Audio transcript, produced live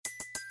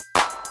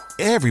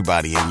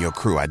Everybody in your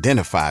crew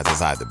identifies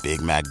as either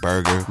Big Mac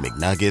Burger,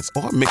 McNuggets,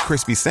 or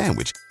McCrispy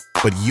Sandwich.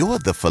 But you're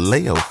the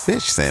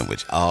Filet-O-Fish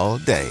Sandwich all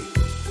day.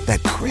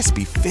 That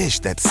crispy fish,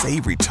 that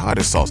savory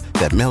tartar sauce,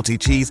 that melty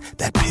cheese,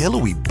 that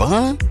pillowy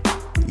bun.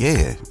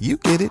 Yeah, you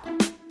get it.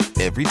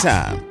 Every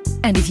time.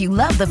 And if you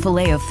love the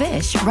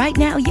Filet-O-Fish, right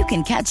now you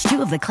can catch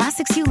two of the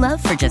classics you love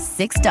for just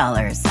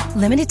 $6.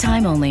 Limited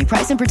time only.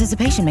 Price and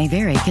participation may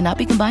vary. Cannot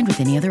be combined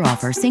with any other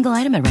offer. Single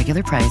item at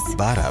regular price.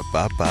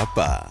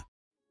 Ba-da-ba-ba-ba.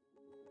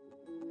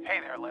 Hey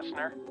there,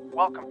 listener.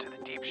 Welcome to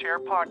the Deep Share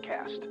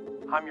Podcast.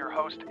 I'm your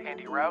host,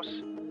 Andy Russ,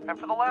 and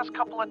for the last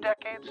couple of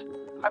decades,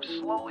 I've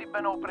slowly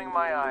been opening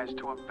my eyes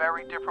to a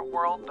very different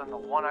world than the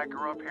one I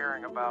grew up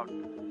hearing about.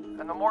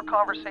 And the more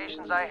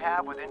conversations I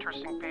have with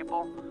interesting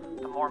people,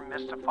 the more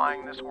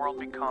mystifying this world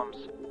becomes.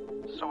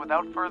 So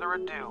without further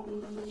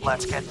ado,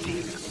 let's get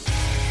deep.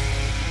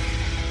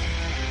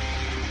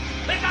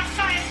 We've got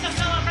science to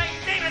celebrate!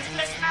 Demons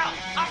bliss now!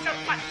 After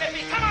Black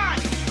Baby, come on!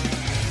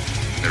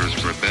 There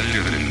is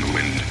rebellion in the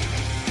wind.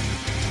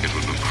 It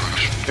will be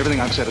crushed.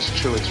 Everything I've said is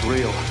true, it's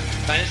real.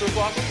 Dinosaur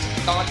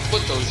fossils? I'd like to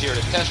put those here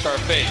to test our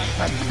faith.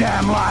 A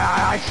damn lie,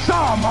 I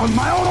saw them with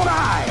my own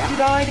eye! Did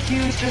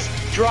IQs just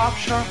drop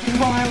sharply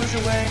while I was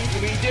away?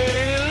 We did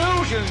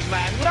illusions,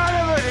 man. None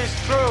of it is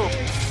true.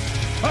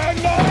 I'm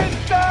not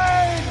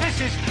insane!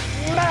 This is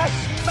mass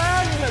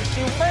madness,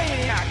 you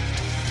maniac.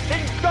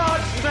 In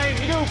God's name,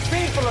 you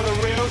people are the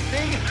real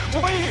thing.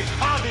 We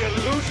are the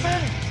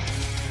illusion.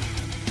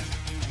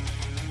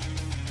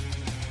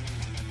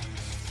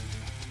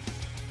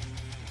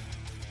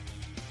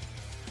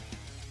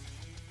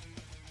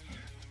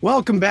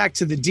 Welcome back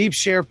to the Deep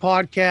Share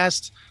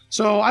Podcast.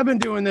 So I've been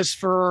doing this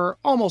for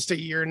almost a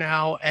year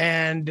now,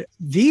 and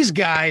these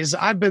guys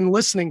I've been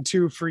listening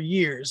to for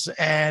years,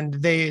 and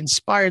they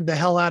inspired the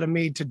hell out of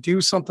me to do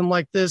something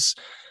like this.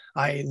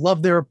 I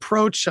love their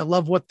approach. I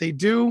love what they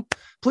do.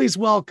 Please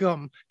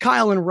welcome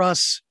Kyle and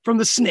Russ from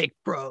the Snake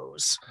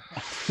Bros.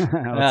 What's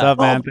up,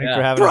 man? Thanks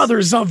for having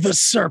Brothers of the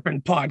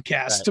Serpent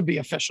podcast, to be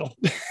official.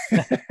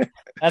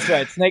 That's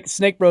right.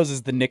 Snake Bros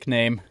is the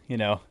nickname, you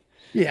know.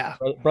 Yeah.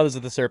 Brothers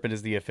of the Serpent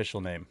is the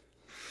official name.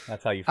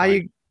 That's how you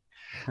find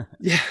it.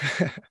 Yeah.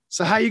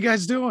 So how you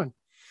guys doing?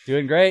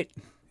 Doing great.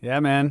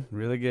 Yeah, man.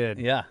 Really good.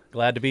 Yeah.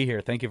 Glad to be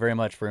here. Thank you very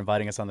much for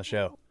inviting us on the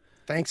show.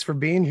 Thanks for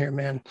being here,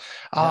 man.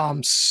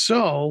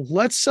 So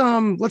let's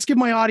give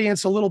my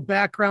audience a little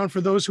background for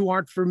those who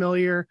aren't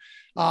familiar.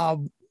 What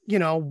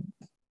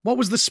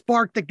was the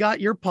spark that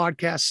got your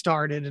podcast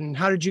started, and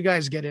how did you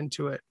guys get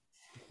into it?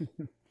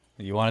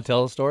 You want to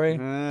tell a story?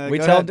 We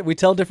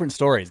tell different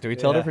stories. Do we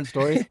tell different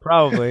stories?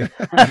 Probably.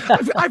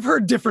 I've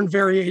heard different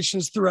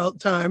variations throughout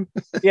time.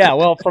 Yeah.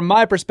 Well, from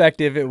my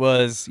perspective, it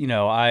was,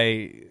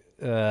 I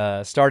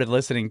started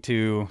listening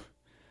to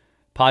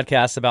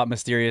podcasts about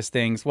mysterious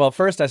things. Well,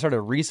 first I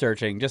started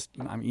researching, just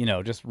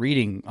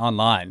reading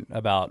online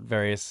about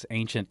various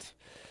ancient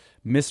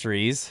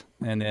mysteries.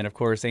 And then, of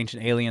course,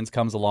 Ancient Aliens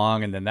comes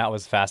along, and then that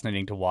was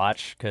fascinating to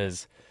watch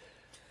because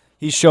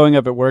he's showing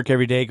up at work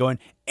every day going,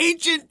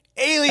 Ancient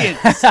Aliens!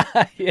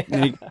 Yeah.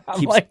 And he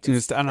keeps like, doing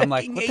stuff, and I'm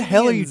like, what the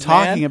hell are you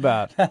talking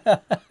about?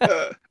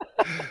 What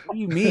do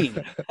you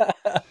mean?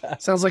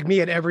 Sounds like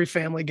me at every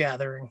family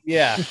gathering.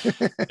 Yeah.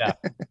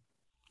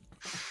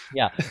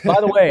 Yeah.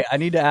 By the way, I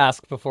need to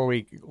ask before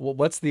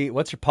what's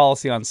your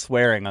policy on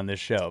swearing on this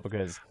show?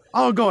 Because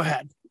go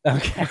ahead.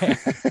 Okay.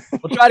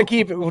 We'll try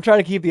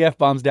to keep the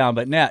F-bombs down,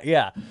 but now,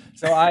 yeah.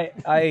 So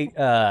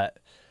I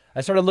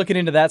started looking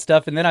into that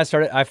stuff, and then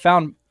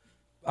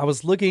I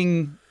was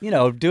looking,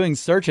 doing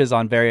searches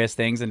on various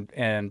things,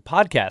 and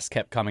podcasts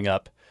kept coming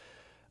up.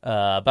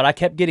 But I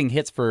kept getting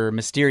hits for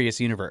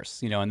Mysterious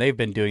Universe, and they've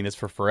been doing this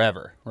for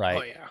forever, right?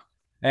 Oh, yeah.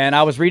 And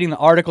I was reading the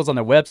articles on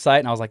their website,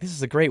 and I was like, this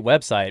is a great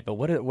website, but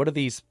what are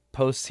these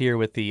posts here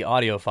with the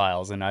audio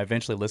files? And I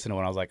eventually listened to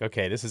one. I was like,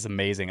 okay, this is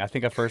amazing. I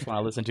think the first one I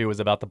listened to was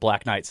about the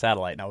Black Knight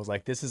satellite, and I was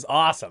like, this is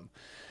awesome.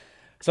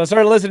 So I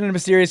started listening to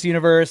Mysterious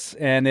Universe,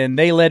 and then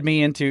they led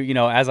me into,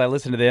 as I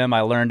listened to them,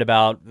 I learned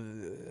about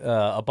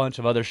a bunch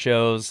of other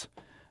shows.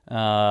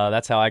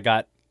 That's how I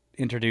got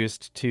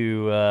introduced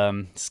to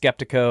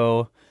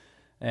Skeptico,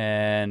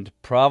 and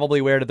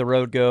probably Where Did the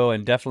Road Go,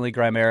 and definitely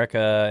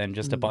Grimerica, and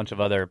just a bunch of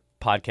other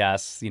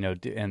podcasts,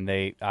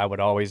 and I would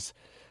always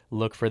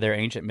look for their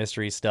ancient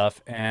mystery stuff.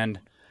 And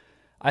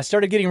I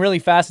started getting really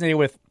fascinated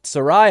with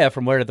Soraya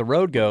from Where Did the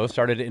Road Go,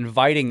 started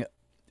inviting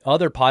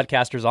other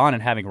podcasters on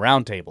and having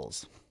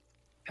roundtables.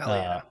 Hell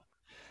yeah.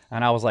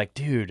 And I was like,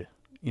 dude,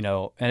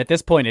 and at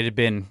this point it had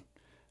been,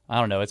 I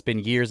don't know, it's been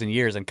years and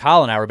years. And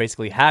Kyle and I were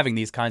basically having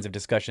these kinds of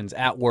discussions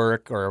at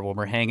work or when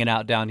we're hanging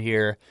out down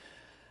here.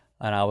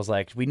 And I was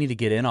like, we need to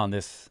get in on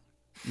this,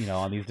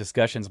 on these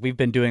discussions. We've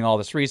been doing all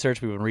this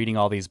research. We've been reading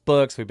all these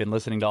books. We've been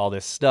listening to all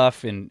this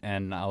stuff.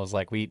 And I was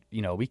like, we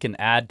can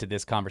add to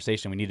this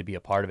conversation. We need to be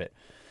a part of it.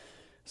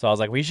 So I was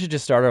like, we should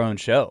just start our own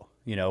show.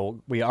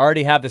 We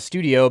already have the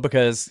studio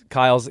because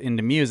Kyle's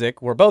into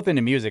music. We're both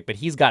into music, but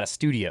he's got a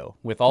studio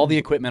with all the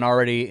equipment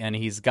already. And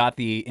he's got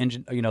the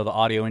the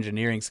audio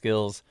engineering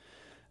skills.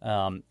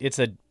 It's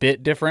a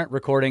bit different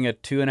recording a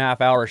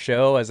 2.5 hour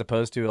show as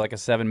opposed to like a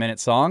 7-minute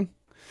song.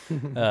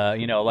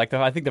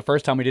 I think the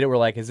first time we did it, we're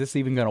like, is this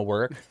even going to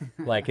work?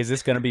 Like, is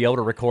this going to be able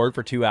to record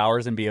for 2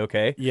 hours and be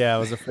okay? Yeah, I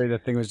was afraid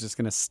that thing was just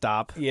going to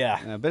stop.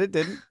 Yeah. But it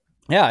didn't.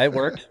 Yeah, it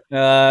worked.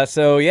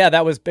 So yeah,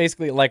 that was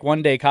basically like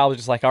one day Kyle was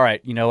just like, all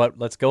right, you know what?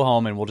 Let's go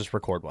home and we'll just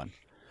record one.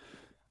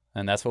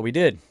 And that's what we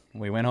did.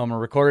 We went home and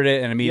recorded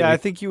it and immediately. Yeah, I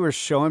think you were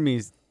showing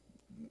me.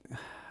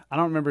 I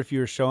don't remember if you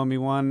were showing me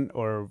one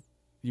or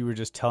you were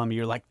just telling me,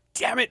 you're like,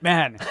 damn it,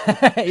 man.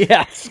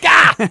 Yeah.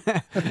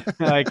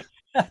 Like,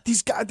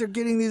 these guys, they're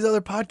getting these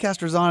other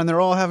podcasters on and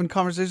they're all having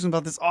conversations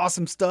about this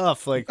awesome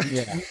stuff. Like,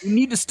 we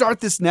need to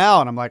start this now.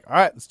 And I'm like, all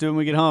right, let's do it when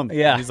we get home.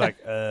 Yeah. And he's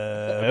like,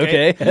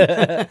 okay.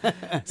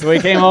 So we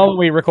came home,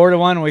 we recorded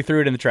one, and we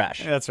threw it in the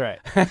trash. That's right.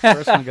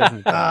 First one goes in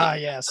the trash. Ah,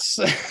 yes.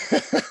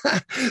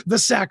 The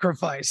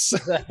sacrifice.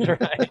 That's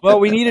right. Well,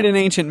 we needed an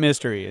ancient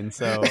mystery. And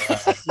so,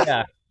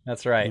 yeah.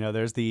 That's right.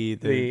 There's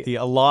the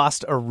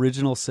lost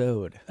original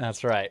sode.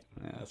 That's right.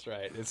 Yeah. That's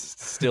right.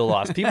 It's still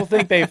lost. People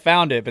think they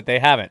found it, but they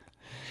haven't.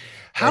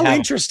 How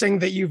interesting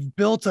that you've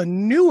built a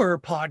newer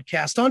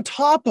podcast on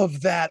top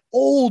of that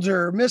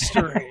older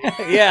mystery.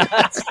 Yeah,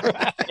 that's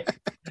right.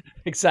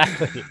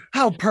 Exactly.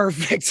 How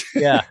perfect.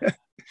 Yeah.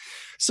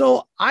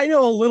 So I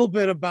know a little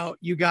bit about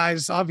you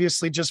guys,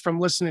 obviously, just from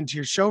listening to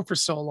your show for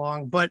so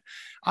long, but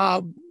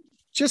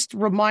just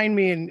remind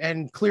me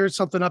and clear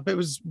something up. It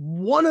was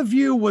one of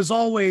you was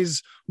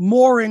always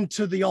more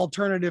into the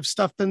alternative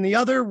stuff than the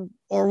other,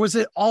 or was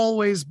it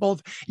always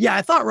both? Yeah,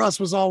 I thought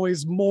Russ was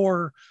always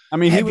more. I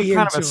mean, he was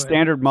kind of a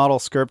standard model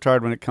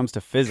scriptard when it comes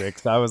to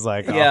physics. I was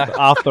like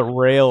off the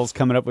rails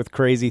coming up with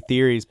crazy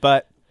theories,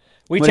 but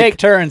we take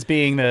turns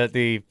being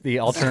the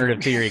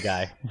alternative theory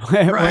guy.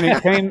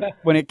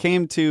 When it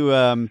came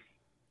to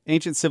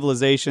ancient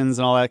civilizations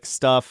and all that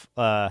stuff,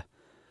 I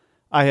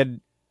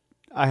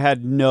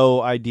had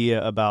no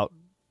idea about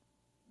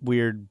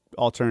weird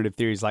alternative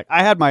theories. Like,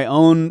 I had my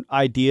own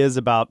ideas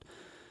about,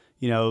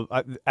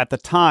 at the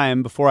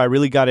time, before I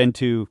really got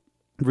into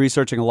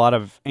researching a lot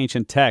of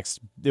ancient texts,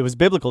 it was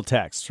biblical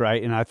texts,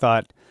 right? And I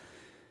thought,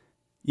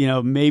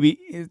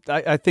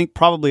 I think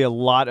probably a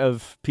lot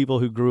of people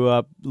who grew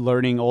up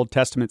learning Old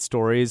Testament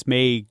stories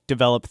may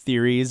develop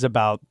theories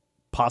about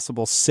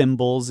possible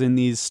symbols in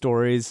these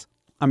stories.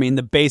 I mean,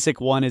 the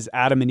basic one is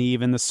Adam and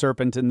Eve and the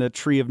serpent and the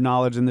tree of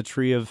knowledge and the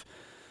tree of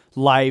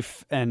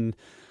life and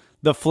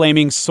the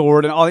flaming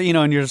sword and all,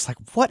 and you're just like,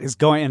 what is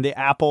going on? And the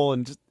apple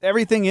and just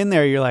everything in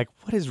there. You're like,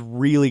 what is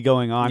really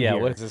going on here?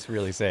 Yeah, what is this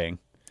really saying?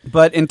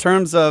 But in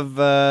terms of,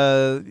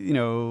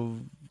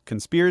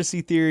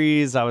 conspiracy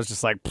theories, I was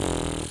just like,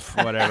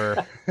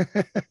 whatever.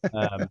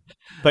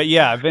 But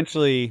yeah,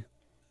 eventually...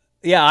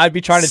 Yeah, I'd be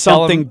trying to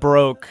tell him something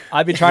broke.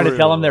 I'd be trying to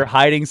tell him they're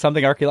hiding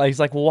something archaeological. He's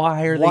like,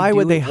 why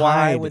would they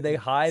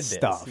hide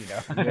stuff?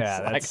 This?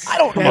 Yeah, like, I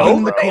don't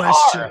know the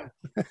question.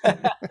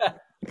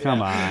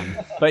 Come on.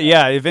 But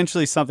yeah,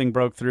 eventually something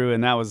broke through,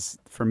 and that was,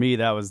 for me,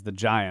 that was the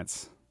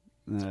giants.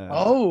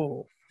 Yeah,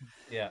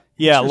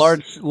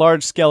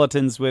 large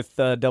skeletons with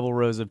double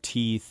rows of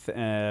teeth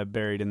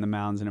buried in the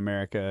mounds in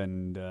America,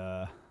 and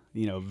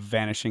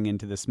vanishing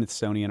into the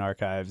Smithsonian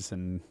archives,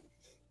 and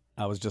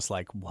I was just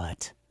like,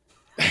 what?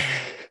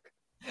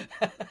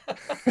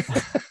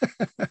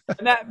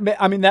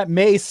 And that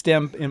may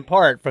stem in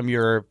part from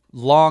your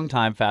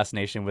longtime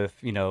fascination with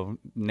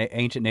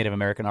ancient Native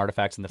American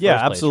artifacts in the first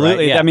place.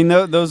 Absolutely. Right? Yeah, I mean,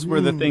 those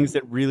were the things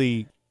that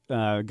really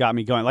got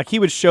me going. Like, he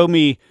would show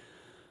me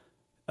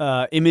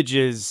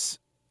images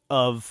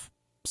of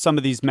some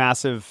of these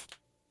massive,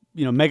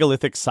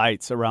 megalithic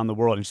sites around the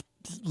world, and just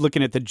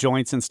looking at the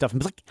joints and stuff,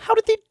 and be like, how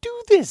did they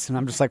do this? And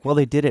I'm just like, well,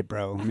 they did it,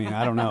 bro. I mean,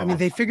 I don't know. I mean,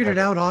 they figured it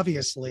out,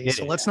 obviously,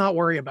 so let's not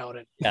worry about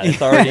it. Yeah,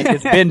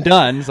 it's been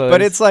done. So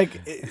but it's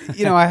like,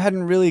 I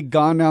hadn't really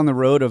gone down the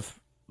road of,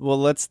 well,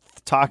 let's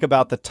talk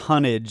about the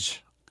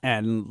tonnage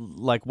and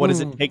like, what does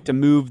it take to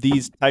move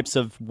these types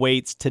of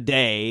weights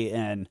today?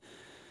 And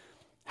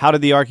how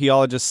did the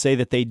archaeologists say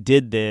that they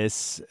did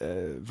this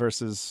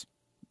versus,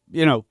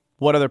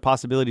 what other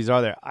possibilities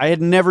are there? I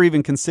had never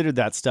even considered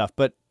that stuff,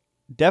 but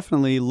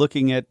definitely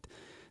looking at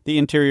the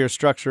interior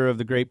structure of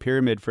the Great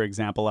Pyramid, for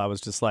example, I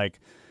was just like,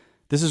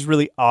 this is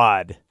really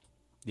odd.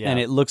 Yeah. And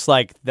it looks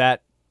like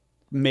that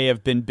may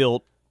have been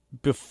built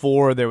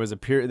before there was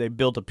they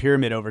built a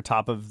pyramid over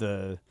top of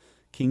the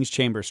King's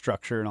Chamber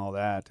structure and all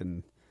that.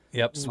 And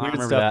yep, I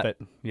remember stuff, that.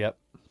 Yep.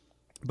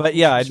 But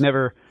yeah,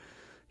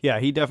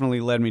 he definitely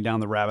led me down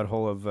the rabbit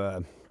hole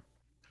of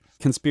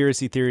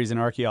conspiracy theories and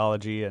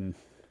archaeology, and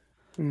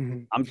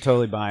I'm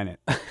totally buying it.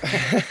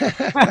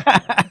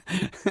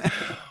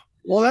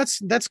 Well,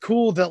 that's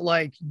cool that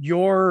like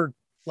your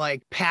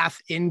like path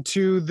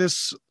into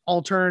this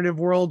alternative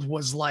world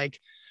was like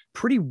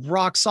pretty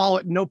rock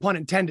solid, no pun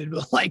intended,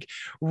 but like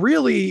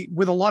really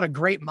with a lot of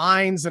great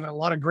minds and a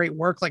lot of great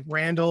work, like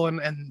Randall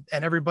and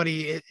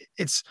everybody.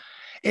 It's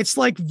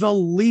like the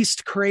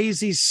least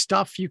crazy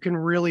stuff you can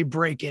really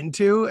break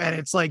into, and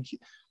it's like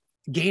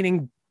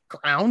gaining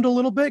ground a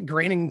little bit,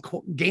 gaining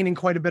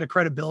quite a bit of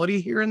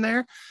credibility here and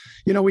there.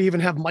 You know, we even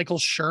have Michael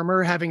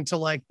Shermer having to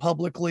like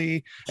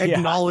publicly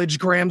acknowledge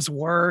Graham's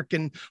work,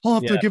 and I'll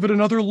have to give it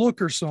another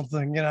look or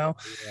something, you know?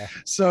 Yeah.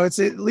 So it's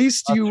at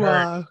least you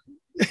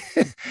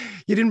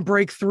you didn't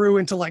break through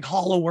into like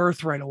Hollow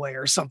Earth right away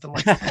or something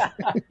like that.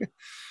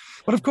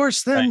 But of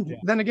course, then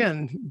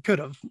again, could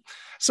have.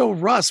 So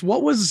Russ,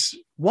 what was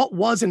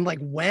and like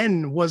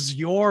when was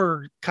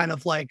your kind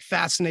of like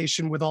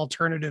fascination with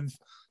alternative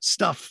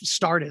stuff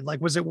started?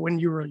 Like, was it when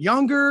you were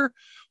younger,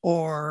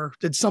 or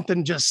did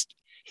something just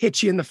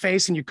hit you in the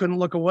face and you couldn't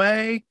look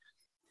away?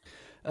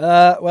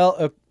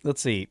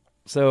 Let's see.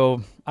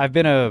 So I've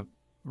been a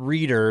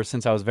reader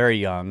since I was very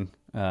young.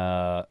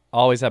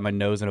 Always had my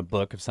nose in a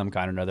book of some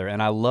kind or another,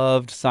 and I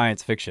loved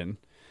science fiction.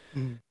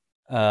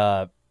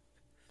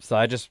 So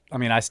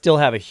I still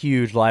have a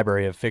huge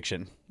library of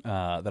fiction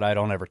that I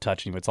don't ever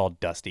touch anymore. It's all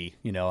dusty,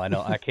 you know. I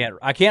know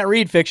I can't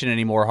read fiction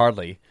anymore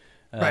hardly.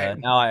 Right.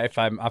 Now, if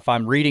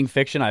I'm reading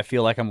fiction, I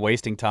feel like I'm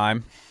wasting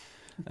time.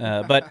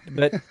 But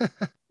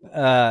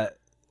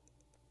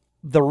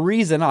the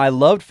reason I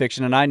loved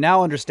fiction, and I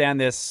now understand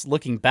this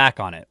looking back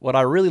on it, what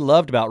I really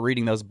loved about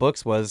reading those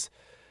books was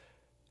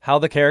how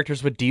the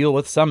characters would deal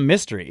with some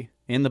mystery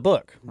in the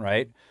book,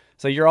 right?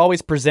 So you're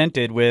always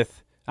presented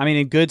with,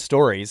 in good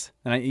stories,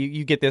 and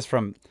you get this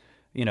from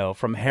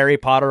Harry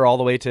Potter all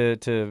the way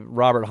to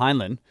Robert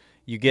Heinlein.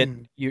 You get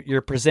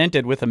you're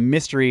presented with a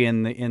mystery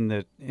in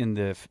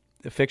the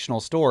fictional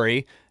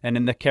story, and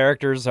then the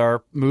characters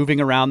are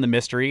moving around the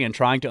mystery and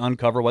trying to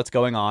uncover what's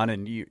going on,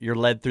 and you're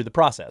led through the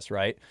process,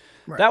 right?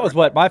 That was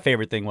what my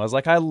favorite thing was.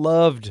 Like, I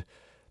loved.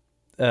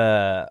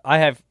 I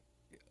have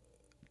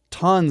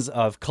tons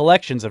of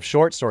collections of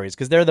short stories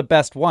because they're the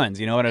best ones,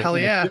 you know. And Hell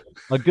yeah.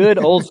 A good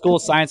old school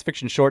science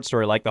fiction short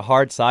story, like the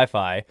hard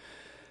sci-fi,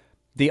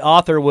 the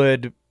author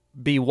would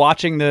be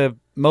watching the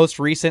most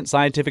recent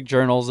scientific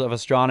journals of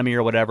astronomy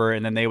or whatever,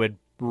 and then they would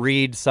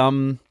read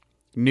some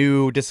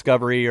new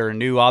discovery or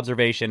new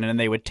observation, and then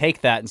they would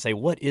take that and say,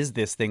 what is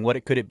this thing?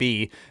 What could it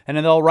be? And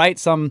then they'll write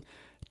some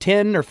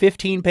 10 or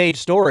 15 page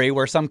story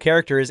where some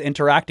character is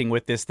interacting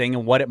with this thing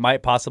and what it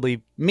might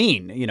possibly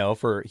mean, you know,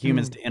 for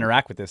humans to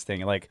interact with this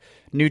thing. Like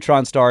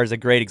Neutron Star is a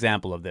great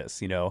example of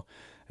this, you know.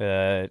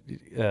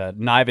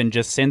 Niven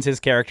just sends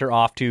his character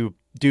off to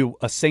do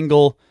a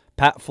single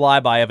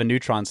flyby of a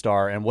neutron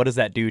star, and what does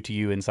that do to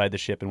you inside the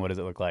ship, and what does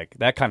it look like?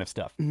 That kind of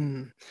stuff.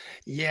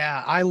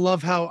 Yeah, I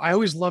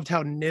always loved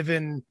how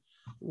Niven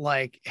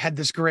like had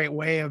this great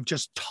way of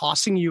just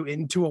tossing you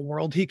into a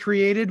world he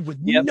created with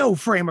no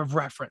frame of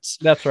reference.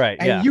 That's right.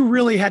 And you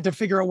really had to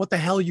figure out what the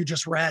hell you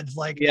just read.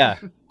 Like,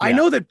 I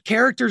know that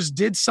characters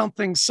did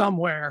something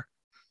somewhere.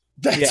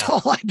 That's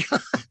all I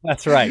got.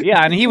 That's right.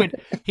 Yeah, and he would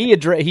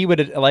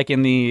like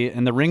in the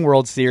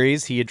Ringworld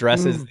series, he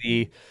addresses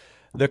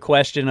the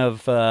question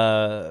of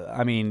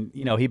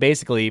he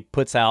basically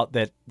puts out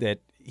that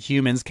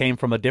humans came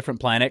from a different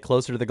planet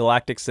closer to the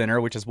galactic center,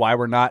 which is why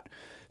we're not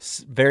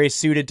very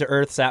suited to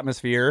Earth's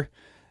atmosphere.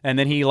 And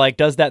then he like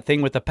does that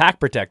thing with the pack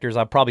protectors.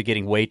 I'm probably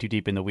getting way too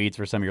deep in the weeds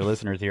for some of your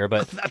listeners here,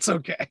 but that's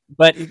okay.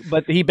 But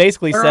he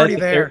basically says already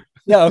there.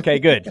 Yeah, okay,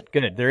 good.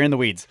 They're in the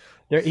weeds.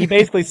 He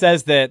basically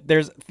says that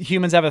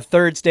humans have a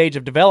third stage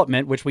of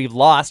development, which we've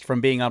lost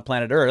from being on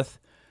planet Earth,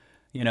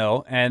 you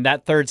know, and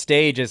that third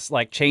stage is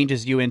like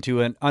changes you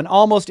into an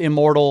almost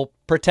immortal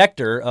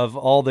protector of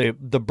all the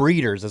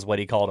breeders, is what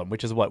he called them,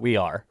 which is what we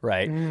are,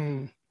 right?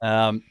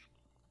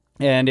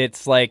 And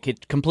it's like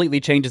it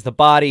completely changes the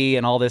body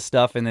and all this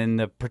stuff, and then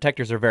the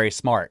protectors are very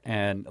smart.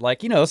 And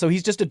like, you know, so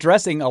he's just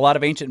addressing a lot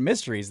of ancient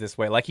mysteries this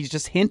way. Like he's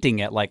just hinting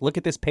at like, look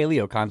at this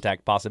paleo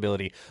contact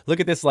possibility.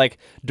 Look at this like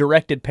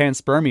directed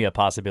panspermia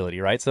possibility,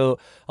 right? So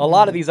a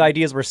lot of these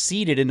ideas were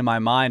seeded into my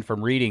mind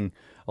from reading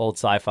old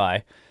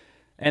sci-fi.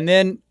 And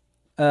then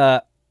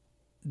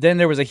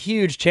there was a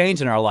huge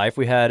change in our life.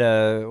 We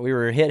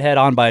were hit head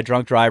on by a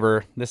drunk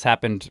driver. This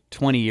happened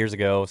 20 years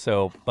ago.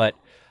 But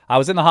I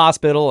was in the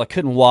hospital. I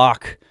couldn't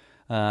walk.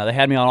 They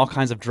had me on all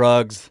kinds of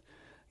drugs,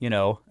 you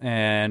know,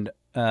 and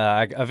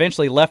I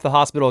eventually left the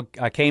hospital.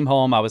 I came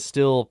home. I was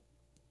still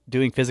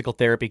doing physical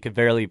therapy, could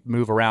barely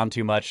move around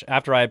too much.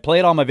 After I had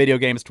played all my video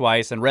games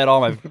twice and read all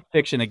my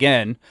fiction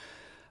again,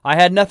 I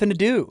had nothing to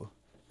do.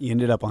 You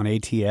ended up on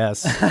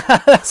ATS.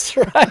 That's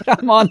right.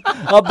 I'm on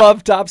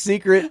above top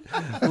secret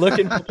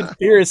looking for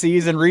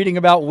conspiracies and reading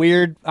about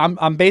weird.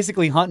 I'm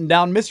basically hunting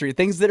down mystery,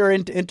 things that are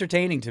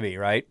entertaining to me,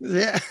 right?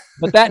 Yeah.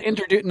 But that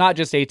not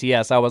just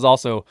ATS. I was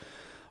also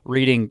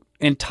reading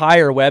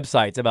entire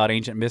websites about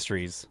ancient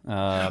mysteries.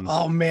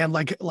 Oh man,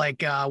 like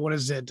what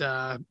is it?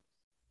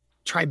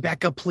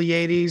 Tribeca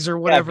Pleiades or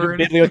whatever.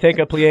 Yeah,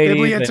 Bibliotheca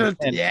Pleiades.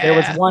 And there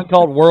was one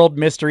called World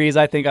Mysteries.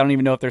 I don't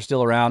even know if they're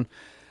still around.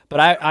 But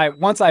I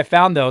once I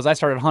found those, I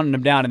started hunting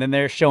them down, and then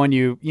they're showing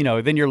you, you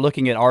know, then you're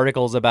looking at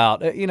articles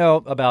about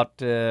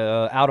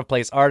out of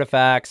place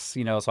artifacts,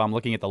 you know. So I'm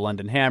looking at the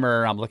London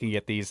Hammer, I'm looking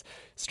at these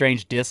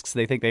strange discs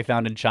they think they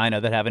found in China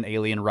that have an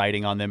alien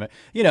writing on them,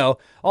 you know,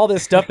 all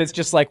this stuff that's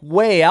just like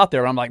way out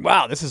there. I'm like,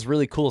 wow, this is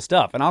really cool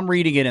stuff, and I'm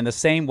reading it in the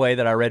same way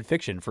that I read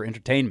fiction for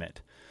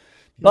entertainment.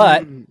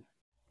 But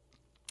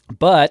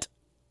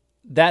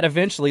that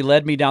eventually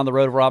led me down the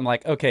road where I'm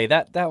like, okay,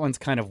 that one's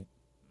kind of,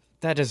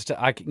 that just,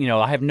 I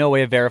have no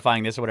way of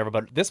verifying this or whatever,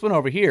 but this one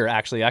over here,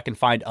 actually, I can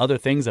find other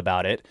things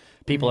about it.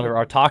 People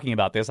are talking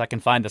about this. I can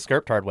find the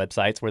Scriptard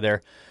websites where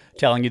they're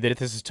telling you that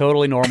this is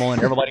totally normal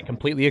and everybody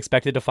completely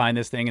expected to find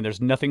this thing and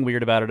there's nothing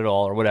weird about it at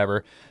all or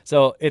whatever.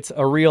 So it's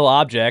a real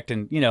object.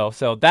 And,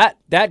 so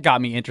that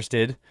got me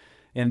interested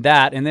in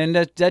that. And then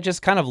that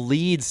just kind of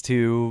leads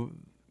to,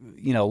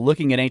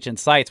 looking at ancient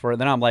sites where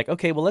then I'm like,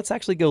 okay, well, let's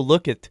actually go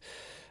look at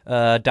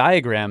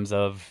diagrams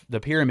of the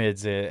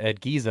pyramids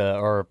at Giza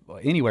or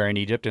anywhere in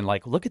Egypt and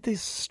like look at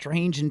these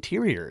strange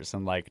interiors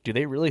and like, do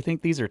they really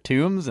think these are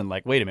tombs? And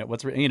like, wait a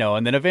minute,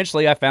 and then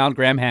eventually I found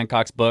Graham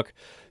Hancock's book,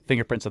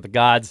 Fingerprints of the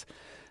Gods,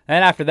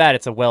 and after that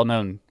it's a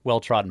well-known,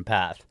 well-trodden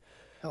path.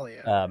 Hell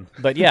yeah.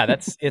 But yeah,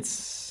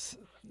 it's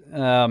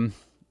been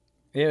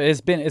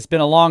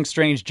a long,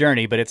 strange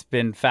journey, but it's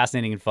been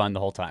fascinating and fun the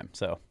whole time.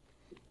 So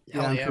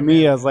yeah, for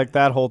me, I was like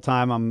that whole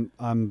time.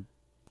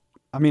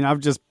 I've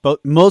just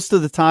most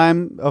of the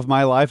time of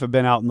my life I've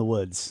been out in the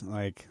woods,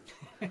 like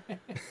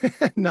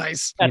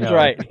nice. That's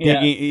right.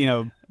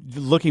 Digging,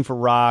 looking for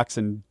rocks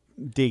and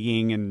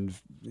digging, and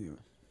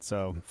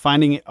so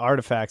finding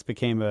artifacts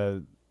became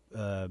a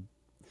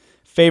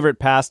favorite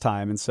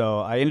pastime. And so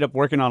I ended up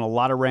working on a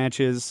lot of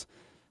ranches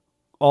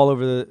all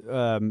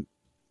over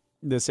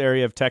this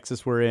area of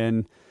Texas we're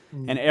in,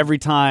 and every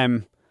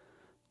time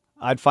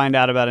I'd find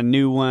out about a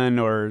new one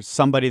or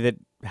somebody that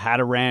had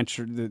a ranch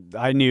that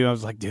I knew, I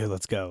was like, dude,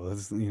 let's go.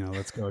 Let's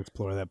go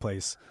explore that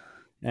place.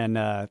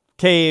 And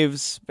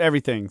caves,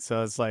 everything.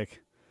 So it's like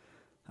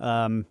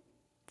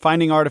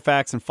finding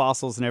artifacts and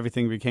fossils and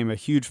everything became a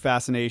huge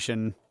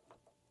fascination.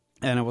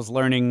 And I was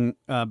learning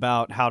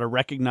about how to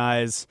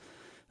recognize,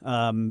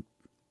 occupation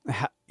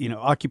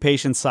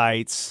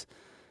sites.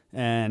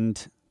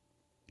 And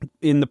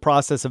in the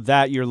process of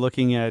that, you're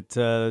looking at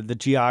the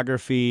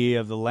geography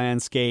of the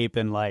landscape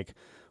and like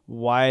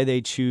why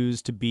they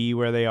choose to be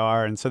where they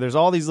are. And so there's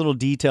all these little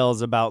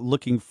details about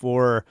looking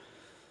for,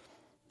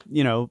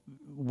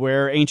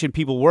 where ancient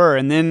people were.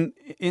 And then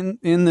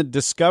in the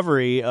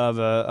discovery of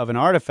an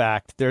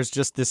artifact, there's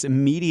just this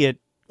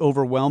immediate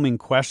overwhelming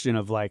question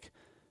of like,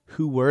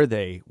 who were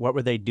they? What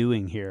were they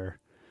doing here?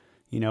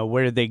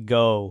 Where did they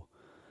go?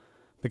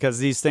 Because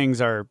these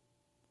things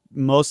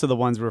most of the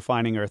ones we're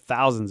finding are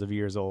thousands of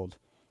years old.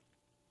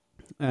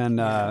 And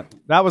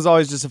that was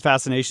always just a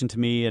fascination to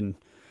me. And,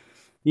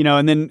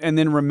 and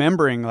then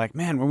remembering like,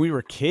 man, when we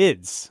were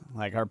kids,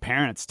 like our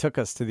parents took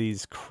us to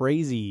these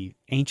crazy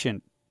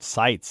ancient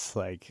sites.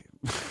 Like,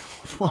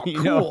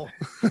 cool.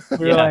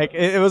 We were like,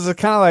 it was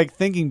kind of like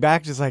thinking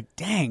back, just like,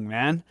 dang,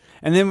 man.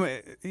 And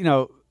then,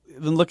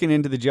 even looking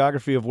into the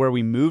geography of where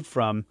we moved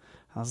from,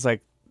 I was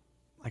like,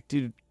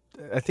 dude,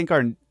 I think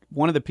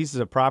one of the pieces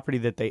of property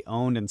that they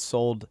owned and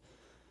sold,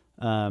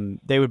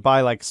 they would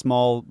buy like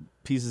small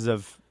pieces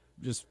of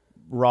just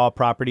raw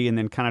property and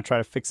then kind of try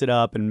to fix it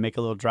up and make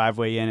a little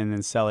driveway in and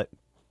then sell it,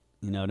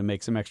 to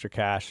make some extra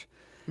cash.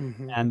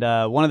 Mm-hmm.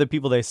 And one of the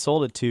people they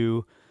sold it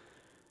to,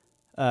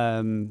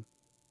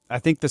 I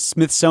think the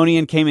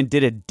Smithsonian came and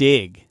did a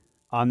dig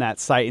on that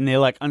site and they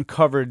like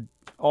uncovered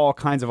all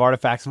kinds of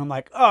artifacts. And I'm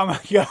like, oh my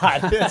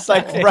God, it's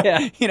like,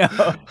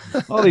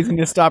 all these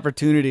missed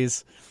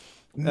opportunities.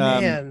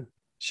 Man.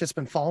 Shit's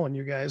been following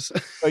you guys.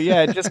 But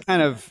yeah, it just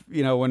kind of,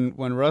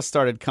 when Russ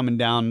started coming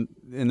down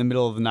in the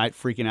middle of the night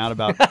freaking out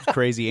about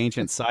crazy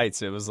ancient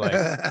sites, it was like,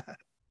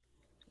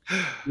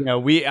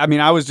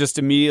 I was just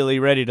immediately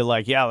ready to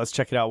like, yeah, let's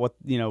check it out.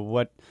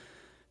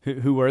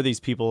 Who were these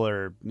people?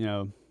 Or,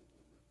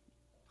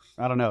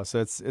 I don't know.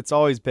 So it's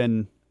always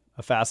been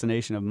a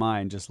fascination of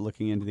mine, just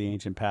looking into the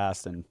ancient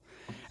past. And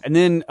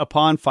then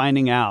upon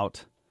finding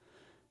out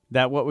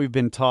that what we've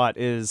been taught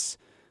is,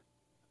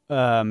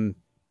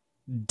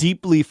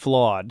 deeply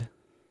flawed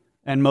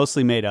and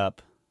mostly made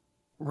up.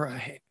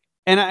 Right.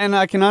 And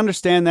I can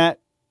understand that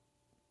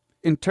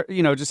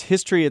just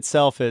history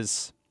itself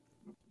is,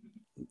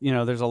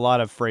 there's a lot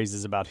of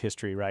phrases about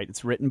history, right?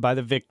 It's written by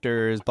the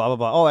victors, blah, blah,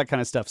 blah, all that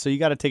kind of stuff. So you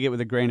got to take it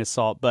with a grain of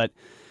salt. But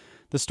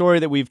the story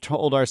that we've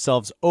told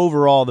ourselves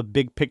overall, the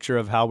big picture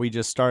of how we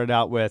just started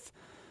out with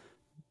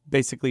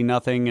basically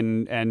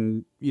nothing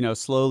and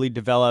slowly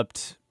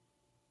developed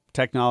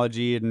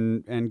technology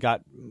and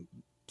got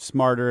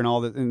smarter and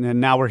all that, and then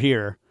now we're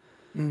here.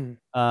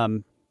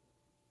 When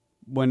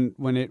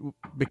it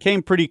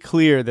became pretty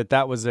clear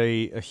that was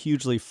a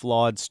hugely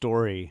flawed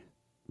story,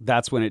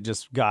 that's when it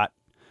just got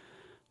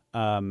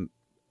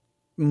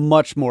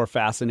much more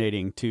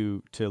fascinating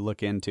to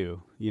look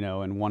into,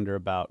 and wonder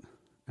about.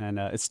 And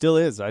it still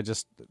is. I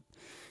just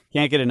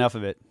can't get enough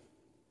of it.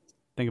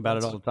 Think about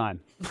it all the time.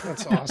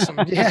 That's awesome.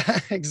 Yeah,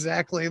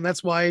 exactly. And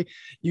that's why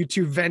you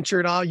two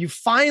ventured out. You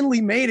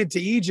finally made it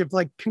to Egypt.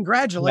 Like,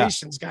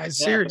 congratulations, guys.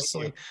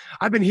 Seriously.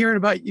 I've been hearing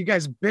about you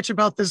guys bitch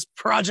about this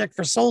project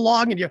for so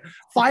long, and you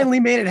finally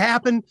made it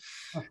happen.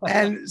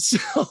 And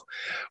so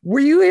were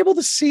you able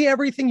to see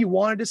everything you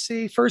wanted to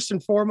see? First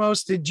and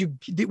foremost,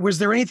 was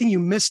there anything you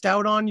missed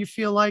out on, you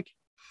feel like?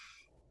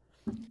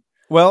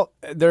 Well,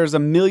 there's a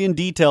million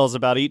details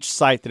about each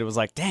site that it was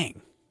like, dang,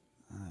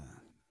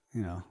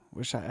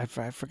 wish I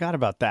forgot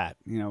about that.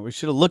 We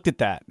should have looked at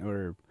that.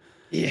 Or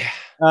yeah.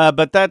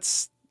 But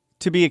that's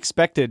to be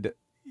expected.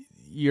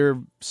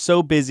 You're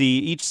so busy.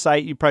 Each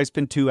site you probably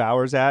spend 2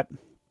 hours at.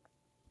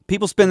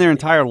 People spend their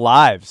entire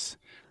lives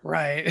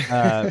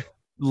right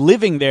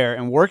living there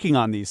and working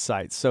on these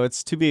sites. So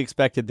it's to be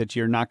expected that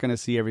you're not going to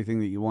see everything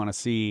that you want to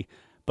see.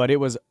 But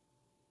it was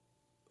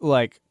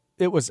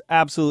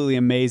absolutely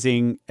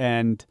amazing.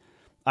 And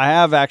I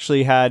have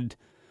actually had,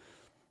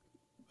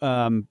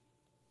 I've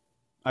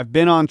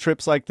been on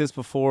trips like this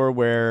before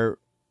where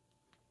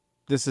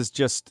this is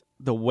just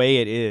the way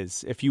it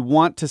is. If you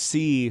want to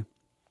see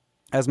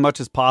as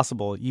much as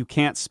possible, you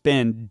can't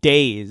spend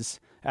days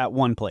at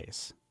one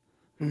place.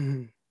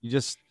 Mm-hmm. You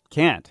just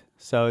can't.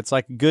 So it's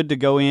like good to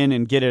go in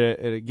and get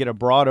a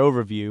broad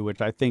overview,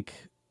 which I think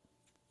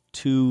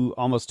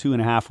almost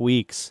 2.5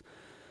 weeks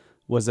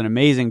was an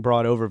amazing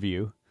broad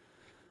overview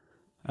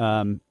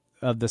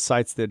of the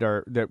sites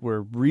that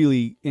we're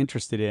really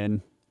interested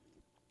in.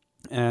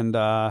 And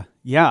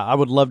I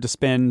would love to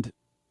spend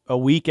a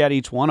week at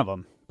each one of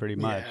them, pretty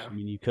much. Yeah. I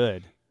mean, you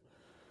could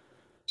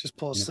just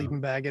pull a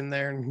sleeping bag in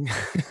there and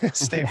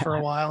stay for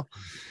a while.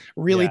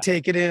 Really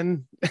take it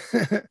in.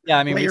 Yeah,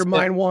 I mean, let your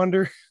mind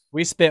wander.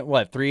 We spent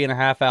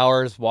 3.5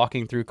 hours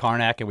walking through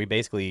Karnak, and we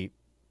basically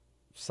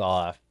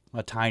saw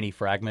a tiny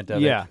fragment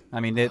of it. I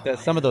mean,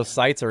 some of those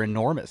sites are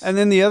enormous. And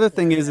then the other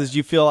thing is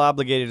you feel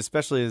obligated,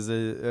 especially as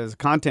a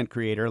content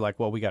creator, like,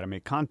 well, we got to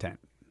make content.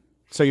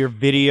 So you're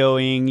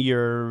videoing,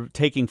 you're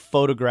taking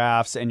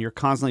photographs, and you're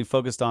constantly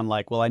focused on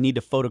like, well, I need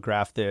to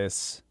photograph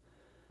this.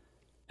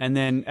 And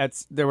then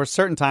there were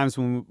certain times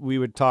when we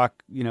would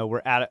talk,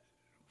 we're at it.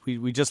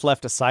 We just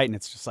left a site, and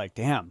it's just like,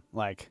 damn,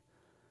 like,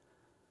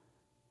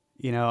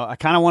 I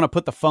kind of want to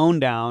put the phone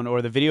down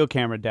or the video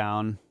camera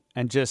down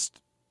and just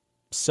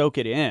soak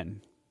it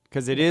in,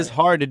 because it is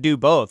hard to do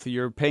both.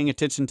 You're paying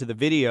attention to the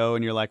video,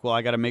 and you're like, well,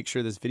 I got to make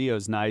sure this video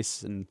is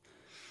nice. And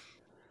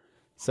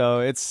so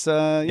it's,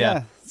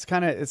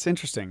 it's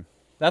interesting.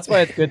 That's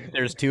why it's good that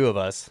there's two of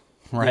us,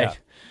 right?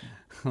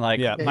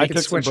 Yeah. I took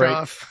switch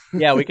off.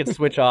 Yeah, we could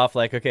switch off.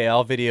 Like, okay,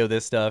 I'll video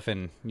this stuff,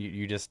 and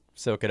you just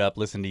soak it up,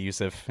 listen to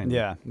Yusuf, and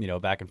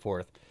back and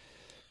forth.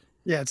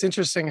 Yeah, it's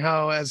interesting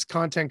how as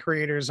content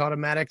creators,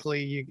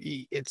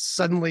 automatically it's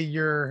suddenly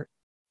you're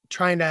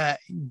trying to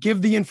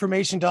give the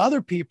information to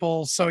other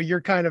people, so you're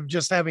kind of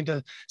just having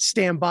to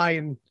stand by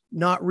and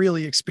not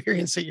really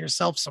experience it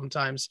yourself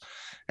sometimes,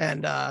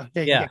 and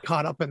you get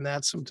caught up in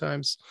that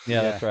sometimes.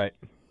 Yeah, that's right.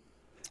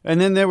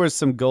 And then there was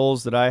some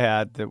goals that I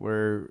had that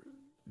were,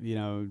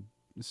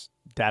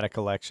 data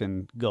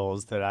collection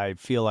goals that I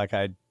feel like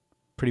I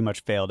pretty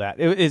much failed at.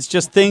 It's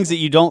just things that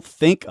you don't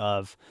think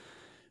of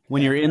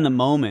when you're in the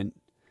moment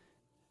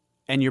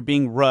and you're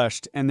being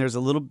rushed, and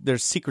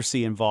there's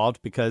secrecy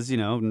involved because,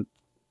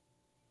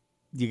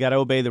 you got to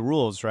obey the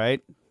rules,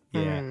 right?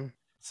 Yeah.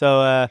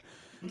 So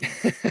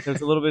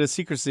there's a little bit of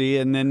secrecy,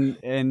 and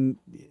then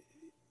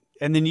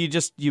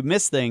you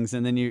miss things,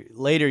 and then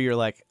you're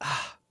like,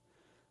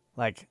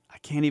 like I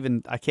can't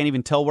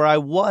even tell where I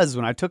was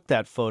when I took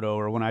that photo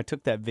or when I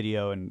took that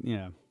video,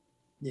 and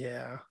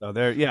Yeah. So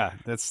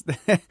that's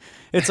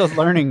it's a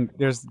learning.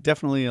 There's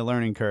definitely a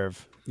learning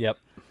curve. Yep.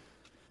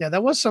 Yeah,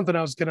 that was something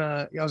I was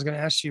gonna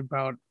ask you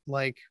about.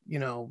 Like,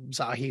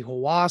 Zahi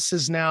Hawass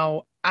is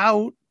now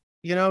out.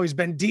 He's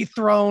been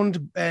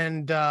dethroned,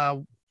 and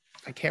I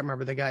can't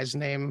remember the guy's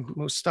name,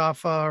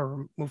 Mustafa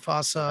or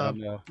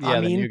Mufasa.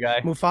 The new guy,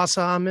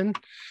 Mufasa Amin.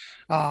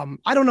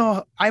 I don't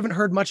know. I haven't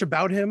heard much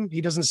about him. He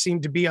doesn't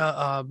seem to be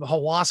a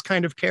Hawass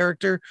kind of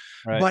character,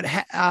 right. But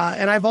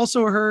and I've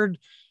also heard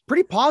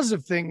pretty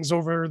positive things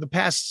over the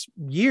past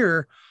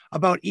year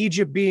about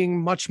Egypt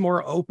being much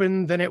more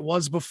open than it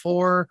was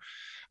before.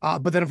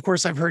 But then, of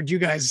course, I've heard you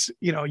guys,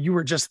 you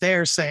were just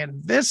there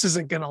saying this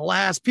isn't going to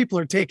last. People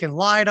are taking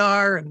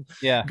LiDAR and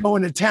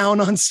going to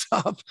town on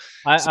stuff.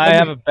 I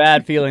have a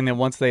bad feeling that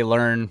once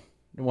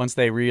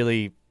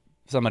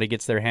somebody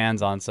gets their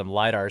hands on some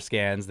LiDAR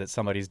scans that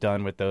somebody's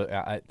done with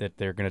that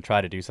they're going to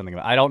try to do something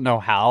about. I don't know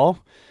how.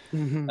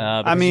 Mm-hmm.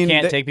 I mean, you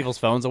can't take people's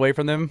phones away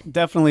from them.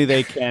 Definitely,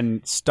 they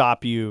can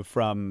stop you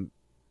from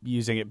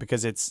using it,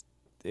 because it's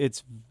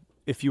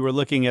if you were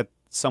looking at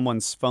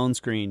someone's phone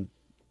screen,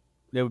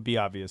 it would be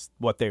obvious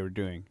what they were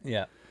doing.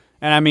 Yeah.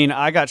 And I mean,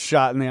 I got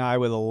shot in the eye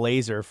with a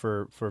laser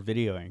for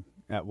videoing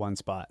at one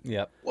spot.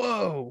 Yep.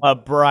 Whoa. A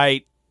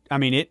bright, I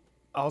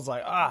was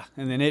like,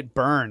 and then it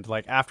burned.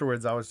 Like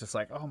afterwards, I was just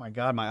like, oh my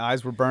God, my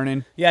eyes were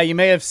burning. Yeah, you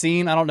may have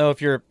seen, I don't know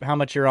how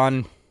much you're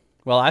on.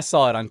 Well, I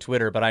saw it on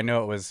Twitter, but I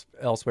know it was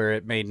elsewhere.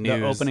 It made news.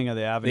 The opening of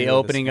the avenue. The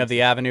opening of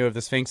the Avenue of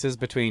the Sphinxes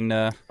between,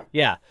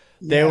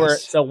 They were,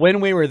 so when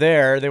we were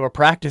there, they were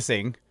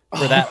practicing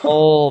for that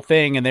whole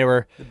thing, and they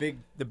were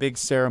the big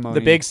ceremony.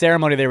 The big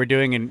ceremony they were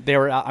doing, and they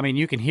were,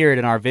 you can hear it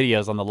in our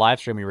videos on the live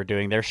stream we were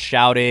doing. They're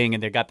shouting,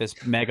 and they've got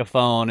this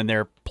megaphone, and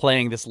they're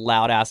playing this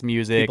loud ass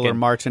music. People are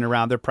marching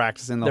around. They're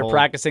practicing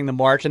practicing the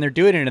march, and they're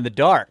doing it in the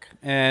dark.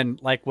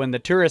 And like when the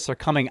tourists are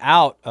coming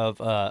out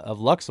of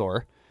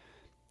Luxor,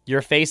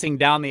 you're facing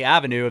down the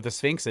avenue of the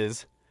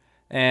Sphinxes,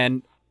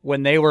 and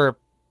we're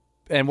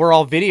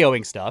all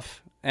videoing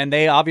stuff, and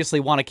they obviously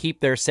want to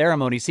keep their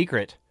ceremony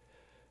secret.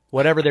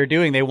 Whatever they're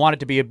doing, they want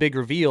it to be a big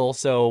reveal,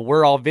 so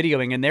we're all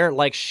videoing, and they're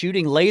like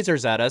shooting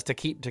lasers at us to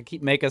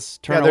make us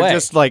turn they're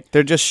away.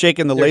 They're just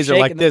shaking the laser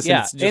like this. Yeah,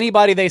 and it's just...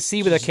 anybody they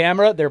see with a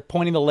camera, they're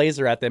pointing the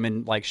laser at them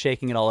and like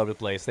shaking it all over the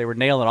place. They were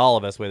nailing all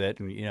of us with it,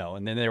 and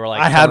and then they were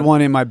like, I had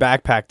one in my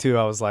backpack too.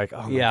 I was like,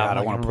 oh my God,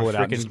 I want to pull it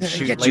out and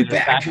shoot get you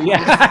back.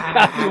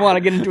 Yeah, you want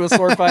to get into a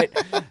sword fight?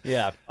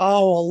 Yeah.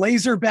 Oh, a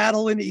laser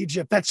battle in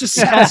Egypt. That just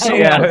sounds so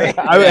great.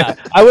 I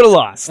would have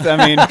lost.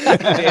 I mean,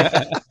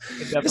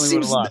 definitely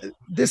would have lost.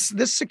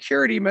 This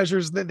security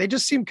measures, that they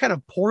just seem kind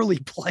of poorly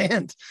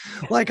planned.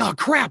 Like, oh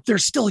crap, they're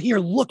still here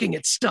looking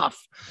at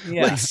stuff.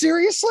 Yeah. Like,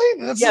 seriously?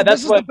 This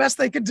is the best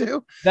they could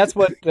do. That's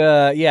what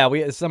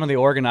some of the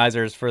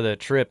organizers for the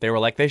trip, they were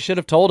like, they should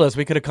have told us,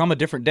 we could have come a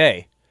different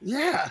day.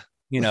 Yeah.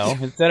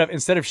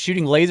 Instead of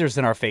shooting lasers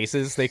in our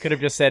faces, they could have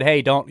just said,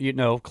 hey, don't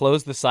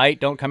close the site,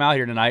 don't come out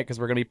here tonight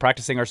because we're going to be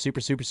practicing our super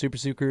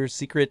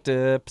secret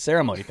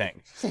ceremony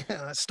thing.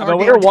 Yeah, but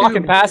we were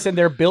walking past, and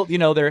they're built,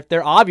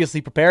 they're obviously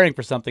preparing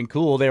for something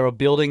cool. They were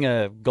building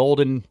a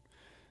golden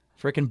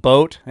freaking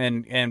boat,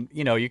 and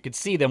you could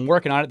see them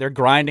working on it. They're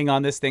grinding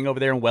on this thing over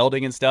there and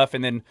welding and stuff.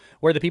 And then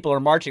where the people are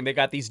marching, they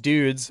got these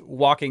dudes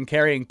walking,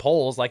 carrying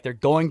poles like they're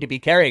going to be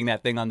carrying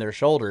that thing on their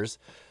shoulders.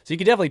 So you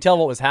could definitely tell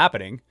what was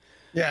happening.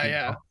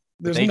 Yeah.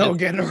 There's no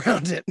getting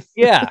around it.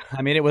 Yeah.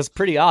 I mean, it was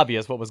pretty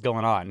obvious what was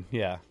going on.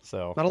 Yeah.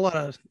 So not a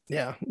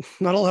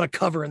lot of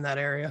cover in that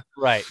area.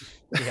 Right.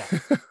 Yeah.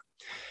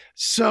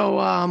 So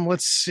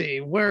let's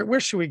see. Where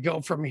should we go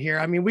from here?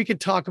 I mean, we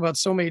could talk about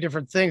so many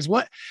different things.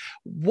 What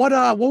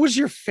was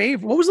your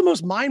favorite? What was the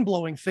most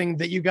mind-blowing thing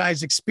that you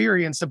guys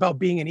experienced about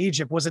being in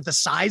Egypt? Was it the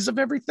size of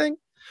everything?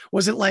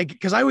 Was it like,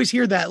 because I always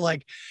hear that,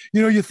 like,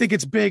 you think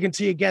it's big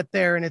until you get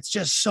there and it's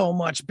just so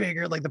much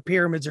bigger. Like the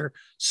pyramids are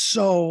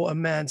so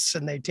immense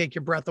and they take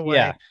your breath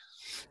away.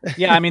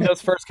 Yeah. I mean,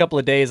 those first couple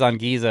of days on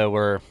Giza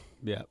were,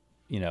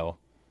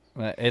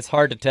 it's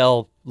hard to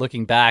tell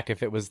looking back if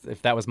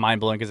that was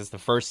mind blowing because it's the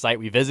first site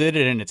we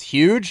visited and it's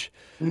huge.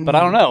 Mm-hmm. But I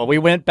don't know. We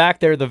went back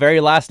there the very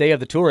last day of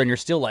the tour and you're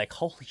still like,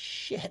 holy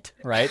shit,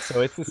 right?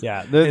 So it's just,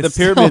 the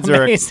pyramids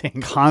are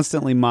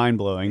constantly mind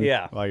blowing.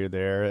 Yeah. While you're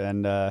there,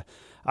 and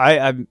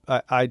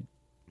I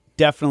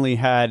definitely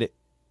had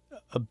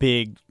a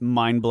big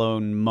mind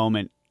blown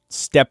moment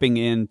stepping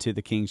into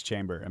the King's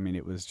Chamber. I mean,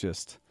 it was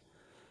just,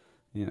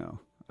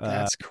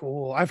 that's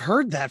cool. I've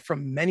heard that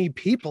from many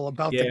people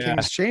about the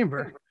King's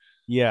Chamber.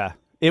 Yeah,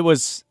 it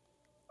was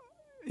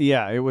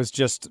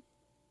just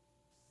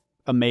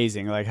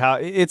amazing. Like how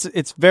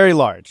it's very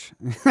large.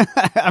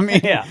 I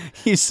mean,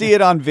 you see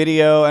it on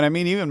video, and I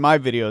mean, even my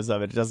videos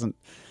of it doesn't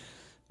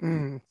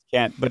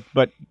can't.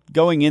 But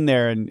going in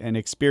there and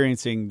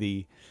experiencing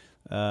the,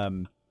 I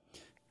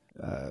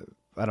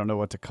don't know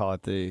what to call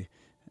it, the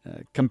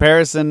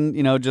comparison.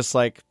 Just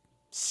like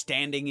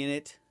standing in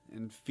it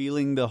and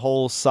feeling the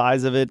whole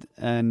size of it,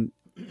 and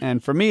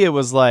for me, it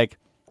was like.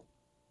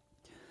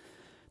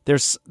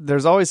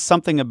 There's always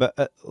something about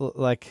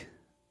like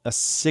a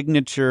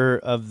signature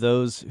of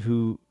those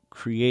who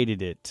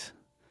created it,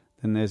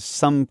 and there's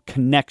some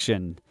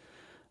connection.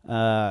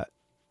 I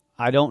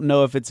don't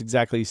know if it's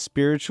exactly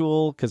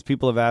spiritual because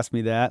people have asked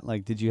me that.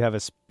 Like, did you have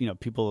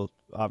people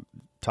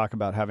talk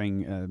about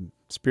having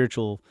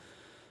spiritual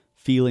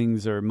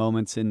feelings or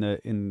moments in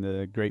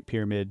the Great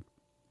Pyramid?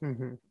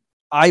 Mm-hmm.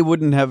 I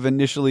wouldn't have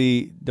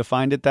initially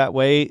defined it that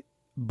way,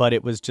 but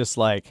it was just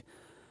like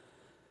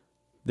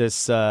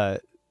this.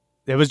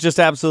 It was just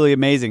absolutely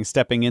amazing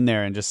stepping in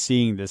there and just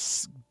seeing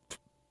this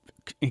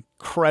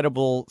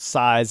incredible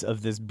size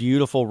of this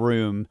beautiful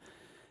room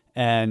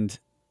and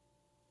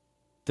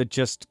the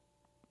just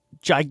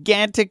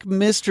gigantic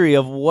mystery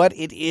of what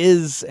it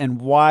is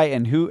and why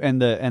and who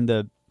and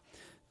the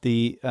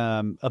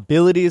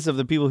abilities of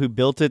the people who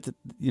built it,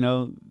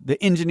 the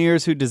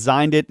engineers who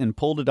designed it and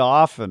pulled it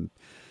off. And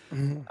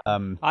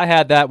I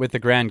had that with the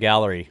Grand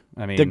Gallery.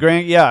 I mean,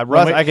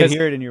 Russ, I could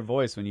hear it in your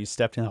voice when you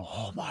stepped in.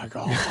 Oh my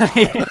God!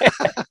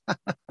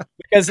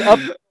 Because up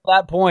to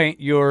that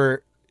point,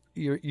 you're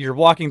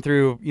walking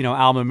through,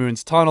 Alma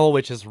Moon's tunnel,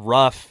 which is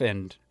rough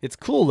and it's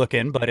cool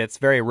looking, but it's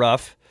very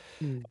rough.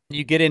 Mm.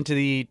 You get into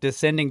the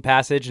descending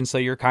passage, and so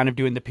you're kind of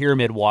doing the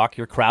pyramid walk.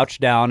 You're crouched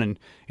down, and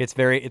it's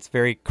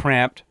very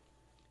cramped.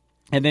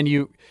 And then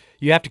you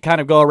have to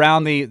kind of go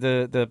around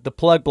the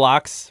plug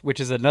blocks, which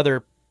is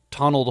another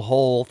tunneled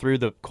hole through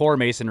the core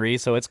masonry,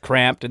 so it's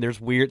cramped and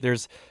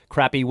there's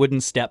crappy wooden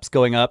steps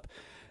going up,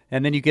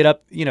 and then you get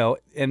up,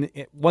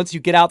 once you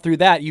get out through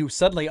that, you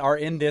suddenly are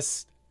in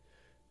this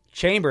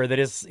chamber that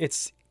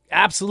it's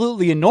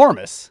absolutely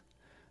enormous,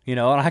 and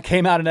I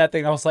came out in that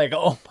thing, I was like,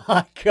 oh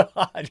my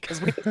God,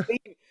 because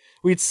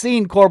we'd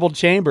seen corbelled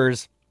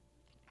chambers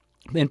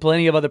in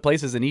plenty of other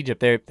places in Egypt.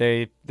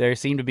 They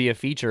seem to be a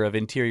feature of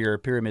interior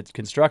pyramid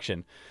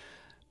construction,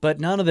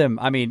 but none of them,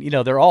 I mean,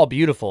 they're all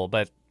beautiful,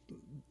 but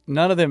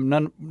none of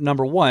them,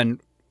 number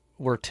one,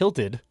 were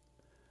tilted.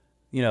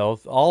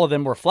 all of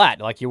them were flat.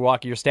 Like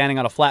you're standing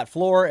on a flat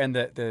floor, and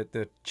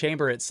the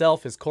chamber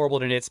itself is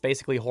corbelled, and it's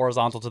basically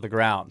horizontal to the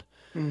ground.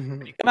 Mm-hmm.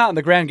 When you come out in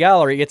the Grand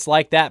Gallery, it's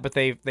like that, but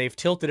they've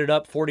tilted it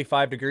up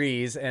 45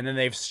 degrees, and then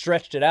they've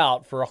stretched it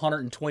out for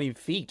 120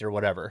 feet or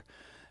whatever.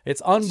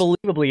 It's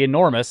unbelievably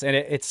enormous, and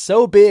it's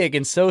so big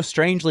and so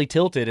strangely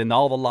tilted, and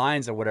all the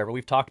lines or whatever.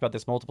 We've talked about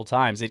this multiple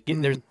times.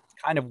 There's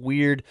kind of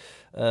weird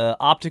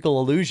optical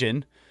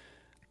illusion,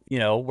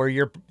 where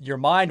your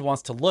mind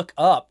wants to look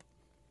up,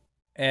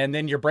 and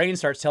then your brain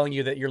starts telling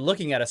you that you're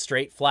looking at a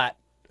straight, flat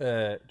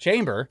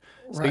chamber.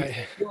 So Right.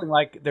 you're feeling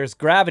like there's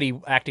gravity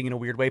acting in a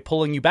weird way,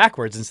 pulling you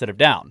backwards instead of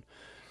down.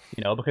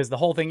 Because the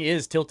whole thing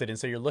is tilted, and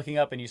so you're looking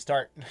up and you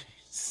start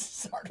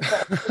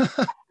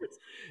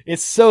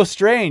it's so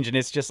strange, and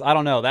it's just, I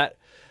don't know, that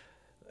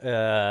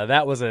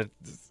was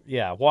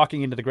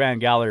walking into the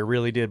Grand Gallery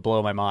really did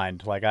blow my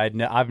mind. Like I've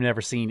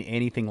never seen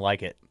anything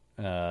like it.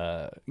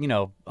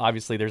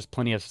 Obviously there's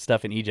plenty of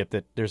stuff in Egypt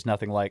that there's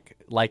nothing like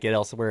it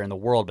elsewhere in the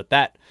world, but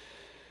that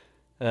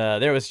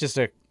there was just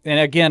and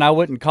again, I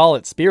wouldn't call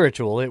it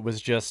spiritual. It was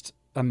just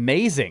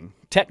amazing,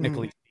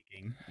 technically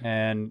speaking.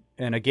 And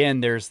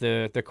again, there's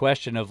the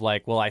question of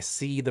like, well, I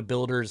see the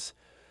builder's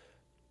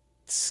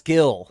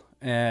skill,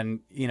 and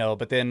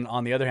but then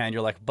on the other hand,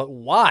 you're like, but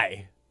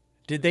why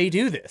did they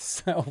do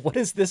this? What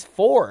is this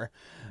for?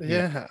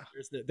 Yeah.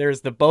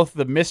 There's both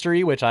the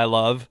mystery, which I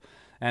love,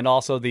 and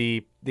also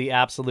the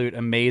absolute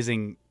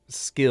amazing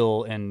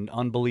skill and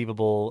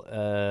unbelievable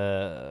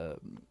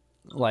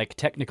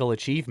technical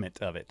achievement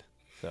of it.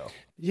 So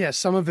yeah,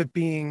 some of it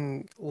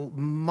being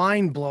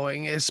mind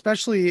blowing,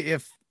 especially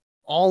if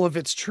all of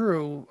it's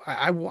true.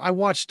 I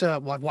watched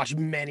I've watched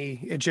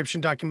many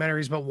Egyptian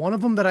documentaries, but one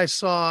of them that I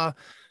saw a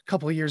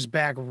couple of years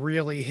back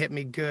really hit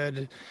me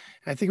good.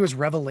 I think it was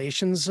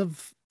Revelations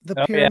of the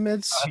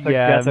Pyramids.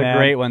 That's a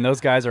great one. Those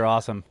guys are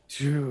awesome,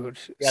 dude.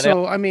 Yeah,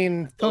 So I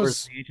mean,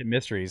 those ancient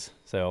mysteries.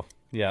 So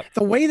yeah,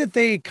 the way that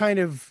they kind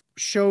of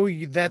show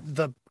you that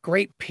the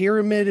Great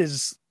Pyramid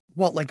is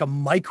like a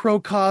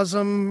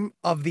microcosm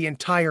of the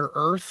entire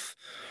Earth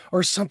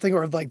or something,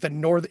 or like the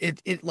north.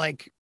 It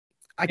like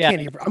I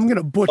can't even. I'm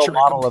gonna butcher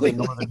model it of the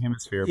completely. northern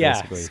hemisphere.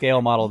 Basically,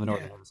 scale model of the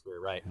northern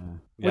hemisphere. Right.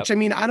 Which I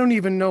mean, I don't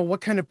even know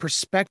what kind of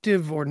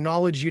perspective or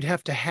knowledge you'd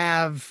have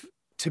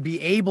to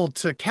be able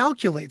to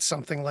calculate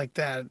something like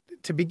that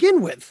to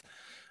begin with,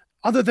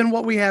 other than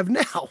what we have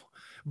now.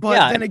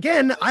 But then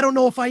again, I don't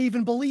know if I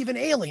even believe in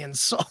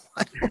aliens, so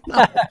I don't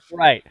know.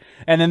 Right.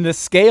 And then the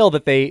scale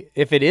that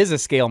if it is a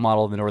scale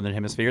model of the northern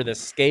hemisphere, the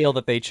scale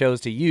that they chose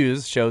to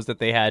use shows that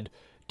they had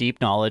deep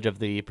knowledge of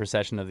the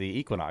precession of the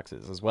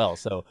equinoxes as well.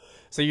 So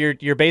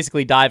you're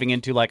basically diving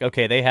into like,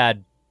 okay, they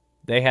had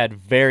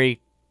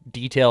very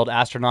detailed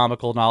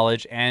astronomical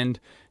knowledge and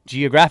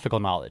geographical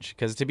knowledge,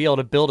 because to be able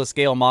to build a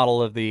scale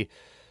model of the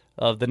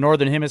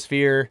northern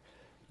hemisphere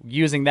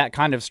using that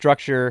kind of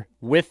structure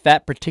with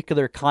that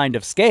particular kind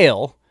of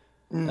scale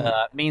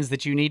means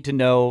that you need to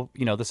know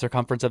the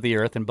circumference of the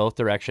Earth in both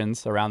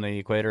directions around the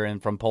equator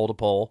and from pole to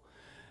pole,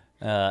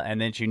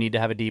 and then you need to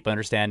have a deep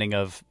understanding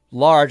of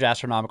large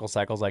astronomical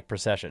cycles like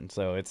precession.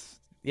 So it's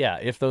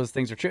if those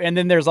things are true, and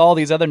then there's all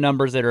these other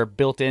numbers that are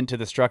built into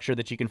the structure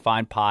that you can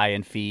find, pi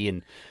and phi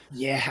and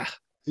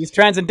these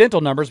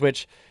transcendental numbers,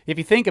 which, if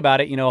you think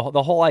about it,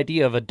 the whole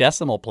idea of a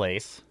decimal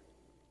place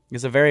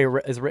is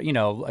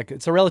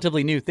it's a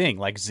relatively new thing.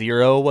 Like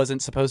 0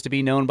 wasn't supposed to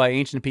be known by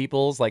ancient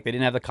peoples. Like they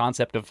didn't have the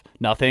concept of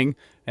nothing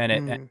and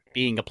it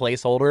being a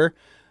placeholder,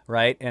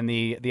 right? And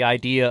the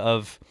idea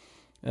of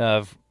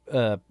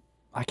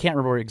I can't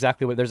remember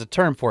exactly what, there's a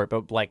term for it,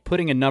 but like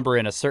putting a number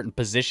in a certain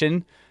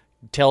position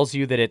tells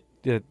you that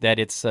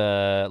it's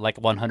like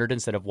 100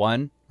 instead of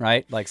 1,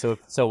 right? Like so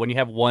when you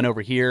have 1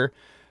 over here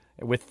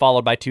with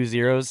followed by 2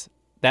 zeros,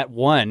 that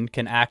 1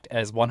 can act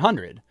as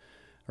 100,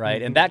 right?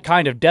 Mm-hmm. And that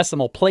kind of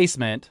decimal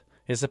placement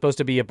is supposed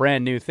to be a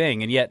brand new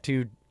thing, and yet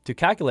to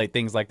calculate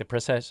things like the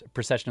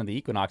precession of the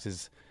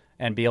equinoxes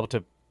and be able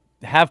to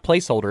have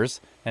placeholders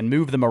and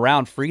move them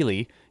around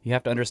freely, you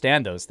have to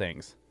understand those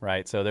things,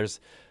 right? So there's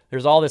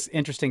all this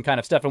interesting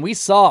kind of stuff, and we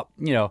saw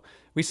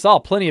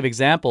plenty of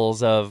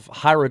examples of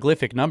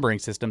hieroglyphic numbering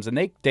systems, and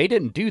they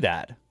didn't do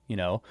that,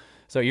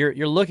 So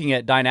you're looking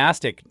at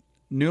dynastic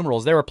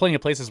numerals. There were plenty of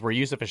places where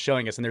Yusuf is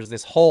showing us, and there's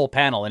this whole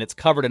panel, and it's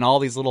covered in all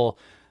these little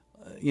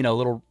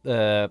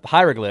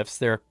hieroglyphs.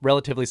 They're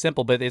relatively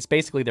simple, but it's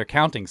basically they're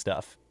counting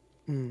stuff.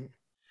 And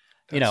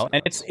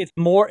it's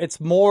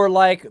more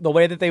like the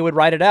way that they would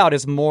write it out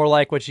is more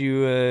like what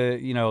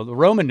the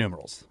Roman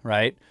numerals,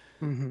 right?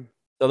 Mm-hmm.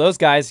 So those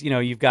guys,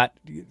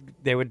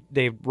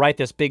 they write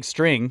this big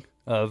string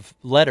of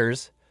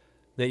letters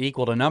that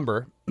equaled a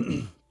number,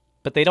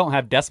 but they don't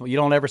have decimal. You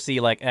don't ever see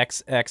like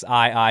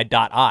XXII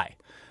dot I.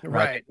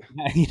 Right.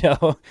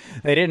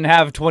 They didn't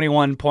have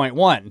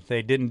 21.1.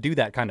 They didn't do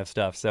that kind of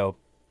stuff. So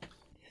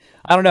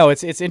I don't know.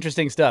 It's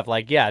interesting stuff.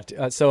 Like,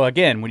 so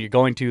again, when you're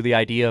going to the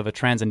idea of a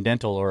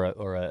transcendental or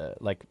a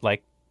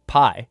like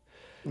pi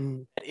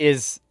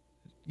is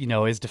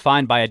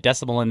defined by a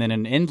decimal and then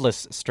an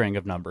endless string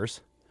of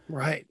numbers.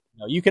 Right.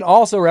 No, you can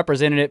also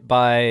represent it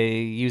by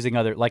using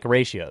other like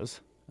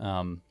ratios,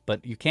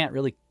 but you can't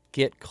really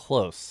get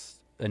close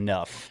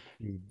enough.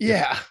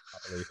 Yeah.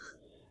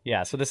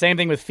 Yeah, so the same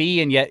thing with phi,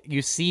 and yet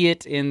you see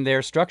it in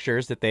their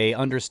structures that they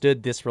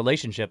understood this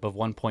relationship of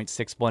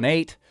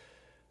 1.618.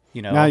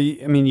 Now,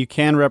 you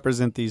can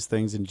represent these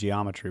things in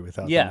geometry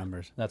without the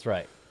numbers. That's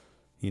right.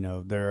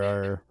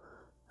 There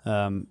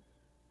are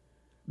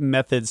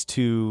methods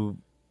to,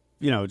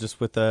 just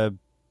with a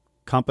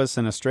compass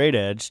and a straight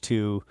edge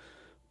to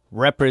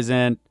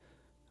represent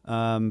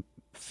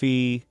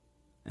phi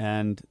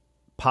and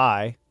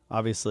pi,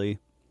 obviously.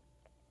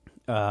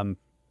 And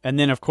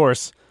then, of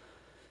course,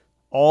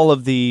 all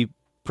of the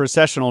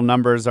precessional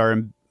numbers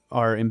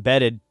are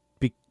embedded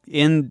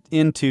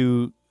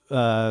into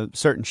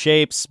certain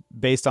shapes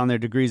based on their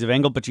degrees of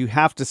angle, but you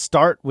have to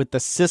start with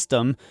the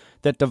system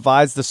that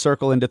divides the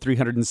circle into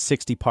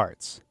 360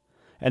 parts,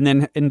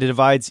 and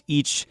divides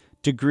each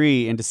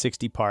degree into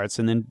 60 parts,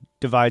 and then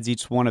divides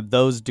each one of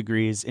those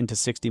degrees into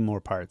 60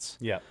 more parts.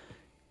 Yeah.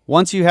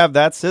 Once you have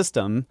that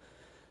system,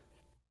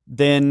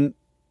 then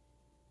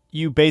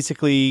you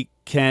basically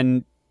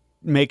can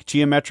make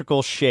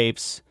geometrical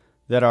shapes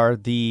that are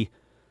the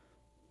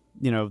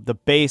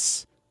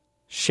base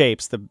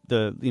shapes,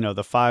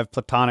 the five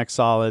platonic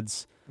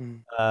solids,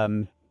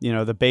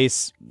 the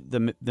base,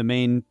 the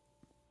main,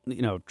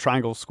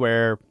 triangle,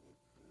 square,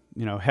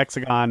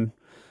 hexagon,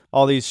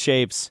 all these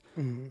shapes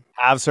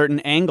have certain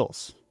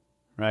angles,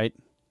 right?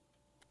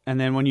 And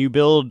then when you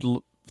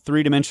build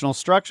three-dimensional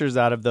structures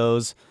out of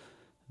those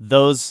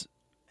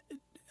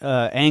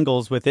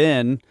angles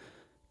within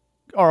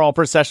are all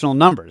precessional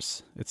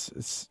numbers.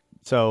 It's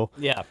so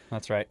yeah,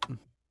 that's right.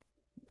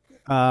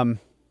 I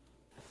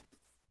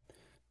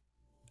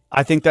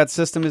think that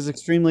system is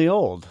extremely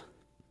old,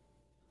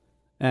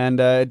 and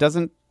it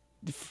doesn't.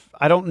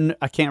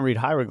 I can't read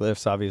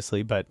hieroglyphs,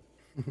 obviously, but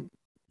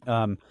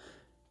I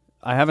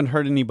haven't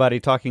heard anybody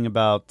talking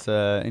about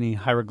any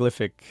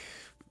hieroglyphic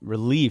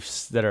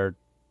reliefs that are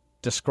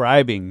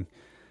describing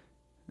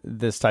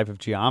this type of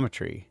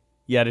geometry.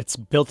 Yet it's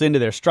built into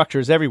their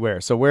structures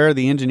everywhere. So where are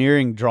the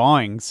engineering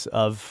drawings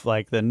of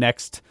like the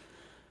next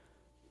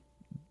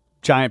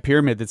giant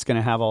pyramid that's going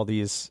to have all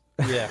these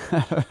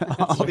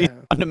these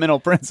fundamental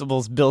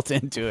principles built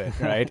into it,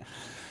 right?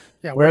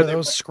 Yeah, where are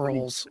those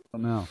scrolls? I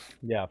don't know.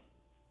 Yeah.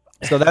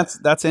 So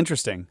that's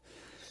interesting.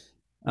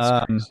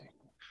 There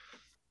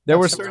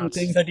were certain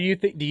things. So do you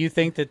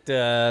think that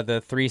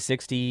the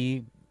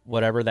 360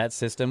 whatever that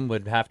system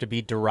would have to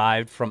be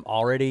derived from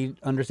already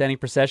understanding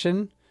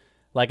precession?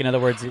 Like, in other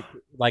words,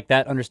 like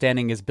that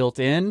understanding is built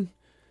in,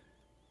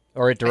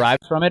 or it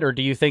derives from it, or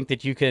do you think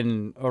that you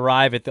can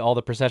arrive at all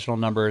the precessional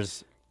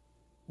numbers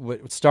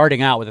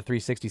starting out with a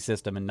 360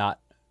 system and not,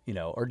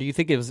 or do you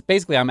think it was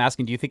basically? I'm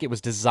asking, do you think it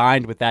was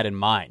designed with that in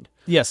mind?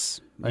 Yes,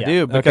 I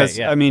do, because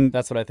I mean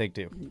that's what I think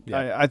too.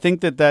 Yeah. I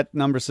think that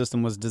number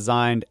system was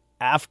designed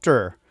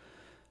after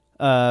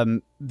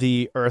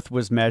the Earth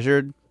was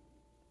measured,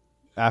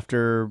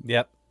 after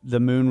the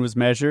Moon was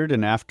measured,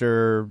 and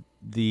after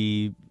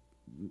they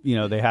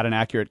had an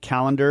accurate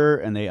calendar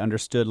and they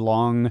understood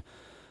long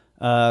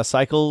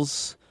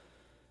cycles.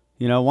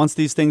 Once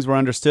these things were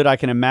understood, I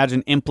can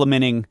imagine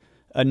implementing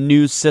a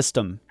new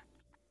system,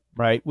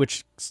 right,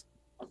 which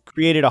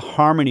created a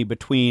harmony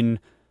between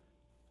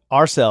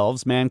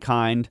ourselves,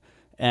 mankind,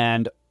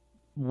 and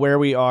where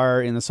we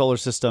are in the solar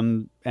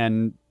system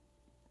and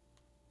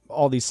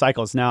all these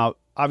cycles. Now,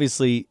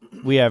 obviously,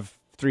 we have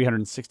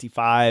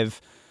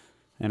 365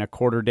 and a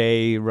quarter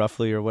day,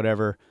 roughly, or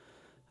whatever,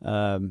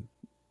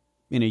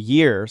 in a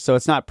year. So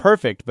it's not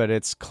perfect, but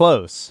it's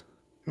close.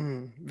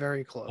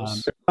 Very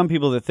close. There are some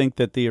people that think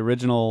that the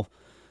original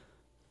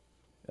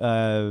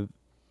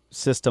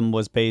system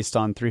was based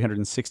on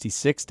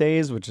 366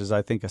 days, which is,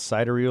 I think, a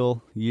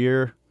sidereal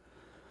year,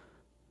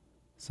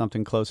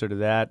 something closer to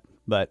that.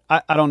 But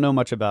I don't know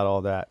much about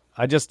all that.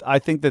 I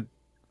think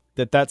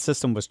that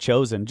system was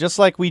chosen, just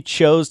like we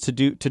chose to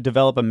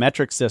develop a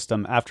metric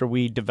system after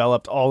we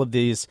developed all of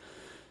these,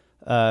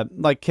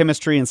 like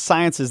chemistry and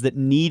sciences that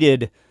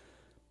needed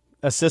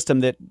a system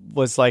that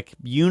was like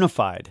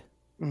unified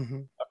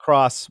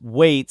across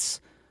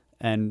weights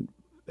and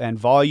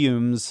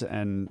volumes,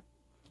 and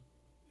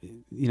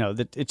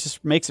that it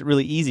just makes it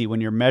really easy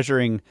when you're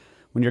measuring,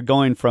 when you're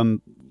going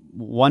from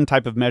one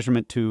type of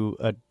measurement to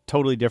a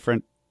totally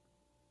different,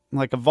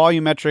 like a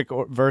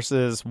volumetric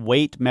versus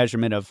weight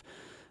measurement of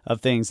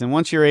things. And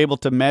once you're able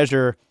to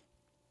measure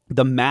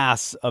the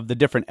mass of the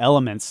different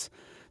elements,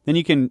 then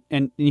you can,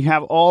 and you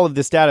have all of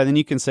this data, then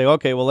you can say,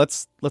 okay, well,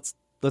 let's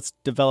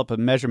develop a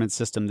measurement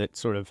system that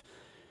sort of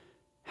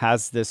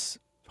has this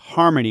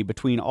harmony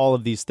between all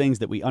of these things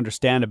that we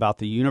understand about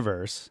the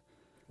universe.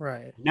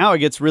 Right. Now it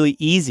gets really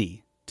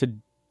easy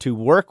to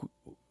work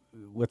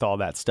with all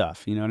that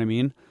stuff. You know what I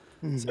mean?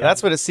 So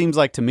that's what it seems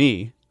like to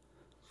me.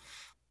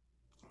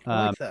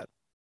 I like that.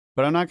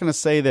 But I'm not going to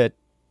say that.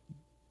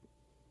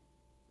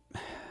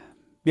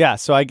 Yeah.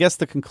 So I guess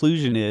the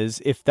conclusion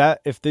is if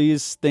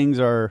these things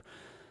are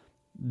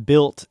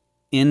built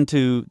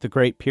into the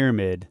Great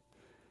Pyramid,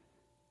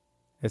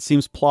 it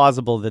seems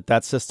plausible that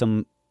that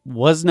system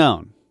was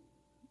known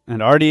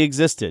and already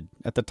existed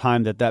at the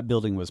time that that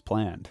building was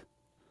planned.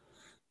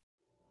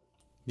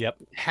 Yep.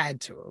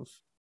 Had to have.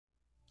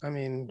 I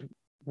mean,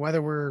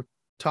 whether we're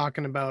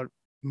talking about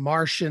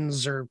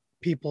Martians or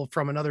people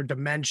from another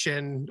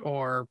dimension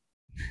or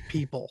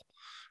people,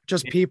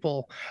 just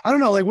people. I don't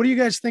know. Like, what do you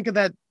guys think of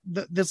that?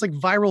 There's like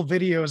viral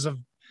videos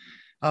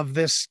of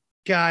this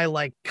guy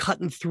like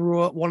cutting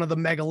through one of the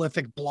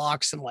megalithic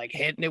blocks and like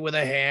hitting it with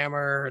a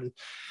hammer. And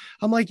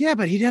I'm like, yeah,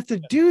 but he'd have to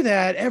do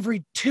that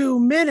every 2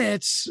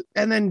 minutes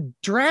and then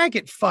drag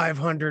it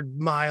 500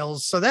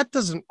 miles. So that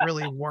doesn't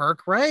really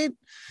work, right?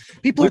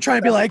 People are trying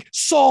to be like,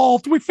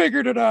 solved. We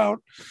figured it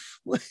out.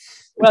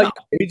 Well,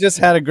 we just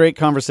had a great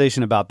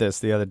conversation about this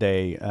the other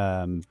day.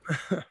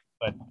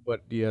 But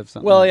what do you have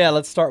something? Well, yeah,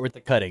 let's start with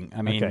the cutting.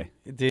 I mean, okay.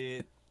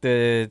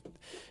 it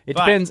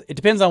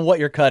depends on what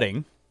you're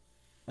cutting.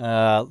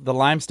 The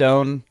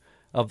limestone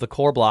of the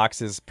core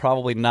blocks is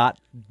probably not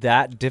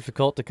that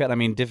difficult to cut. I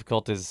mean,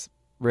 difficult is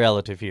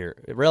relative here.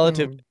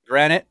 Relative to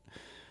granite,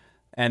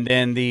 and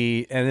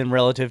then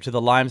relative to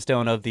the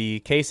limestone of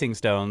the casing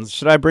stones.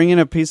 Should I bring in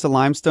a piece of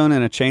limestone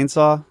and a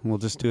chainsaw? We'll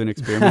just do an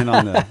experiment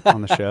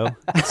on the show.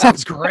 That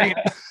sounds great.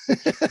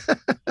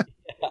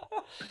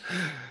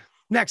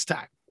 Next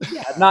time.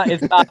 Yeah,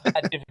 it's not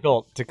that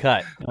difficult to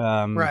cut.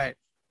 Right.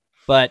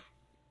 But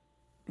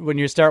when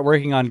you start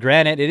working on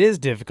granite, it is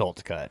difficult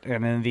to cut.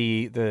 And then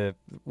the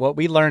what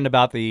we learned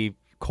about the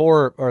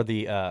core or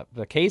the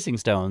casing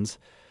stones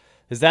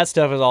is that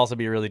stuff is also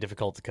be really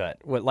difficult to cut.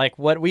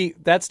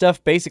 That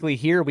stuff basically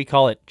here we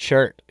call it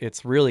chert.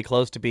 It's really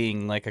close to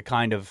being like a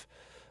kind of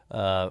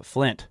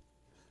flint.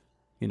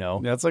 You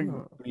know, that's like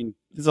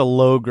it's a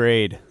low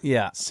grade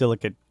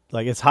silicate.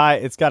 Like it's high.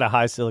 It's got a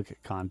high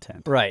silicate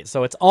content. Right.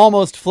 So it's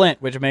almost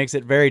flint, which makes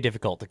it very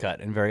difficult to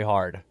cut and very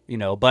hard. You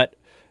know, but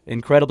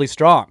incredibly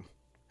strong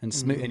and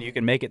smooth, and you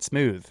can make it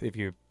smooth if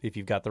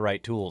you've got the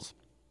right tools.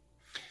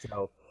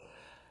 So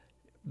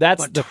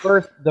that's the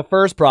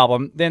first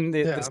problem. Then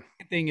the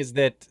second thing is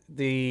that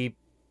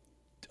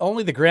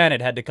only the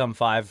granite had to come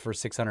 500 for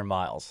 600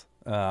 miles.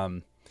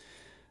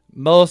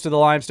 Most of the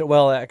limestone.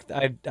 Well, I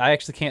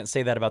actually can't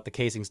say that about the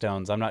casing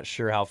stones. I'm not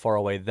sure how far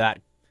away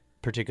that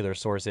particular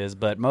source is,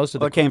 but most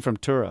of it came from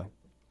Tura.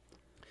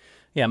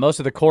 Yeah, most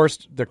of the core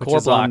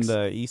blocks on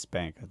the east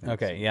bank, I think.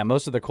 Okay, yeah,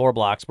 most of the core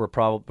blocks were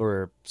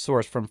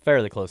sourced from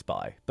fairly close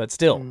by, but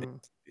still,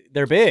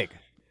 they're big.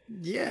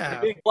 Yeah,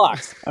 they're big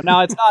blocks.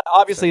 Now, it's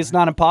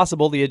not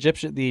impossible.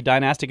 The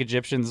dynastic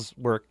Egyptians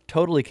were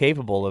totally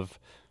capable of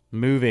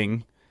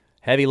moving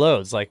heavy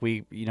loads. Like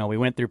we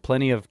went through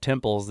plenty of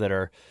temples that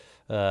are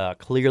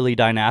clearly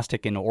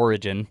dynastic in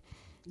origin.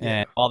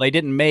 And while they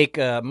didn't make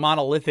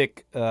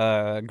monolithic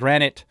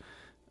granite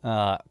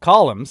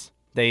columns,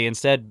 they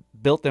instead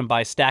built them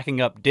by stacking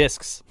up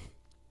discs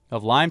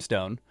of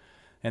limestone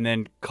and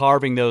then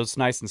carving those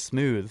nice and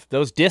smooth.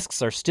 Those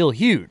discs are still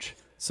huge.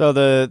 So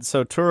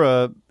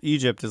Tura,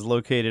 Egypt, is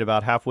located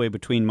about halfway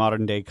between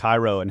modern-day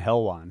Cairo and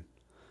Helwan.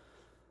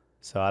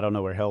 So I don't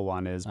know where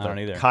Helwan is, but I don't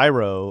either.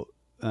 Cairo,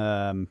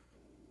 let's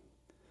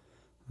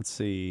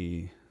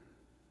see.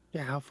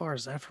 Yeah, how far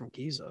is that from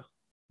Giza?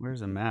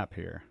 Where's a map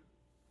here?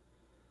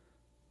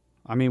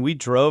 I mean, we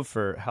drove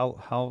for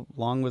how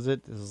long was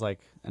it? This was like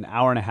an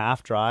hour and a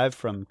half drive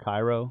from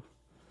Cairo.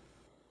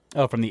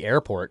 Oh, from the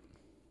airport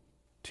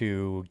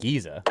to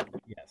Giza.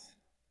 Yes.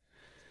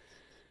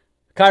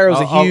 Cairo's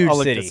a huge I'll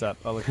look city. This up.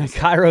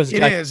 Cairo's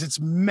it is. It's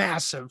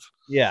massive.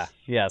 Yeah.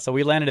 So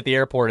we landed at the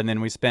airport, and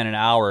then we spent an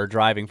hour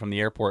driving from the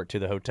airport to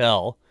the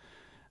hotel.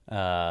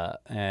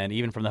 And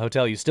even from the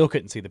hotel, you still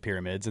couldn't see the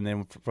pyramids. And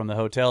then from the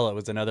hotel, it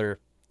was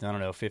another,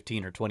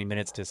 15 or 20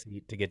 minutes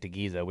to get to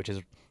Giza, which is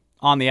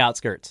on the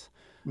outskirts,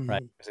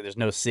 right? So there's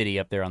no city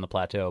up there on the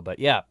plateau, but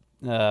yeah.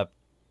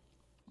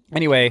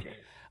 Anyway,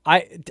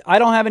 I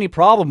don't have any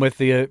problem with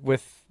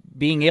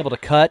being able to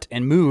cut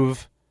and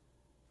move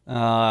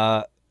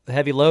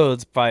heavy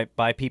loads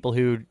by people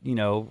who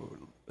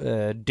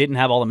didn't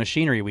have all the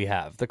machinery we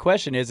have. The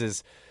question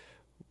is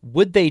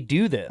would they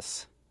do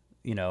this?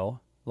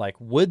 Like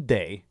would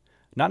they?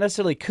 Not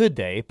necessarily could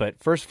they,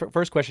 but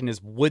first question is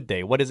would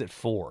they? What is it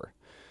for?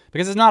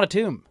 Because it's not a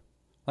tomb.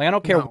 Like, I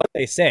don't care what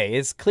they say.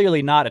 It's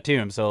clearly not a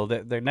tomb. So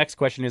the next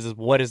question is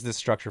what is this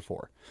structure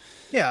for?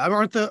 Yeah,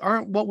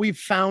 aren't what we've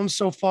found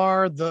so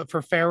far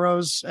for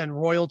pharaohs and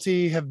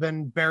royalty have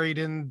been buried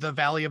in the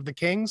Valley of the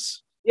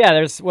Kings? Yeah,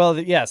 there's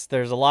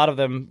a lot of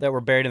them that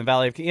were buried in the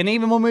Valley of King. And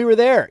even when we were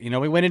there,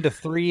 we went into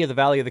 3 of the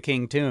Valley of the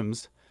King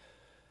tombs.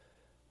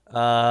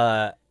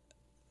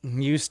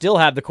 You still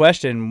have the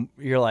question.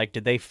 You're like,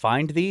 did they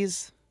find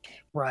these?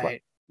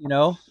 Right.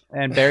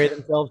 And bury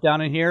themselves down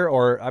in here?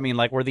 Or,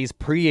 were these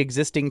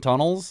pre-existing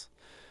tunnels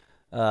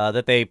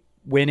that they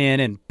went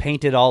in and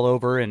painted all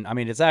over? And,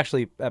 it's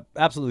actually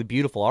absolutely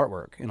beautiful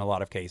artwork in a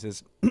lot of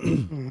cases.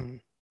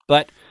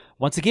 But,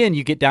 once again,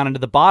 you get down into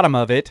the bottom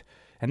of it,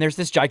 and there's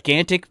this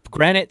gigantic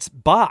granite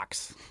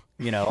box.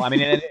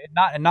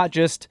 Not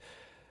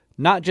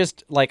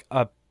just like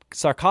a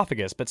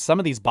sarcophagus, but some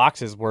of these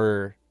boxes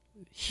were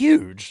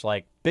huge,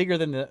 like bigger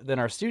than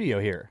our studio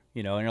here,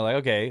 and you're like,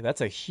 okay,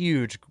 that's a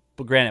huge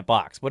granite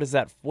box. What is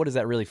that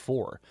really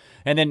for?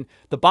 And then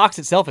the box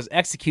itself is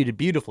executed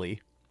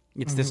beautifully.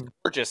 It's this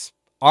gorgeous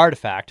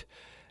artifact.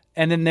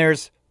 And then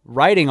there's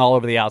writing all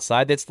over the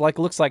outside that's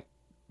looks like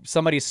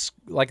somebody's,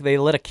 like they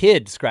let a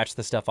kid scratch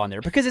the stuff on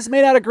there because it's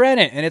made out of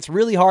granite and it's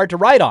really hard to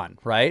write on,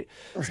 right?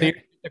 So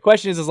the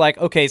question is like,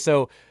 okay,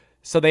 so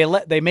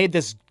they made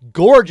this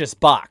gorgeous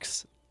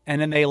box, and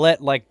then they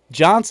let like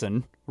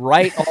Johnson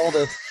write all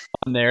this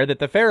on there that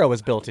the Pharaoh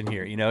was built in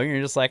here,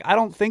 you're just like, I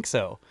don't think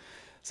so.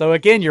 So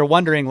again, you're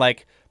wondering,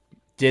 like,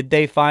 did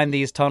they find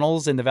these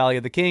tunnels in the Valley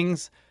of the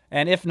Kings?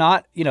 And if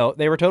not,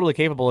 they were totally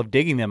capable of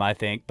digging them, I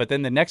think. But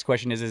then the next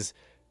question is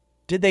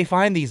did they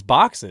find these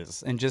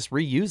boxes and just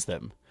reuse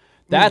them?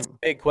 That's the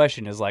big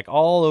question, is like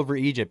all over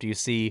Egypt, you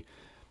see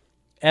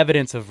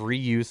evidence of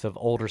reuse of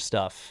older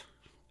stuff.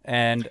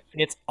 And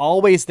it's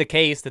always the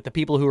case that the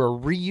people who are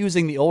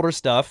reusing the older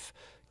stuff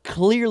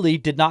clearly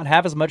did not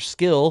have as much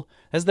skill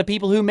as the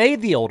people who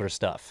made the older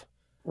stuff.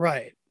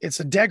 Right. It's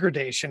a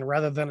degradation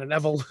rather than an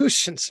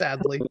evolution,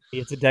 sadly.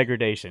 It's a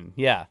degradation,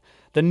 yeah.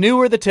 The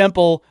newer the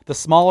temple, the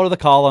smaller the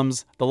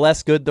columns, the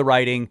less good the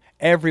writing,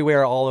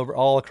 everywhere,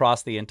 all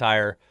across the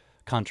entire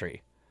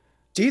country.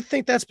 Do you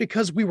think that's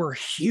because we were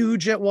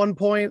huge at one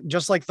point,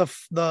 just like the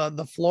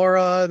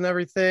flora and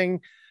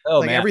everything?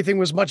 Oh, man. Everything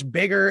was much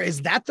bigger.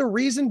 Is that the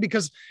reason?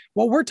 Because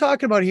what we're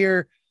talking about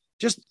here,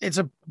 it's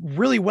a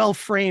really well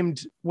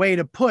framed way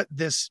to put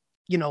this,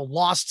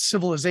 lost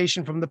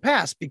civilization from the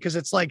past, because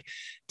it's like,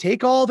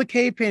 take all the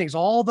cave paintings,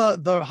 all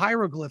the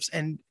hieroglyphs,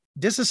 and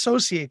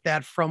disassociate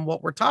that from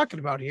what we're talking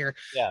about here.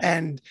 Yeah.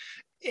 And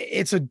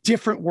it's a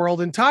different world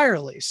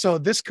entirely. So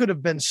this could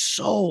have been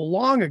so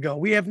long ago.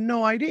 We have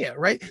no idea,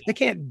 right? They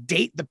can't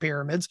date the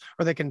pyramids,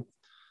 or they can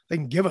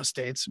give us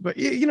dates, but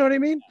you know what I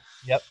mean?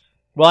 Yep.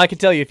 Well, I can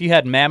tell you, if you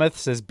had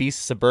mammoths as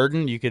beasts of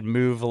burden, you could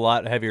move a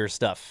lot heavier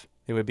stuff.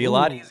 It would be a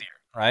lot easier,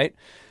 right?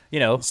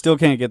 Still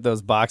can't get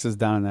those boxes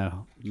down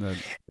in the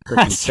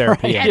freaking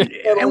Serapeum.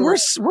 Right. And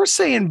we're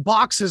saying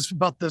boxes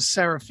about the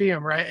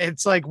Serapeum, right?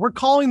 It's like we're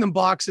calling them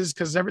boxes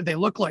because they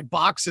look like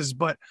boxes,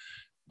 but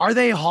are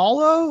they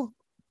hollow?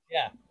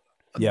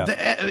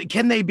 Yeah.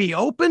 Can they be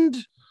opened?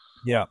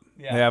 Yeah.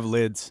 They have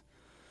lids.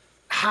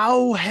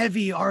 How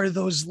heavy are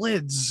those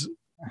lids?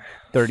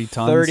 30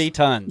 tons. 30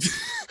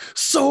 tons.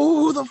 So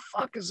who the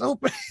fuck is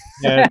open?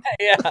 Yeah,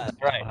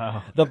 right.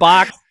 Wow. The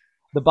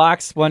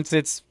box, once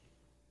it's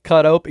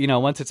cut open,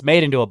 once it's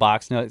made into a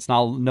box, it's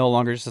no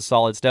longer just a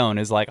solid stone,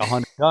 is like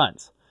 100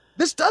 tons.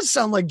 This does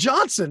sound like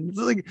Johnson. It's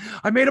like,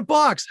 I made a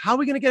box. How are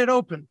we going to get it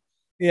open?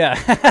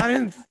 Yeah. I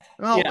didn't.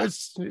 Well, yeah.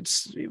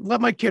 It's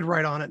let my kid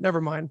write on it. Never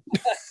mind.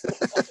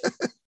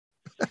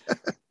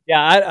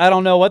 Yeah, I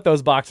don't know what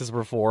those boxes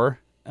were for.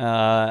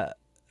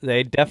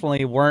 They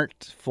definitely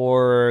weren't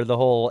for the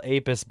whole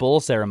Apis bull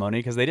ceremony,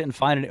 because they didn't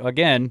find it.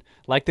 Again,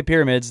 like the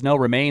pyramids, no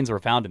remains were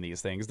found in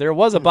these things. There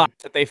was a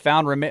box that they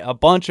found a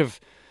bunch of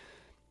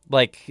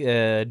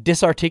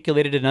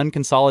disarticulated and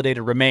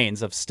unconsolidated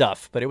remains of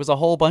stuff, but it was a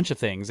whole bunch of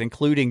things,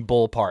 including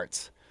bull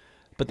parts.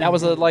 But that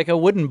was a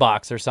wooden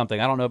box or something.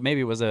 I don't know. Maybe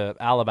it was a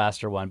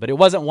alabaster one, but it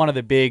wasn't one of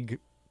the big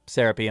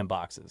Serapeum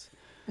boxes.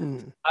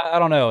 I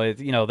don't know.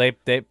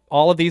 They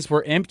all of these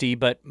were empty,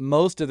 but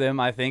most of them,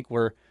 I think,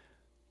 were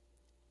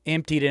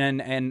emptied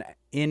in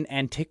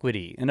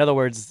antiquity. In other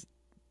words,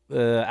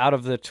 out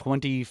of the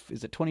 20,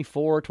 is it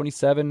 24,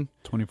 27?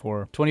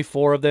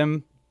 24 of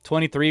them,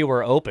 23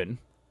 were open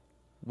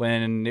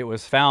when it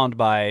was found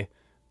by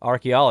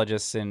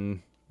archaeologists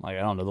in, I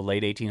don't know, the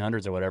late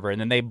 1800s or whatever. And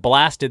then they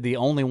blasted the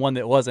only one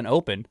that wasn't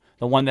open,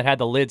 the one that had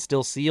the lid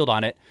still sealed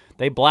on it.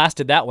 They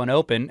blasted that one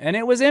open, and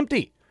it was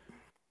empty.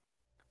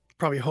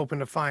 Probably hoping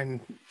to find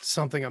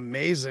something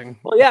amazing.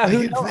 Well, yeah,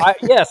 who knows?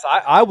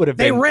 I would have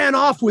been. They ran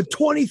off with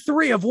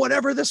 23 of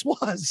whatever this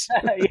was.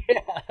 Yeah,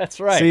 that's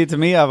right. See, to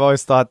me, I've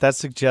always thought that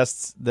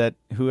suggests that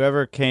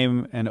whoever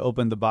came and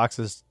opened the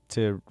boxes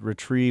to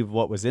retrieve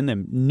what was in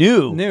them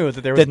knew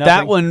that there was nothing.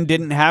 That one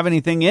didn't have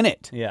anything in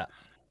it. Yeah.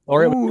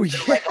 Or the only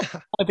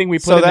thing we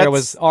put in there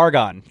was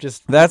argon.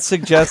 Just that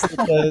suggests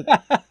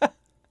that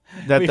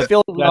we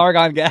filled it with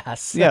argon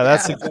gas. Yeah, that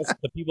suggests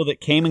the people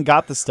that came and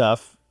got the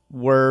stuff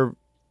were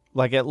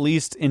at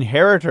least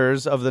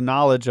inheritors of the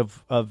knowledge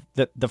of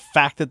the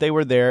fact that they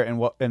were there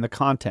and the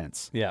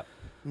contents. Yeah.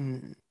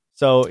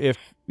 So if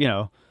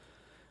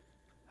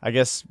I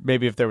guess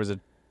maybe if there was a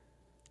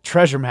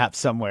treasure map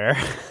somewhere,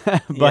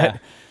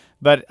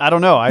 but I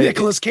don't know.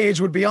 Nicolas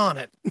Cage would be on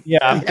it. Yeah,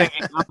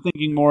 I'm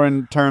thinking more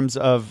in terms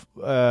of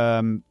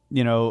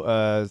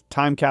a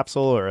time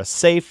capsule or a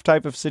safe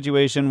type of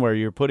situation where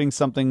you're putting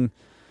something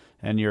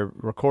and you're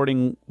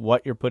recording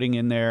what you're putting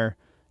in there,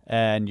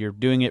 and you're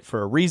doing it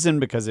for a reason,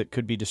 because it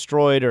could be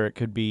destroyed or it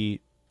could be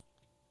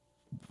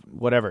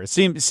whatever. It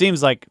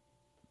seems like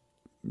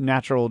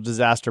natural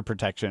disaster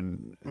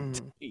protection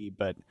to me,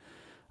 but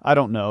I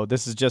don't know.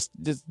 This is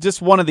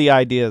just one of the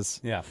ideas.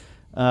 Yeah.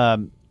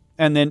 And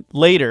then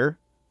later,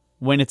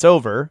 when it's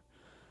over,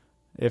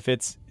 if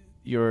it's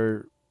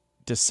your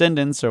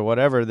descendants or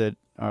whatever that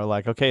are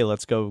like, okay,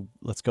 let's go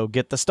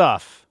get the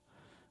stuff.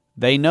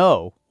 They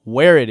know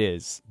where it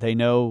is. They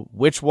know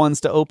which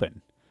ones to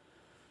open.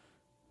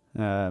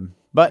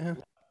 But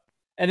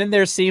and then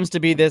there seems to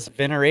be this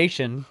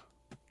veneration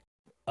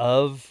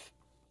of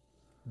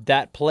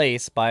that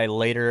place by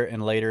later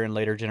and later and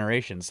later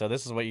generations. So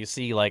this is what you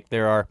see. Like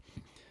there are,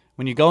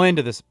 when you go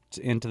into the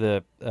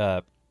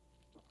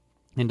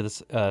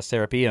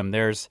Serapeum,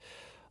 there's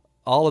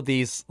all of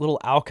these little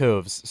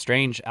alcoves,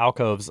 strange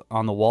alcoves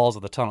on the walls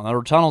of the tunnel. Now,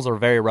 the tunnels are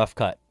very rough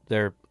cut.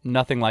 They're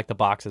nothing like the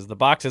boxes. The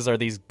boxes are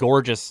these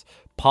gorgeous,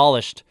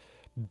 polished,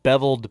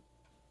 beveled,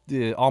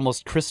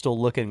 almost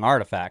crystal-looking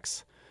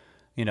artifacts.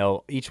 You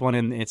know, each one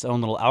in its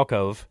own little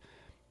alcove.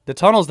 The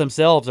tunnels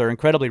themselves are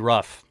incredibly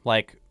rough.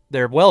 Like,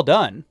 they're well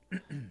done,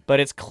 but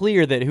it's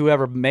clear that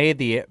whoever made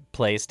the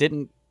place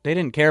didn't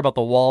care about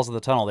the walls of the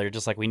tunnel. They're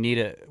just like, we need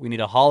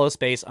a hollow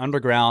space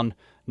underground,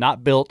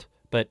 not built,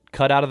 but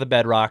cut out of the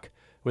bedrock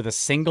with a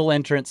single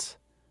entrance,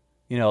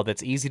 you know,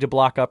 that's easy to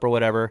block up or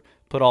whatever.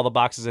 Put all the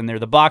boxes in there.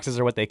 The boxes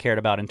are what they cared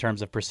about in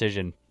terms of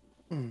precision.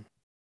 Mm.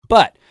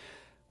 But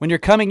when you're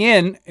coming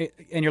in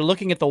and you're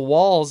looking at the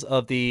walls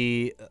of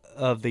the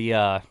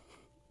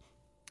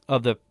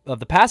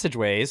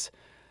passageways,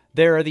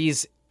 there are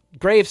these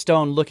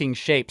gravestone-looking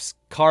shapes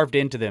carved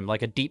into them,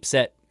 like a deep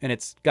set, and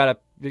it's got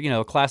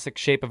a classic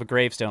shape of a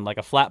gravestone, like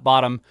a flat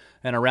bottom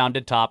and a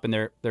rounded top, and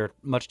they're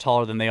much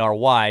taller than they are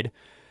wide.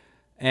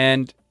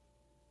 And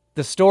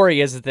the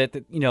story is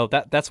that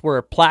that's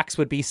where plaques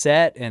would be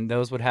set, and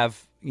those would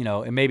have,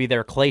 and maybe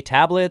they're clay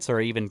tablets or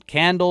even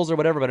candles or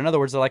whatever. But in other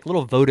words, they're like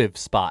little votive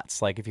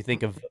spots. Like if you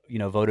think of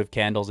votive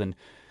candles in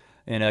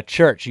a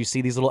church, you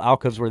see these little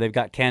alcoves where they've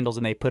got candles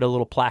and they put a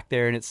little plaque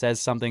there and it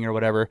says something or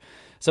whatever.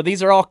 So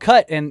these are all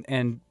cut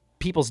and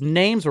people's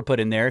names were put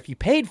in there if you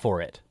paid for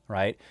it,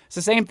 right? It's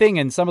the same thing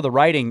in some of the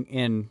writing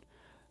in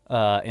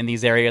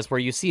these areas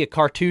where you see a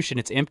cartouche and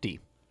it's empty.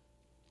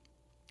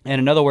 And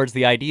in other words,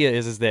 the idea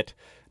is that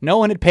no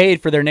one had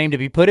paid for their name to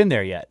be put in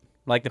there yet.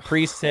 Like the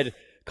priests had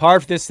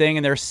carved this thing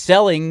and they're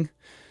selling,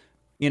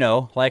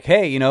 like,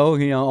 hey,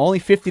 only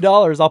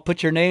 $50, I'll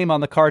put your name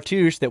on the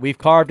cartouche that we've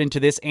carved into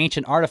this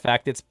ancient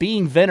artifact that's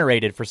being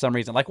venerated for some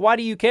reason. Like, why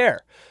do you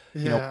care?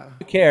 Yeah.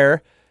 You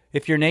care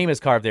if your name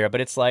is carved there,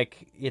 but it's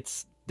like,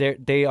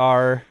 they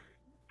are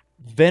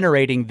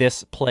venerating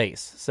this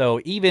place. So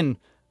even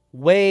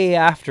way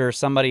after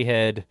somebody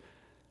had,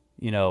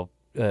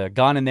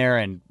 gone in there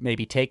and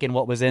maybe taken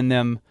what was in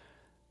them,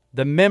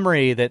 the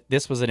memory that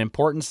this was an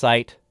important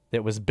site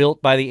that was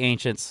built by the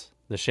ancients,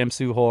 the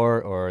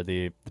Shemsu-Hor or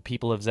the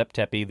people of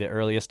Zep-Tepi, the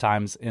earliest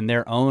times in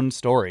their own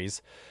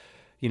stories,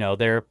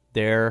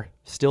 they're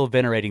still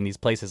venerating these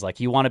places. Like,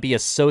 you want to be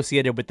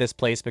associated with this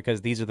place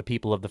because these are the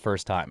people of the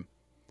first time.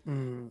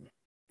 Mm.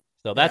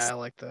 So that's, I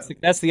like that.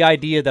 That's the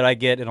idea that I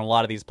get in a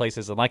lot of these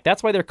places. And like,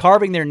 that's why they're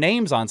carving their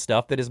names on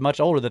stuff that is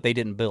much older that they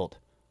didn't build,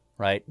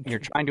 right? You're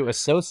trying to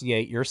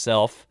associate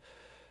yourself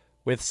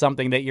with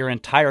something that your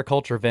entire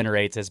culture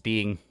venerates as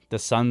being the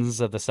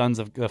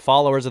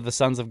followers of the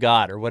sons of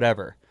God or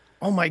whatever.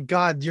 Oh my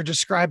God, you're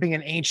describing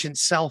an ancient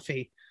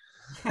selfie.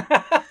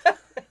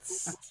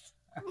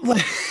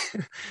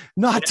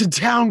 Not to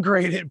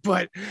downgrade it,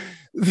 but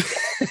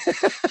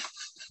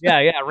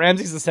yeah.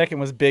 Ramses II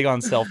was big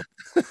on self.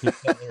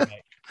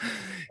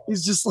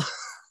 He's just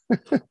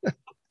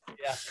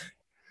yeah.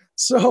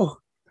 So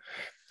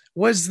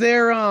was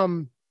there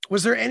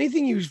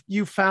anything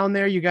you found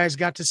there you guys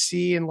got to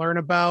see and learn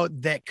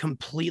about that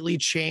completely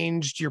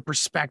changed your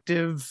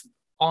perspective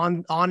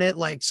on it?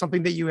 Like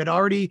something that you had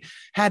already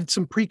had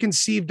some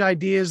preconceived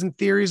ideas and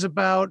theories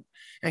about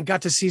and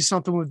got to see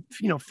something with,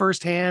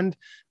 firsthand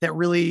that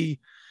really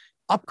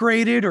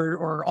upgraded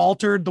or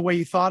altered the way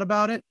you thought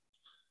about it?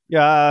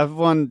 Yeah,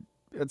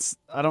 it's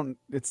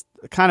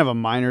kind of a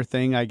minor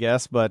thing, I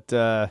guess, but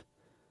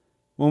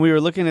when we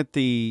were looking at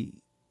the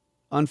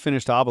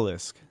unfinished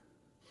obelisk,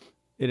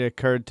 it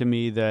occurred to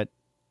me that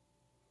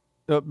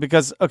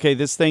because, okay,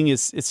 this thing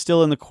it's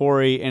still in the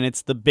quarry and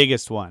it's the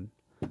biggest one.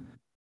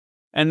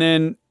 And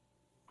then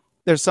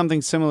there's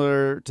something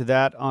similar to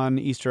that on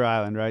Easter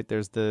Island, right?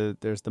 There's the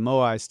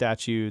Moai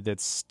statue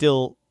that's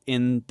still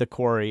in the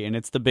quarry and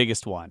it's the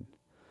biggest one.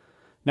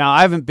 Now,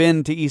 I haven't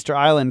been to Easter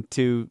Island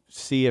to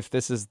see if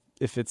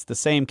it's the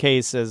same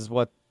case as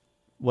what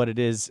it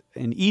is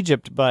in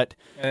Egypt, but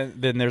and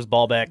then there's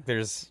Baalbek.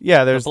 There's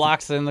the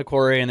blocks in the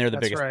quarry, and they're the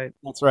biggest. Right.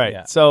 That's right.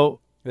 Yeah.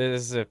 So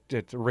this is a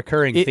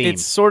recurring theme.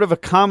 It's sort of a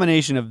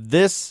combination of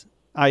this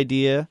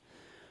idea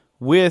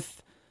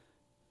with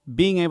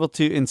being able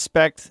to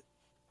inspect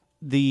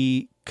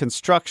the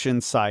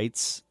construction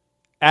sites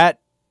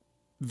at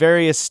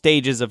various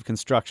stages of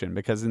construction,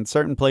 because in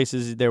certain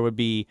places there would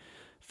be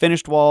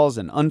finished walls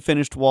and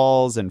finished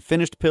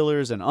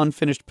pillars and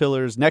unfinished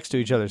pillars next to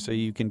each other. So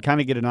you can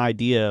kind of get an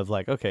idea of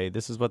like, okay,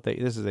 they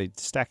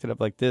stacked it up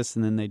like this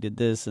and then they did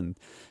this. And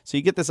so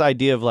you get this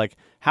idea of like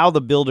how the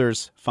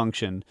builders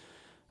functioned.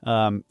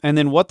 And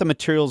then what the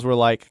materials were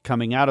like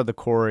coming out of the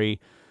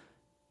quarry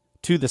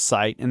to the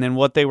site, and then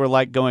what they were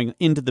like going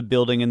into the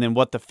building, and then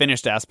what the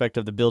finished aspect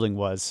of the building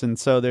was. And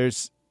so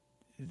there's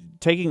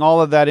taking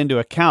all of that into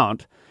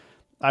account,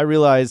 I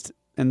realized,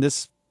 and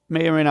this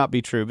may or may not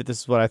be true, but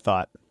this is what I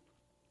thought,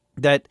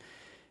 that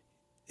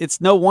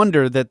it's no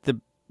wonder that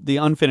the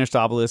unfinished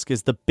obelisk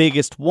is the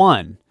biggest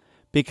one,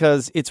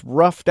 because it's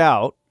roughed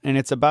out and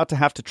it's about to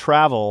have to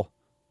travel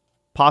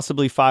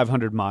possibly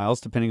 500 miles,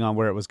 depending on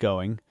where it was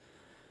going.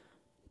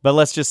 But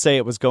let's just say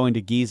it was going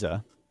to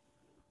Giza.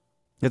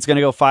 It's going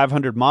to go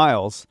 500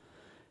 miles,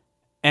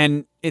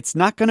 and it's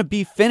not going to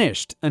be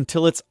finished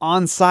until it's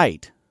on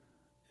site.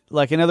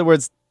 Like, in other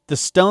words, the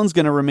stone's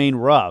going to remain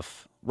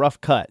rough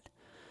cut.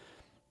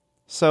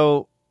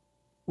 So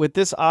with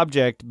this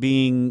object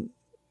being,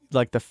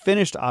 like the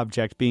finished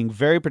object being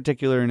very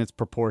particular in its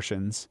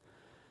proportions,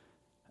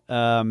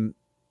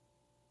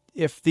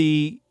 if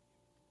the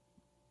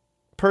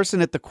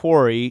person at the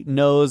quarry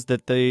knows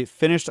that the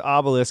finished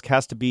obelisk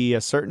has to be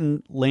a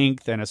certain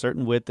length and a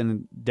certain width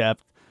and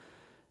depth,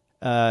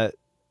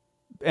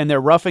 and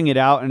they're roughing it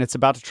out and it's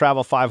about to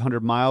travel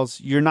 500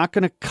 miles, you're not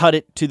going to cut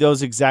it to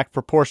those exact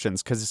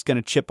proportions because it's going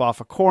to chip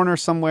off a corner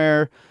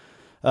somewhere.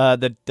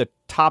 The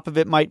top of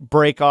it might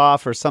break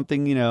off or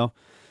something, you know.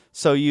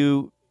 So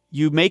you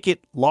make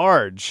it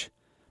large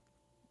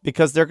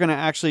because they're going to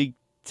actually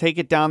take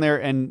it down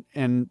there,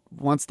 and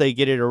once they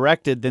get it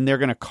erected, then they're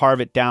going to carve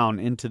it down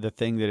into the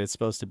thing that it's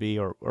supposed to be,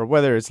 or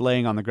whether it's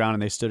laying on the ground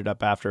and they stood it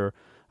up after,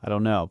 I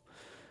don't know.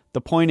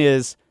 The point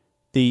is,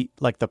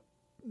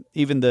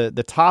 even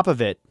the top of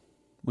it,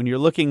 when you're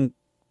looking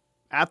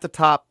at the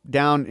top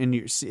down and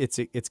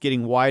it's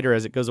getting wider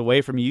as it goes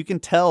away from you, you can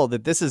tell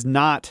that this is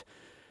not,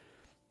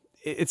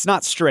 it's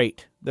not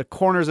straight. The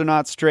corners are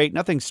not straight.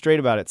 Nothing's straight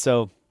about it.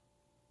 So,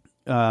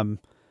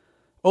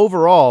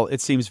 overall,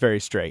 it seems very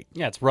straight.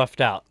 Yeah, it's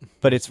roughed out.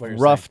 But it's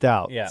roughed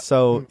out. Yeah.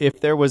 So if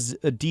there was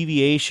a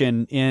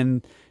deviation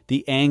in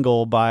the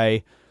angle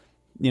by,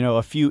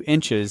 a few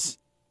inches,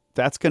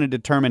 that's going to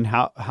determine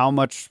how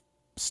much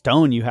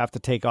stone you have to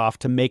take off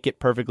to make it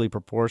perfectly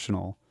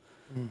proportional.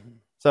 Mm-hmm.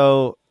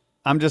 So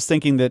I'm just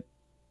thinking that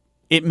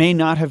it may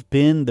not have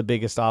been the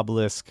biggest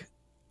obelisk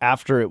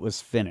after it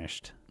was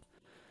finished.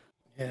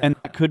 Yeah. And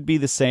that could be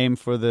the same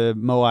for the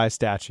Moai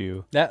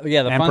statue.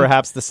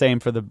 Perhaps the same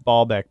for the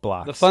Baalbek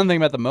blocks. The fun thing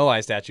about the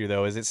Moai statue,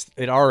 though, is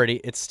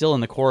it's still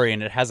in the quarry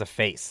and it has a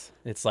face.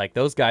 It's like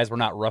those guys were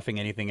not roughing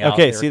anything out.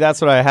 Okay, see,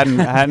 that's what I hadn't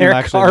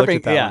actually looked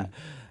at that one.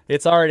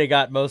 It's already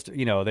got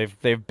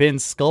they've been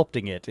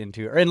sculpting it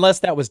into, or unless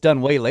that was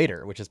done way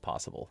later, which is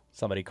possible.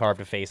 Somebody carved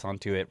a face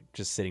onto it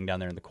just sitting down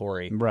there in the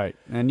quarry. Right.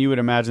 And you would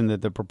imagine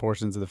that the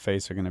proportions of the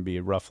face are going to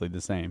be roughly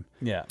the same.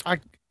 Yeah.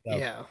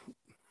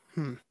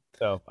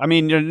 So, I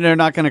mean, they're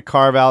not going to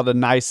carve out a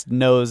nice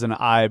nose and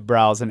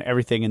eyebrows and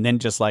everything and then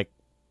just like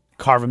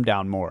carve them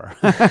down more.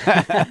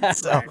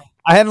 So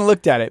I hadn't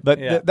looked at it,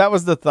 but that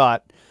was the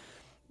thought.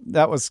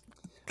 That was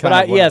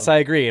yes, I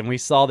agree. And we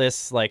saw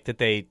this, like, that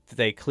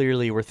they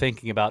clearly were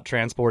thinking about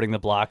transporting the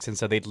blocks, and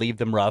so they'd leave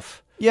them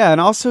rough. Yeah,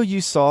 and also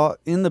you saw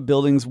in the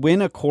buildings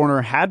when a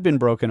corner had been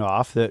broken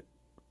off that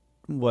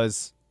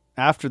was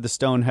after the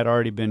stone had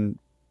already been,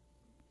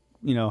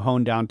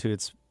 honed down to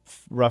its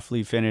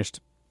roughly finished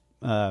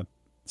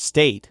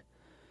state,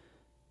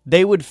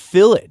 they would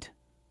fill it.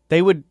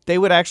 They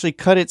would actually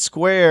cut it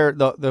square.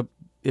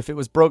 If it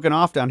was broken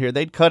off down here,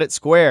 they'd cut it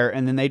square,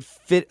 and then they'd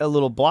fit a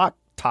little block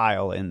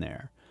tile in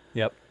there.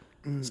 Yep.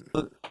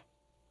 So,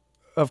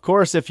 of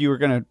course, if you were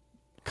going to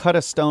cut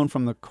a stone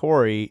from the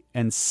quarry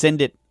and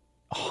send it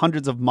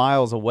hundreds of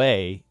miles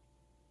away,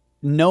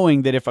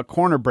 knowing that if a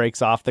corner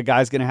breaks off, the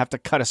guy's going to have to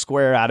cut a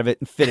square out of it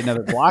and fit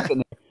another block in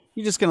there,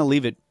 you're just going to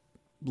leave it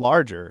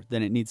larger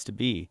than it needs to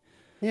be.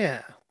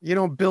 Yeah. You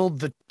don't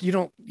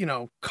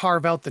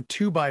carve out the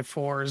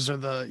 2x4s or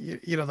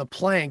the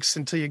planks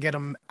until you get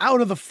them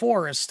out of the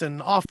forest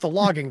and off the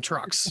logging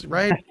trucks,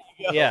 right?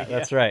 Yeah,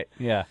 that's right.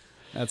 Yeah.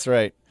 That's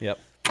right. Yep.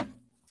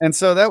 And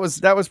so that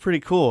was pretty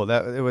cool.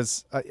 That it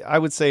was. I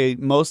would say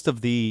most of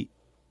the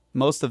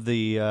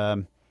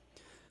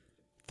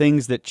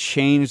things that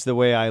changed the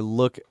way I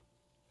look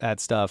at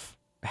stuff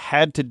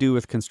had to do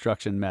with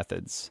construction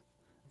methods.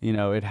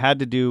 It had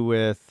to do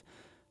with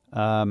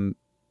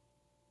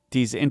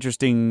these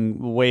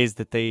interesting ways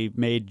that they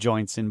made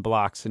joints in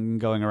blocks and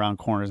going around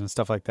corners and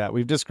stuff like that.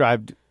 We've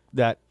described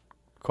that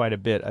quite a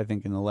bit, I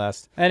think, in the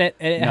last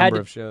number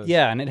of shows.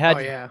 Yeah, and it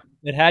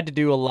had to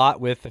do a lot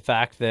with the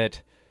fact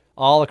that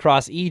all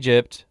across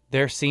Egypt,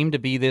 there seemed to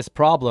be this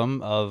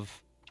problem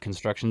of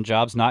construction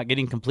jobs not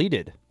getting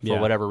completed for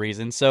whatever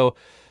reason. So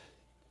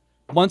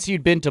once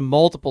you'd been to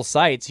multiple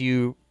sites,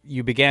 you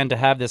began to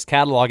have this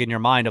catalog in your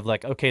mind of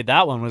like, okay,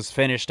 that one was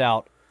finished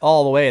out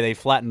all the way. They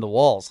flattened the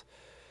walls.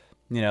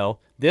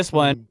 This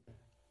one,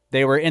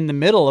 they were in the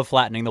middle of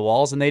flattening the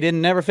walls and they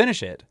didn't never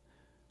finish it.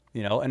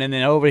 And then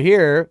over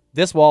here,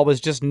 this wall was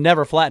just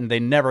never flattened. They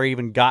never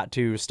even got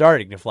to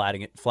starting to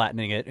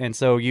flattening it.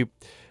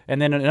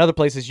 And then in other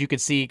places you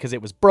could see, because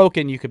it was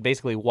broken, you could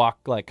basically walk,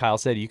 like Kyle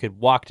said, you could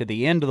walk to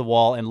the end of the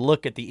wall and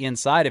look at the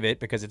inside of it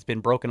because it's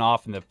been broken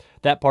off and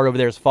that part over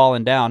there is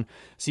fallen down.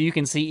 So you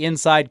can see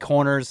inside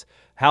corners,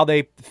 how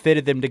they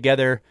fitted them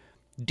together,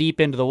 deep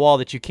into the wall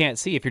that you can't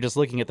see if you're just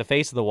looking at the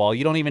face of the wall.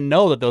 You don't even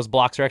know that those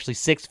blocks are actually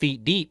 6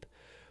 feet deep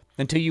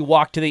until you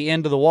walk to the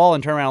end of the wall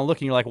and turn around and look,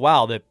 and you're like,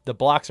 wow, the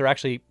blocks are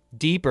actually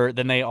deeper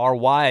than they are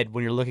wide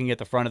when you're looking at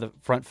the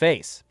front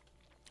face.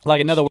 Like,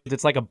 in other words,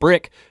 it's like a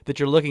brick that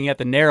you're looking at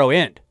the narrow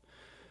end.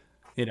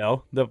 You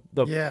know,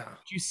 what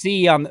you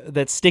see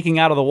that's sticking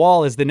out of the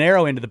wall is the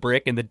narrow end of the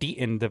brick, and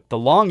the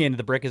long end of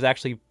the brick is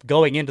actually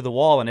going into the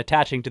wall and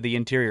attaching to the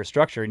interior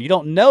structure. And you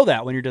don't know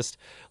that when you're just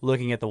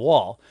looking at the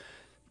wall.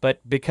 But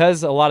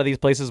because a lot of these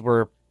places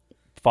were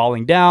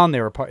falling down,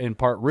 they were in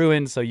part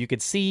ruined, so you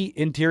could see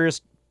interior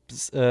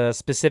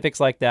specifics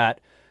like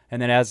that.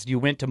 And then as you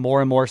went to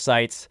more and more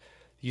sites,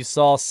 you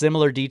saw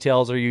similar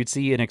details, or you'd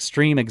see an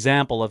extreme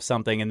example of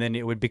something, and then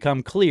it would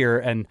become clear.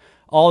 And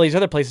all these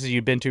other places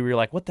you'd been to, where you're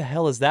like, what the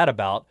hell is that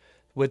about?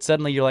 Would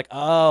suddenly you're like,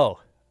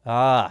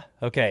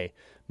 okay,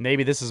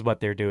 maybe this is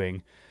what they're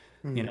doing.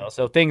 Mm-hmm. You know,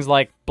 so things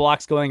like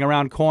blocks going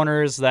around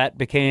corners, that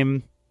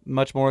became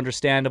much more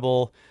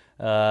understandable.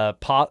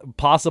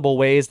 Possible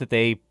ways that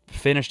they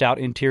finished out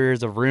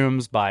interiors of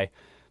rooms by,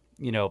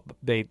 you know,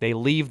 they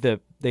leave the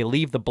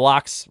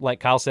blocks, like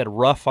Kyle said,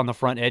 rough on the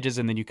front edges,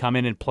 and then you come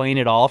in and plane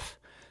it off,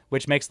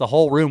 which makes the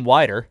whole room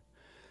wider,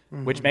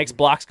 which makes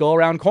blocks go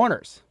around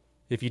corners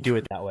if you do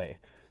it that way.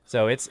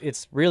 So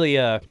it's really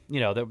there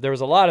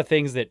was a lot of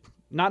things that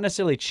not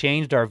necessarily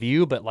changed our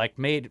view, but like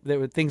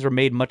things were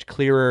made much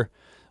clearer,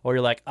 or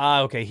you're like,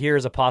 okay,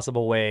 here's a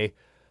possible way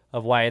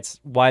of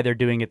why they're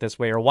doing it this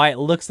way, or why it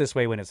looks this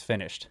way when it's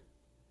finished.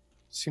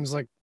 Seems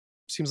like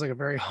a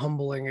very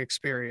humbling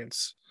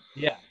experience.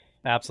 Yeah,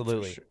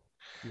 absolutely. Sure.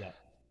 Yeah.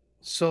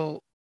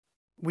 So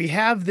we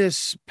have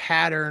this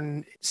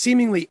pattern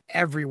seemingly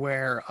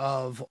everywhere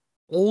of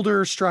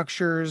older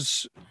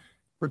structures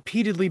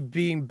repeatedly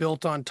being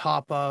built on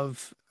top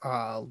of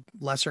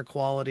lesser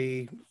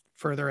quality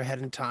further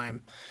ahead in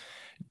time.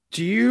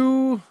 Do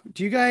you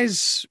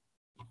guys,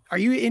 are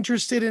you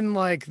interested in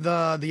like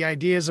the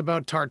ideas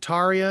about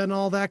Tartaria and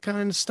all that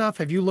kind of stuff?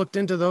 Have you looked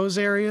into those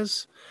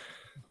areas?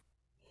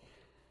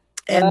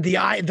 And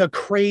the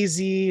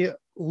crazy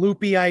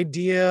loopy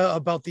idea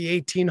about the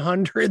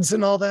 1800s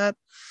and all that?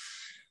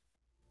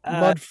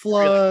 Mud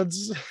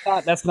floods.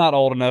 Really, that's not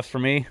old enough for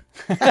me.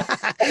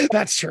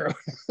 That's true.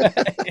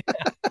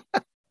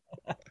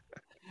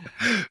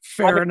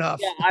 Fair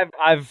enough.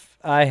 Yeah,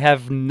 I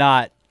have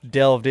not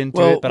delved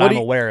into it, but I'm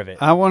aware of it.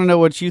 I want to know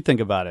what you think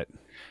about it.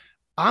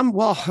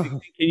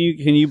 Can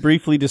you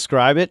briefly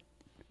describe it?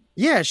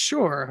 Yeah,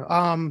 sure.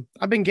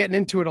 I've been getting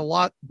into it a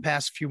lot the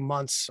past few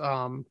months.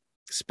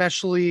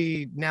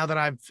 Especially now that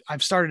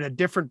I've started a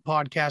different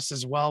podcast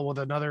as well with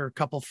another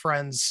couple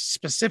friends,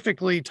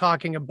 specifically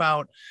talking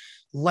about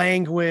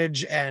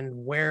language and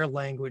where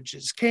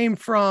languages came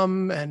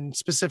from. And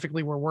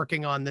specifically, we're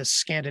working on this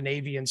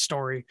Scandinavian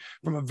story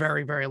from a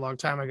very, very long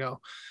time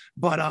ago.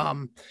 But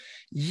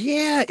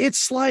yeah,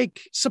 it's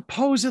like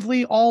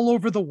supposedly all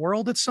over the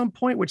world at some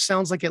point, which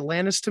sounds like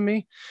Atlantis to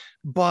me.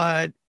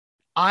 But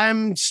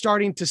I'm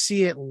starting to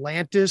see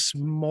Atlantis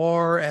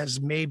more as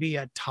maybe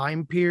a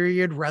time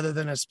period rather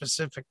than a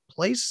specific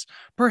place,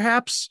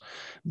 perhaps.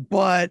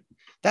 But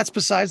that's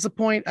besides the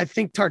point. I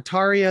think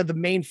Tartaria, the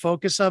main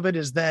focus of it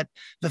is that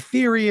the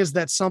theory is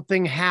that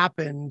something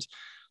happened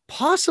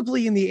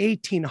possibly in the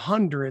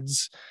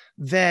 1800s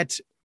that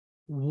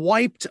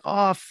wiped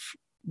off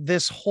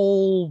this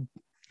whole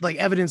like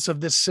evidence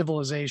of this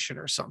civilization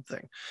or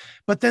something.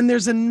 But then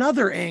there's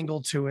another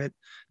angle to it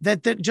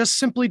that just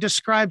simply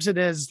describes it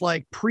as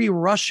like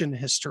pre-Russian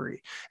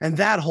history and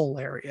that whole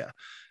area,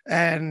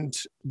 and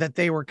that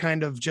they were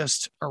kind of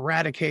just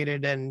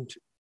eradicated and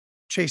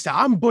chased out.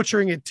 I'm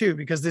butchering it too,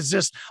 because there's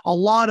just a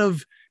lot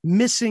of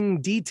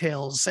missing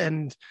details,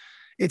 and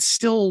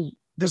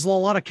there's a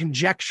lot of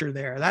conjecture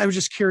there. I was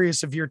just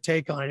curious of your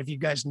take on it, if you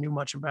guys knew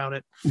much about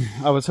it.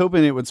 I was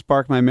hoping it would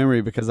spark my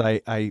memory, because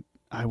I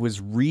was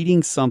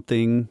reading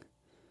something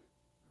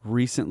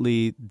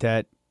recently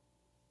that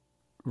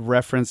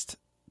referenced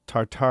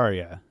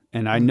Tartaria,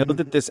 and I know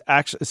that this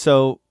actually,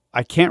 so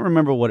I can't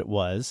remember what it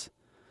was,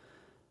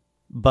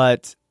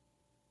 but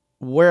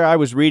where I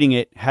was reading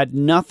it had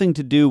nothing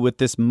to do with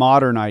this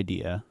modern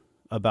idea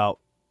about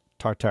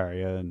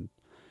Tartaria. And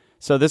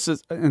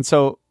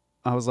so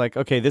I was like,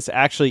 okay, this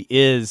actually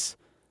is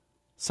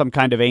some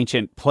kind of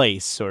ancient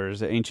place, or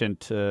is it ancient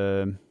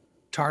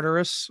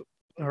Tartarus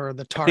or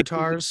the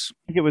Tartars?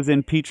 I think it was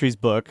in Petrie's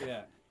book.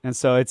 Yeah. And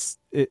so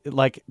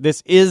like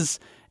this is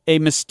a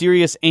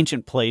mysterious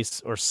ancient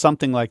place or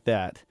something like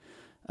that.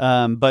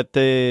 But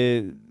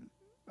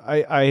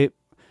I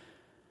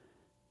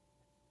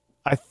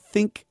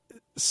think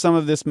some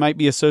of this might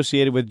be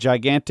associated with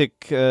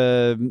gigantic,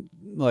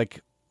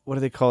 like, what do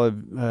they call it?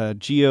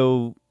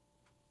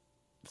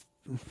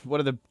 What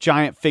are the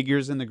giant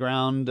figures in the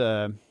ground?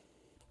 Huge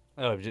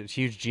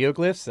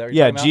geoglyphs?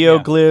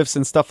 Geoglyphs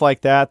and stuff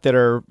like that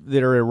are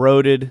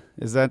eroded.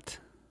 Is that?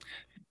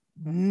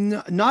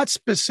 Not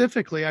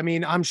specifically. I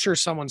mean, I'm sure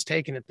someone's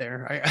taken it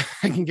there.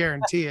 I can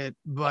guarantee it.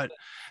 But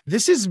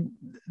this is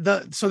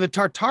the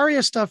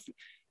Tartaria stuff.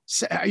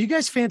 Are you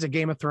guys fans of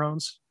Game of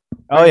Thrones?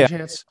 Oh, by any yeah.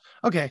 chance?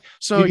 Okay,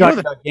 so You you know talking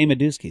the about Game of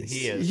Dooskies.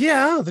 He is.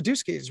 yeah, the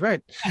Dooskies,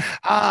 right?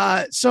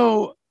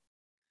 So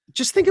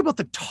just think about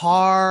the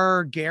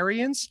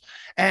Targaryens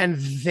and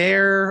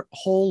their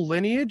whole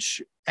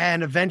lineage.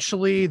 And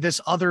eventually, this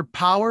other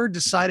power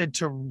decided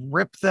to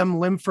rip them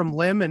limb from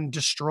limb and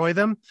destroy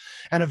them,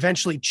 and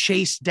eventually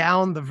chase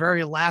down the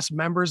very last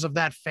members of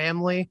that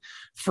family.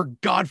 For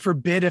God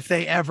forbid if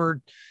they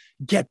ever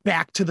get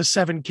back to the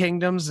Seven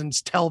Kingdoms and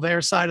tell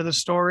their side of the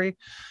story.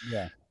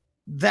 Yeah.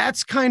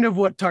 That's kind of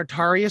what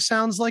Tartaria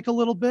sounds like a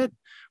little bit.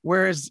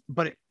 Whereas,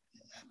 but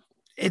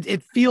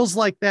it feels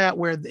like that,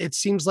 where it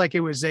seems like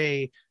it was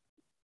a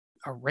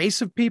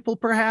race of people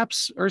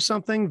perhaps or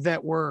something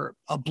that were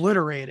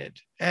obliterated.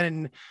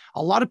 And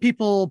a lot of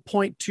people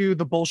point to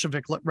the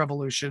Bolshevik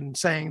revolution,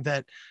 saying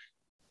that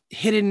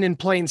hidden in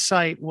plain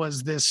sight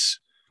was these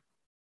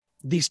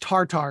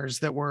Tartars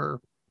that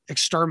were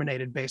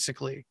exterminated,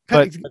 basically.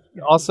 But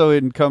also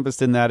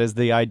encompassed in that is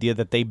the idea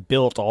that they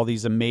built all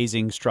these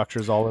amazing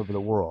structures all over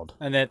the world,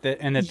 And that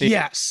the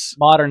yes,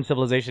 modern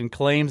civilization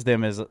claims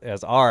them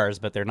as ours,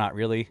 but they're not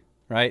really,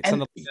 right? And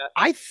Something like that.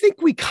 I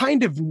think we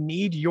kind of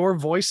need your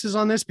voices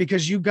on this,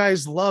 because you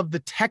guys love the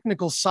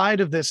technical side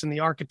of this and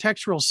the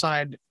architectural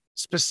side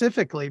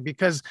specifically,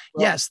 because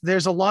yes,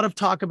 there's a lot of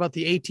talk about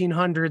the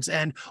 1800s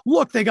and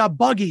look, they got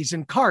buggies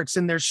and carts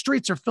and their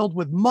streets are filled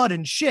with mud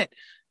and shit.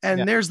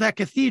 And there's that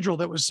cathedral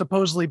that was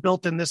supposedly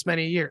built in this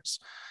many years.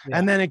 Yeah.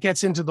 And then it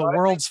gets into the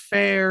World's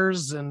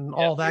Fairs and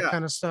all that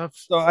kind of stuff.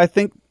 So I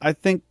think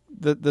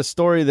the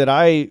story that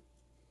I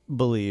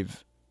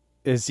believe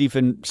is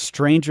even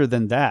stranger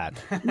than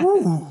that.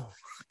 Ooh,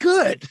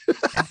 good.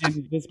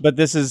 But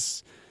this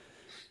is,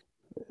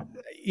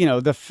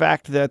 the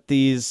fact that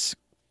the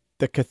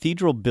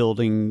cathedral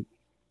building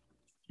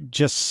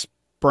just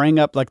sprang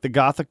up like the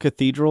Gothic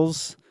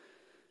cathedrals,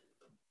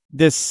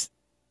 this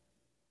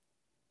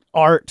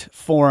art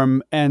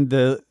form and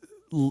the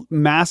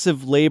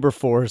massive labor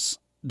force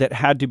that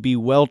had to be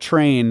well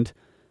trained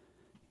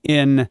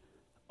in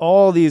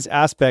all these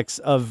aspects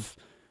of,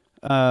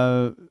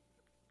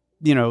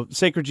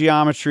 sacred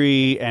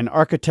geometry and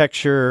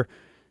architecture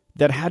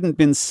that hadn't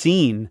been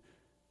seen,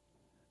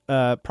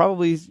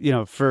 probably,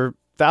 for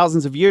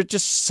thousands of years,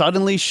 just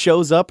suddenly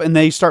shows up and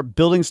they start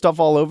building stuff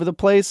all over the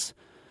place.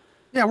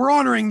 Yeah, we're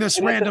honoring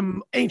this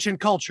random ancient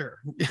culture.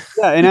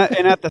 Yeah,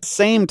 and at the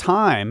same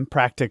time,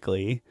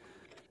 practically,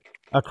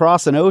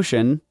 across an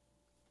ocean,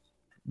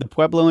 the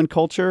Puebloan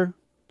culture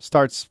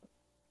starts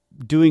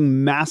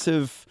doing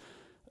massive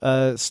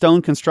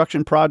stone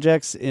construction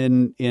projects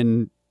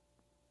in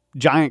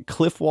giant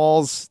cliff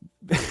walls,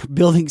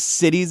 building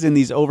cities in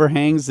these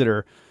overhangs that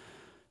are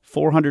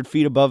 400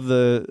 feet above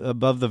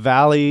the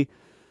valley.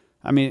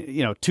 I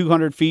mean,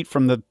 200 feet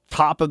from the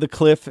top of the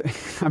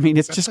cliff. I mean,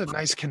 it's That's just a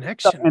nice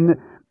connection.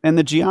 And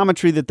the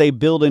geometry that they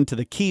build into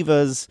the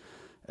kivas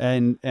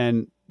and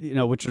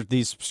which are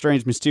these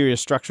strange, mysterious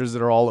structures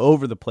that are all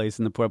over the place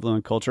in the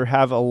Puebloan culture,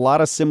 have a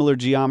lot of similar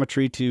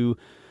geometry to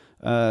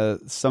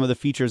some of the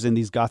features in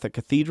these Gothic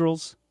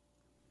cathedrals.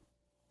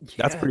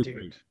 That's pretty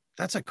great.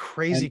 That's a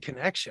crazy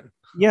connection.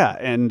 Yeah,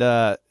 and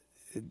that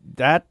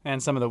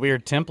and some of the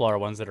weird Templar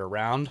ones that are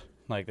round,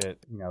 like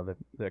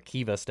the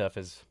Kiva stuff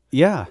is.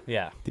 Yeah.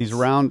 These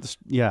round.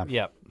 Yeah.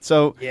 Yeah.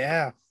 So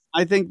yeah,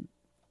 I think.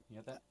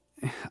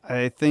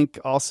 I think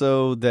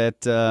also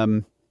that.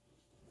 I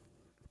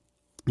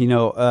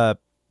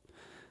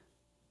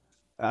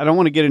don't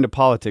want to get into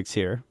politics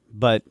here,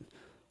 but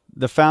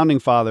the founding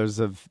fathers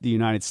of the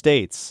United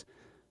States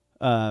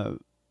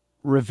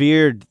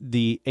revered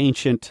the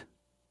ancient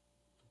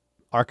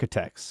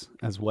architects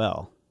as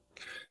well.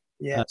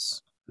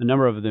 Yes. A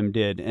number of them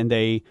did. And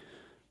a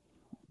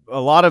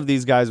lot of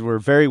these guys were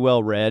very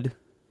well read.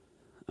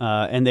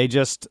 And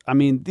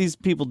these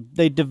people,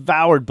 they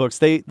devoured books.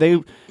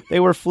 They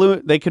were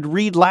fluent. They could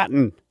read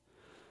Latin.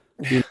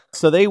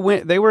 So they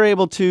were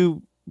able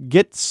to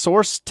get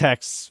source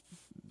texts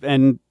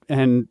and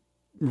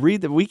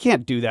read that. We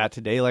can't do that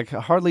today. Like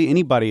hardly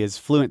anybody is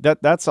fluent.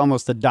 That's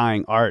almost a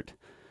dying art.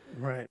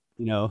 Right.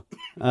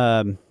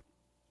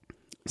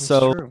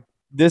 So true.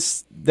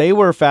 They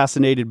were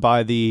fascinated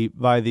by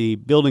the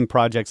building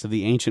projects of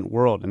the ancient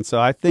world. And so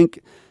I think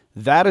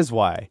that is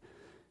why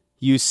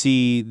you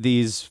see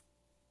these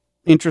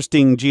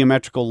interesting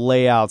geometrical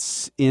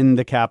layouts in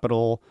the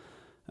Capitol.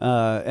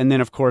 And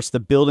then, of course, the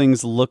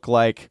buildings look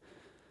like,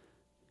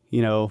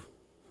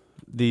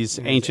 these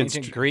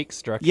ancient Greek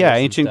structures. Yeah,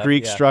 ancient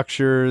Greek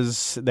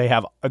structures. They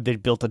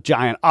built a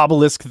giant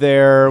obelisk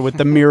there with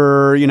the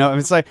mirror.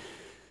 It's like,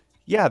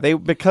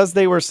 because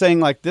they were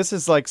saying like this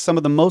is like some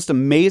of the most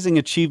amazing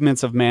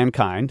achievements of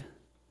mankind,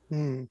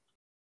 and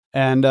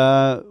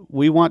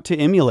we want to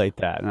emulate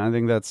that. And I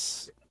think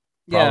that's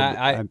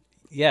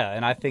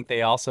and I think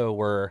they also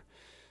were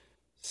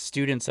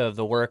students of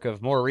the work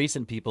of more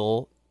recent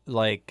people,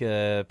 like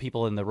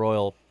people in the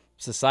Royal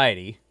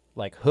Society,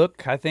 like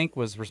Hooke. I think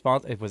was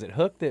responsible. Was it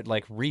Hooke that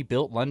like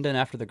rebuilt London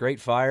after the Great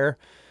Fire?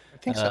 I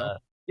think so.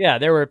 Yeah,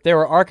 there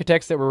were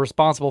architects that were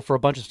responsible for a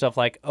bunch of stuff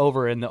like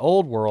over in the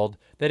old world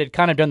that had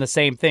kind of done the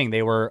same thing.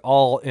 They were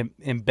all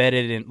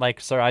embedded in, like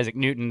Sir Isaac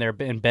Newton, they're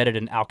embedded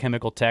in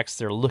alchemical texts.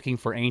 They're looking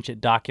for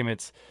ancient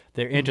documents.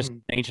 They're interested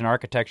in ancient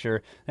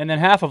architecture. And then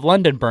half of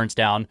London burns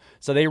down,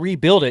 so they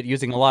rebuild it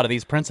using a lot of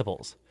these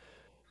principles.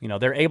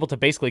 They're able to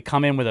basically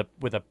come in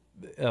with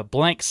a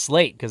blank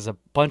slate because a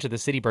bunch of the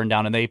city burned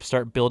down, and they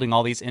start building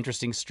all these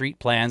interesting street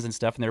plans and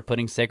stuff, and they're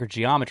putting sacred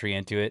geometry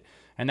into it,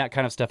 and that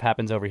kind of stuff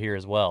happens over here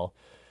as well.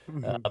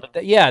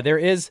 There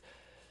is,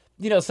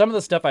 some of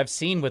the stuff I've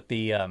seen with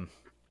the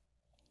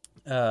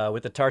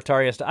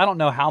Tartaria stuff. I don't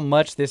know how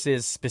much this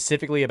is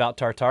specifically about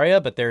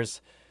Tartaria, but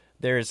there's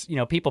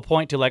people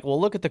point to like,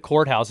 well, look at the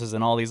courthouses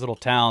in all these little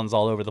towns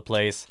all over the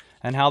place,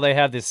 and how they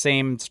have the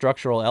same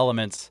structural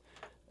elements.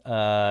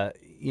 And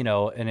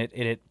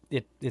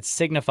it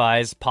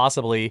signifies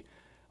possibly,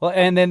 well,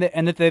 and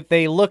that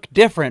they look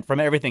different from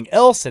everything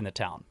else in the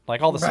town,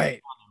 like all the stuff,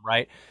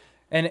 right?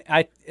 And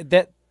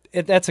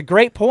that's a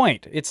great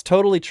point. It's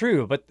totally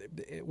true. But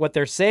what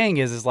they're saying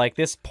is like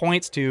this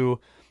points to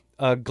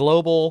a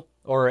global,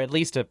 or at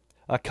least a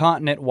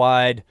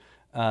continent-wide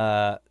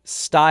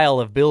style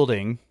of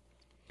building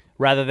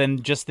rather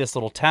than just this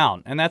little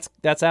town. And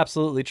that's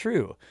absolutely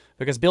true,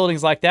 because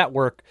buildings like that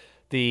work.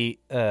 The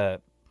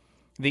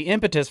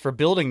impetus for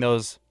building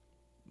those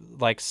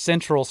like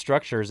central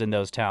structures in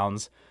those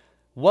towns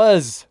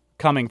was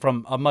coming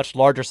from a much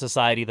larger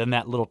society than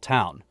that little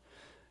town.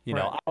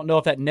 I don't know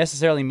if that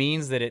necessarily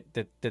means that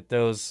that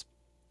those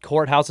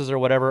courthouses or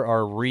whatever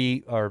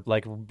are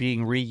like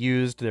being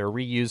reused. They're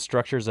reused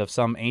structures of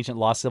some ancient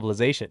lost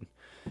civilization,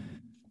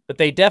 but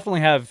they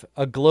definitely have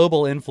a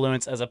global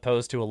influence as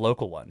opposed to a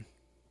local one.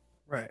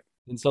 Right.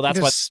 And so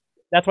that's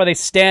why they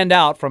stand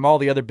out from all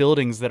the other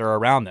buildings that are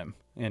around them.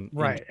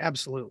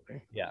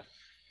 Absolutely. Yeah.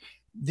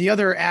 The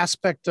other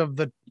aspect of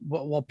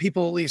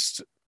people at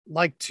least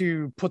like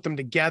to put them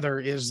together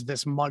is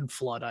this mud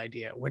flood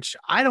idea, which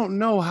I don't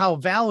know how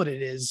valid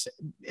it is,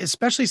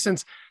 especially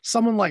since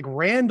someone like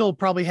Randall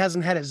probably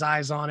hasn't had his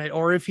eyes on it,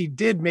 or if he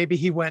did, maybe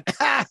he went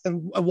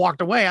and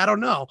walked away. I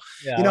don't know.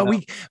 Yeah,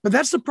 but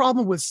that's the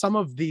problem with some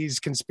of these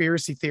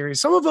conspiracy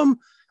theories. Some of them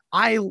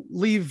I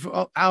leave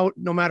out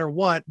no matter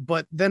what,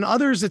 but then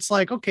others, it's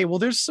like, okay, well,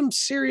 there's some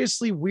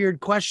seriously weird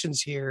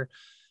questions here,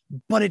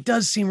 but it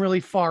does seem really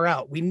far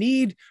out. We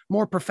need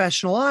more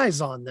professional eyes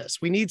on this.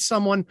 We need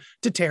someone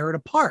to tear it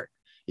apart,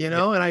 and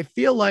I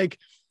feel like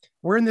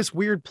we're in this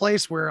weird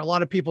place where a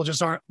lot of people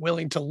just aren't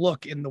willing to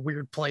look in the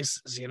weird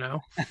places,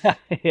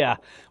 Yeah.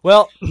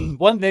 Well,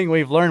 one thing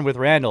we've learned with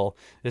Randall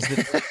is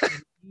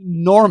that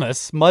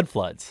enormous mud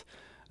floods.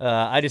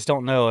 I just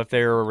don't know if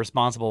they were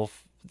responsible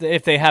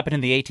if they happen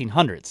in the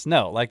 1800s.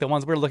 No, like the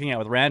ones we're looking at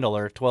with Randall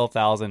are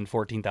 12,000,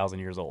 14,000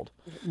 years old.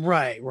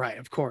 Right,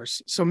 of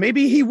course. So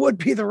maybe he would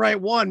be the right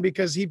one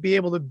because he'd be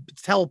able to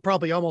tell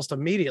probably almost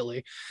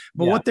immediately.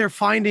 But what they're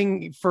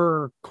finding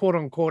for quote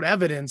unquote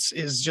evidence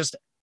is just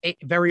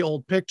very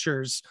old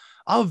pictures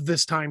of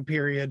this time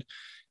period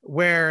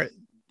I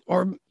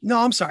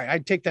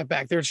take that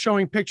back. They're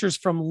showing pictures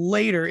from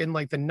later in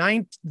like the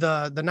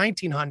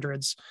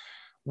 1900s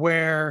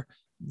where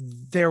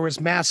there was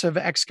massive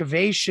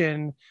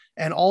excavation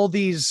and all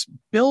these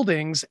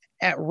buildings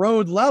at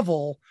road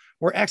level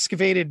were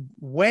excavated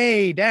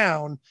way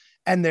down,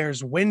 and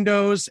there's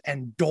windows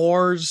and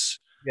doors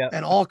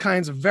and all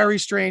kinds of very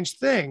strange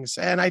things.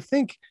 And I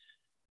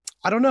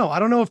don't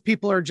know if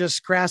people are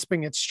just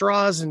grasping at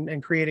straws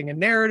and creating a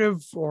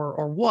narrative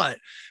or what,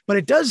 but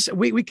it does.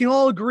 We can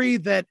all agree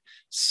that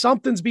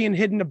something's being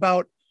hidden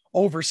about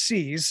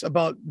overseas,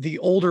 about the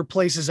older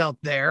places out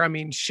there. I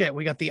mean, shit,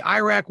 we got the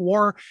Iraq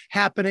war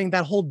happening.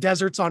 That whole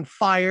desert's on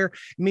fire.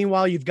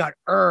 Meanwhile, you've got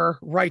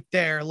right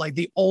there, like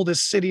the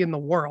oldest city in the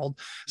world.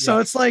 So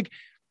it's like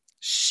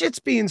shit's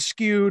being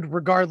skewed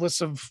regardless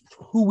of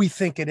who we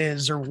think it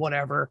is or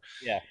whatever.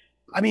 Yeah.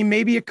 I mean,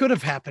 maybe it could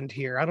have happened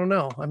here. I don't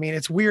know. I mean,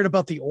 it's weird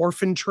about the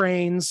orphan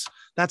trains.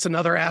 That's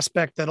another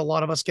aspect that a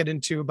lot of us get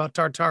into about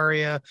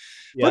Tartaria.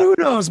 Yeah. But who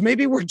knows?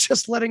 Maybe we're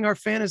just letting our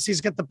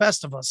fantasies get the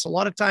best of us. A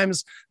lot of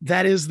times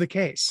that is the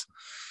case.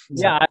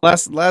 Yeah.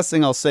 Last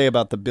thing I'll say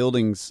about the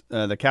buildings,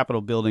 the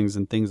Capitol buildings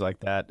and things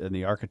like that, and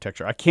the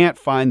architecture. I can't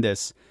find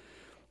this,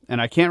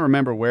 and I can't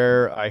remember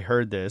where I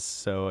heard this,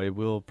 so it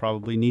will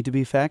probably need to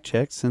be fact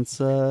checked since,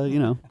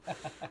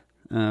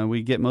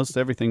 we get most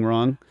everything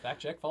wrong.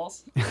 Fact check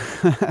false.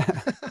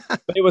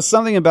 But it was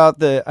something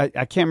about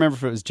I can't remember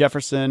if it was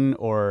Jefferson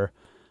or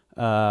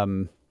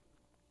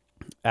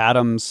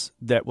Adams,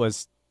 that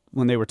was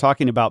when they were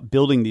talking about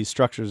building these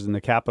structures in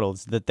the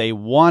capitals, that they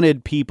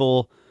wanted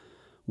people,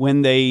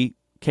 when they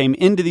came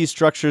into these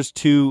structures,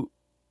 to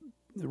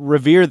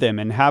revere them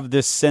and have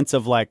this sense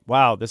of like,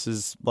 wow, this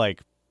is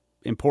like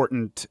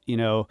important. They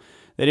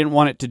didn't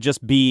want it to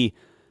just be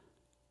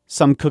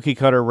some cookie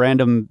cutter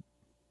random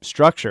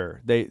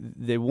structure.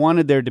 They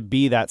wanted there to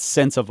be that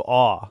sense of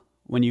awe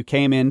when you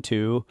came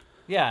into,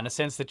 in a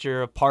sense that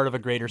you're a part of a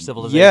greater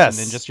civilization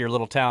than just your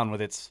little town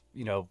with its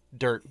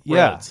dirt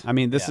roads. I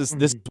mean, this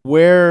is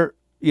where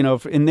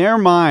in their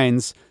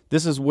minds,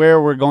 this is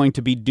where we're going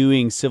to be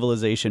doing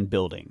civilization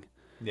building.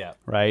 Yeah.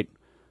 Right?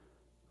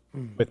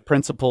 With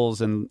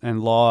principles and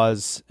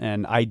laws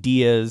and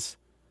ideas.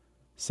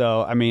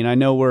 So, I mean, I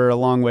know we're a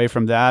long way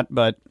from that,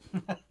 but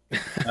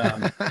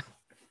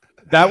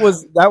that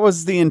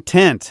was the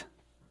intent.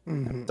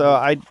 So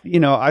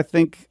I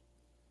think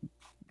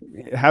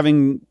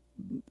having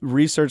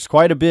researched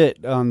quite a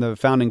bit on the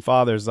founding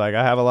fathers, like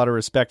I have a lot of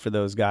respect for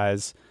those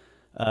guys,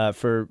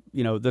 for,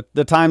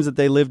 the times that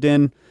they lived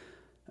in,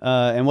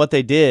 and what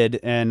they did.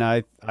 And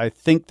I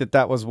think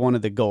that was one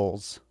of the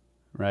goals.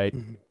 Right.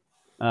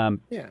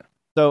 Yeah.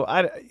 So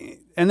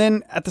and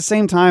then at the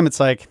same time, it's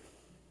like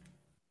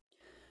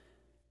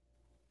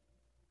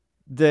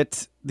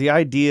that the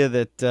idea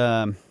that,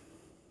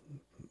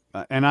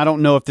 and I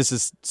don't know if this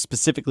is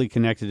specifically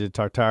connected to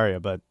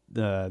Tartaria, but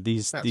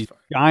these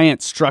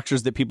giant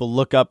structures that people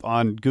look up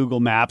on Google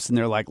Maps and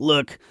they're like,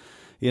 look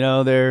at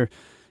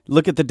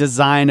the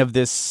design of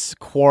this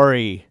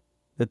quarry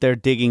that they're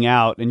digging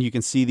out, and you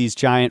can see these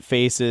giant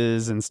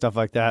faces and stuff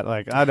like that.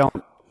 Like, I've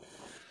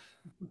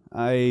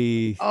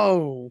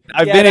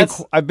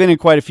been in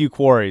quite a few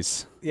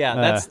quarries.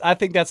 Yeah, I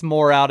think that's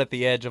more out at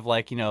the edge of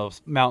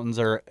mountains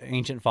or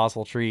ancient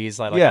fossil trees.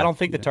 I don't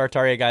think the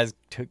Tartaria guys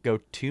go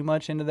too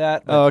much into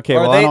that. Oh, okay.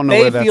 Well, I don't know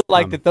where that's They feel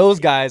like that those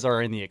guys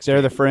are in the extreme.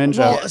 They're the fringe.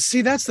 Well,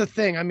 see, that's the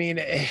thing. I mean,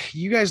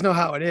 you guys know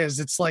how it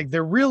is. It's like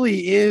there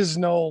really is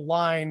no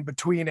line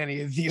between any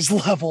of these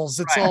levels.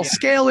 It's all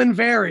scale and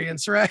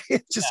variance, right?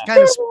 It just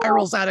kind of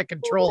spirals out of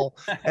control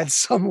at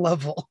some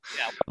level.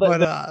 Yeah,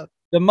 but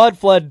the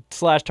Mudflood /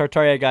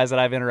 Tartaria guys that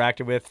I've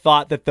interacted with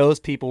thought that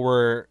those people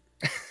were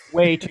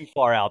way too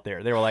far out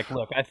there. They were like,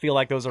 look, I feel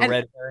like those are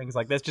red herrings.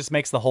 Like, this just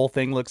makes the whole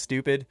thing look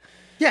stupid.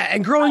 Yeah,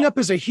 and growing up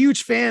as a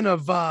huge fan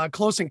of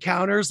Close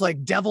Encounters,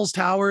 like Devil's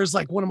Tower is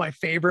like one of my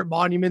favorite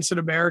monuments in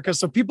America.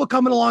 So people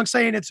coming along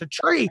saying it's a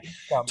tree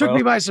took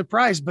me by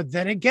surprise. But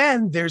then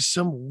again, there's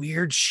some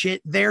weird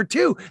shit there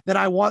too that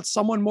I want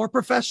someone more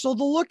professional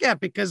to look at,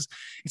 because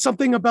it's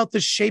something about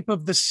the shape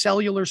of the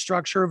cellular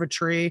structure of a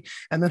tree.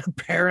 And then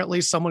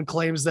apparently someone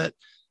claims that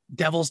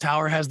Devil's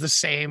Tower has the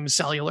same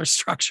cellular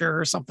structure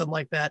or something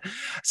like that.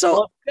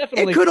 So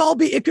it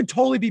could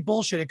totally be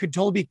bullshit. It could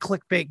totally be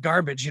clickbait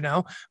garbage,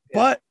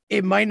 but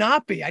it might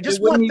not be. I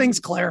just want things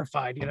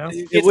clarified,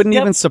 It wouldn't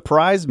even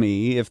surprise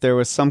me if there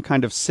was some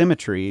kind of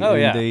symmetry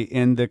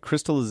in the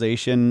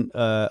crystallization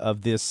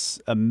of this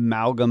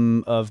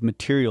amalgam of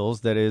materials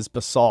that is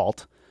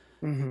basalt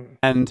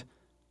and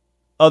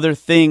other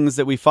things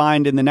that we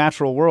find in the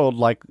natural world,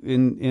 like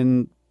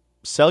in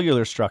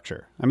cellular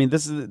structure. I mean,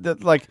 this is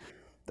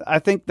I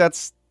think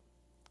that's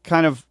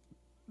kind of,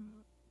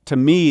 to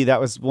me, that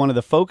was one of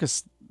the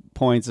focus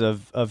points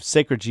of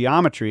sacred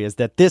geometry, is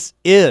that this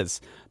is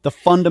the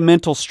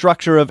fundamental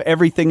structure of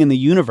everything in the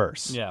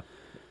universe. Yeah.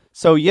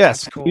 So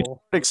yes, cool. You start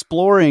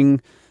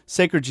exploring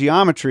sacred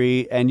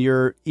geometry, and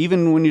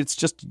even when it's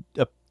just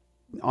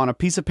on a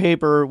piece of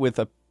paper with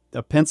a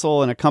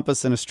pencil and a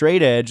compass and a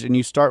straight edge, and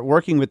you start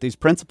working with these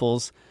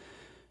principles,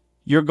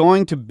 you're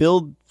going to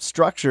build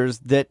structures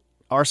that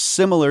are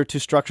similar to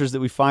structures that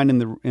we find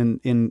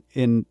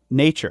in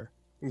nature.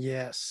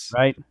 Yes.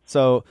 Right.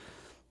 So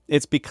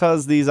it's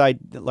because it's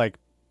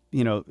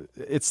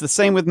the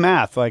same with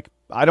math. Like,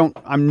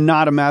 I'm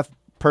not a math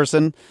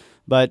person,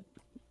 but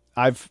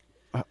I've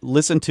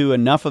listened to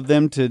enough of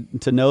them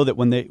to know that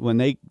when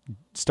they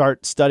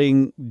start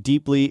studying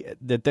deeply,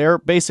 that they're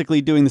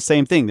basically doing the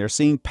same thing. They're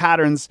seeing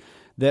patterns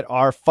that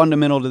are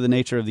fundamental to the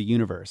nature of the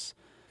universe.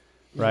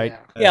 Right.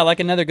 Yeah, like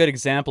another good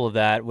example of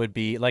that would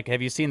be, like,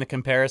 have you seen the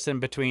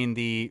comparison between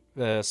the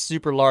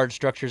super large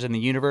structures in the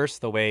universe,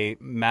 the way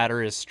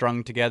matter is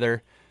strung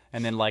together,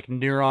 and then like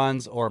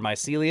neurons or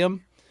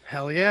mycelium?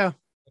 Hell yeah.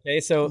 Okay,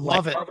 so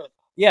love it.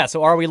 Yeah,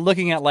 so are we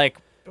looking at, like,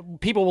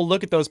 people will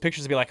look at those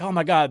pictures and be like, oh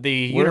my God, the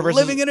universe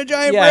living in a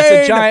giant brain. Yeah,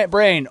 it's a giant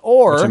brain.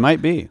 Or which it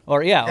might be.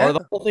 Or or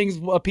the whole thing's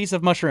a piece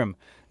of mushroom,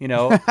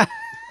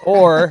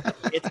 or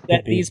it's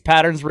that these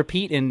patterns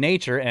repeat in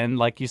nature, and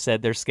like you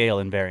said, they're scale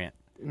invariant.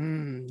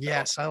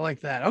 Yes, I like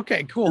that.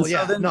 Okay, cool.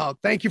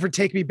 Thank you for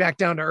taking me back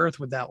down to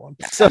earth with that one.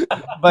 So,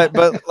 but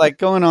like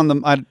going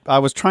on I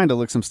was trying to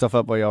look some stuff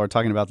up while y'all were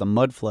talking about the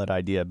mud flood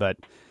idea, but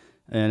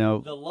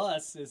the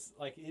Lus is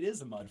like, it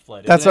is a mud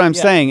flood. That's what I'm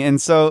saying.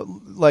 And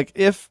so, like,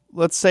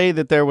 let's say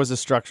that there was a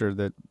structure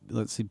that,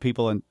 let's see,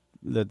 people in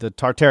the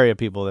Tartaria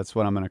people, that's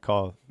what I'm going to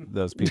call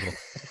those people,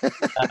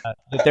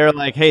 that they're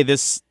like, hey,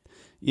 this,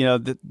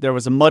 there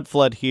was a mud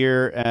flood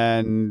here,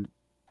 and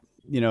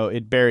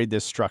it buried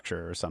this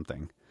structure or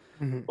something.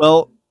 Mm-hmm.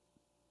 Well,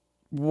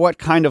 what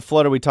kind of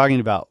flood are we talking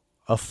about?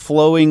 A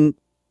flowing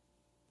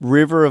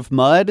river of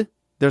mud?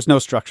 There's no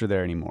structure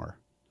there anymore.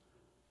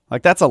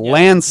 Like, that's a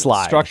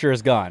landslide. Structure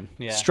is gone.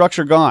 Yeah.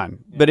 Structure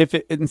gone. Yeah. But if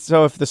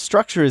the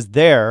structure is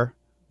there,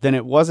 then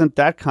it wasn't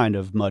that kind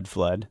of mud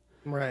flood.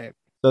 Right.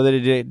 So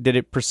did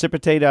it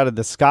precipitate out of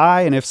the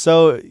sky? And if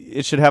so,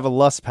 it should have a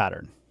Lus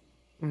pattern.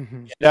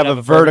 Mm-hmm. It should have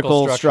a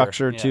vertical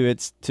structure to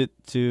its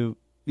to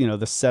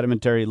the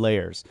sedimentary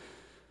layers,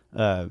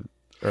 or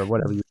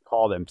whatever you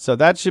call them. So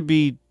that should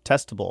be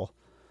testable.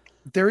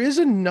 There is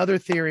another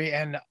theory,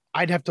 and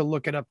I'd have to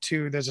look it up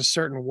too. There's a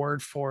certain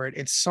word for it.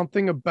 It's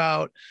something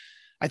about,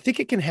 I think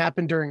it can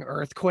happen during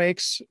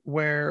earthquakes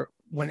where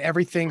when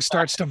everything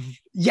starts to,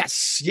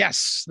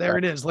 yes, there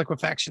it is,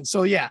 liquefaction.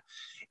 So yeah,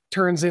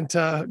 turns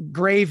into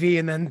gravy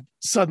and then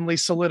suddenly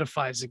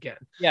solidifies again.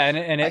 Yeah,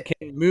 and it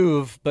can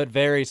move, but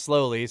very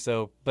slowly.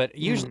 So, but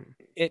usually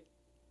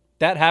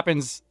that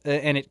happens,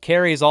 and it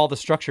carries all the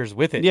structures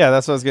with it. Yeah,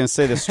 that's what I was going to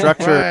say. The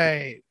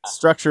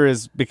structure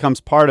becomes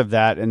part of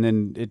that, and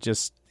then it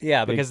just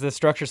because the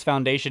structure's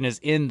foundation is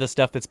in the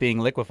stuff that's being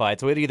liquefied.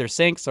 So it either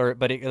sinks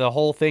the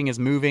whole thing is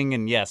moving,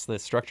 and yes, the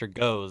structure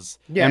goes.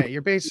 Yeah, and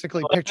you're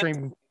basically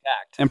picturing,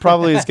 and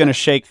probably is going to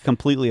shake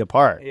completely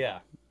apart. Yeah,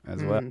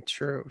 as well.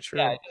 True.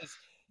 Yeah,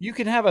 you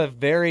can have a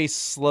very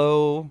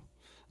slow.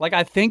 Like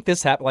I think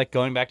this happened. Like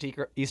going back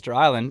to Easter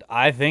Island,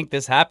 I think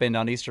this happened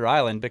on Easter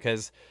Island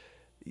because,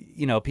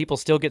 people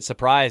still get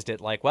surprised at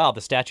like, wow,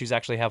 the statues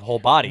actually have whole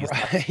bodies.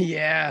 Right,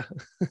 yeah.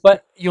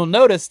 But you'll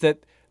notice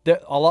that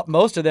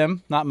most of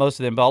them, not most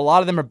of them, but a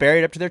lot of them are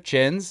buried up to their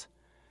chins,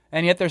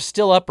 and yet they're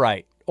still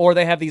upright, or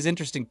they have these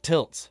interesting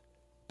tilts.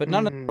 But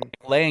none of them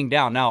are laying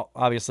down. Now,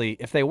 obviously,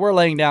 if they were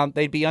laying down,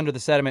 they'd be under the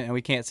sediment and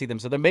we can't see them.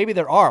 So maybe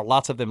there are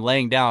lots of them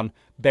laying down,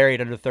 buried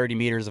under 30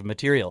 meters of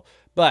material.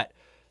 But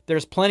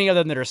there's plenty of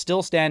them that are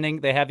still standing.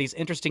 They have these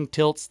interesting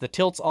tilts. The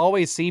tilts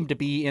always seem to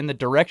be in the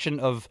direction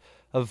of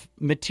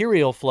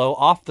material flow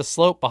off the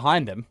slope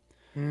behind them.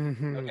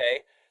 Mm-hmm. Okay,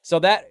 so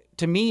that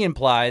to me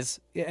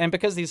implies, and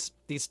because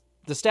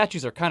the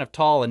statues are kind of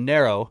tall and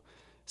narrow,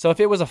 so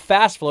if it was a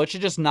fast flow, it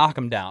should just knock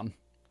them down.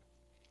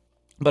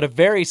 But a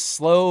very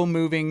slow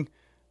moving,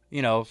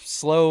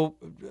 slow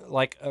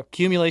like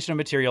accumulation of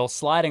material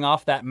sliding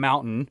off that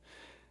mountain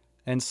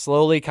and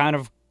slowly kind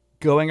of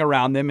going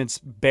around them and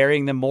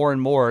burying them more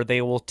and more,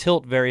 they will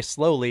tilt very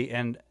slowly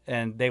and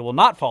they will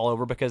not fall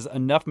over because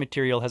enough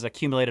material has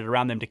accumulated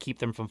around them to keep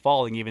them from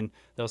falling, even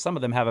though some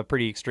of them have a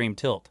pretty extreme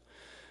tilt.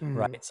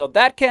 Right. So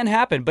that can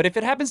happen. But if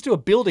it happens to a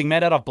building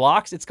made out of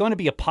blocks, it's going to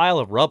be a pile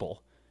of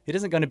rubble. It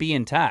isn't going to be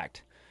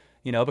intact,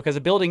 because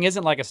a building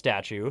isn't like a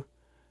statue.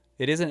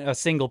 It isn't a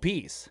single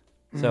piece.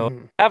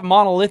 So have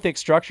monolithic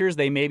structures,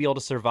 they may be able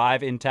to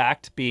survive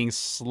intact, being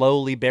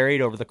slowly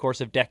buried over the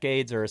course of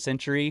decades or a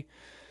century.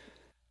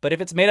 But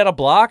if it's made out of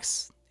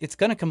blocks, it's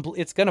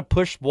gonna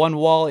push one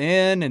wall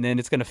in, and then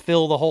it's gonna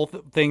fill the whole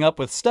thing up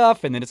with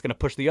stuff, and then it's gonna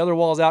push the other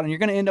walls out, and you're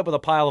gonna end up with a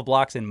pile of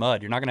blocks in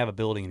mud. You're not gonna have a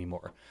building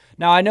anymore.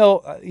 Now I know,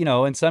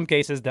 in some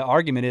cases the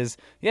argument is,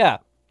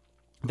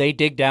 they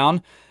dig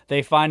down,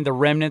 they find the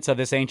remnants of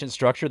this ancient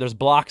structure. There's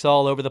blocks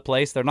all over the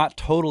place. They're not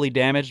totally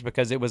damaged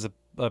because it was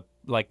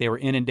like they were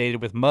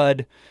inundated with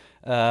mud,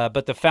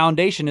 but the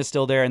foundation is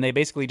still there, and they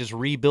basically just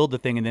rebuild the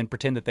thing and then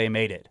pretend that they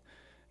made it.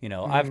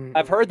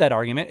 I've heard that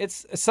argument.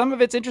 It's some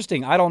of it's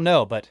interesting. I don't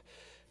know, but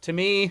to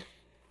me,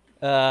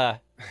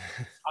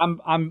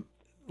 I'm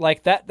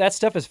like that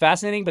stuff is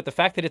fascinating. But the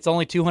fact that it's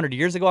only 200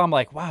 years ago, I'm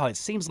like, wow, it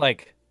seems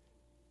like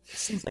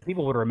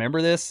people would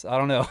remember this. I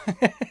don't know.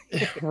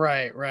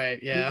 Right.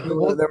 Yeah. There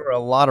were a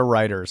lot of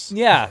writers.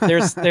 Yeah.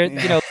 There's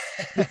the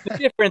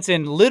difference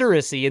in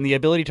literacy and the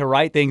ability to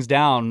write things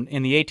down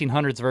in the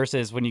 1800s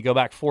versus when you go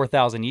back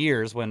 4,000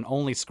 years when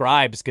only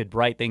scribes could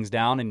write things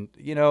down. And,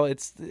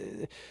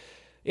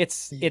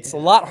 it's a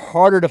lot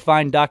harder to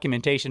find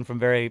documentation from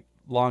very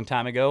long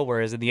time ago,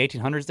 whereas in the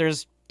 1800s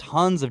there's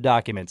tons of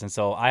documents, and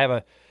so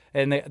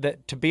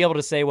to be able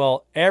to say,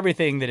 well,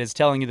 everything that is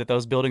telling you that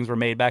those buildings were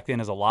made back then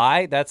is a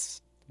lie,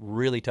 that's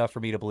really tough for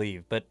me to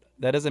believe. But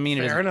that doesn't mean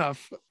fair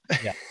enough.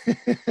 Yeah.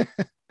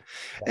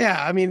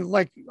 Yeah, I mean,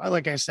 like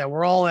I said,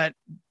 we're all at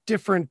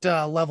different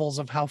levels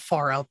of how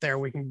far out there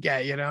we can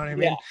get. You know what I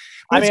mean? Yeah.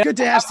 But it's good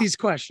to ask these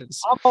questions.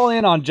 I'm all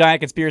in on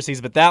giant conspiracies,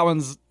 but that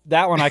one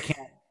I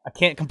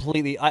can't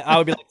completely. I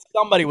would be like,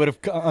 somebody would have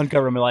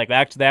uncovered me like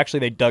actually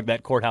they dug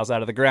that courthouse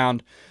out of the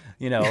ground.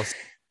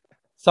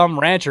 Some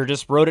rancher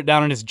just wrote it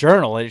down in his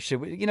journal. It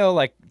should,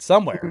 like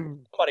somewhere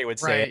somebody would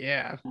say it.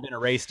 Yeah, hasn't been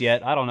erased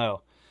yet. I don't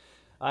know.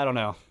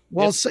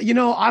 Well,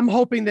 I'm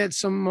hoping that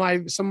some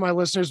of my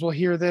listeners will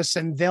hear this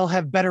and they'll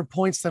have better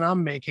points than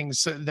I'm making,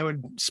 so that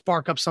would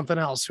spark up something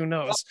else. Who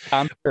knows?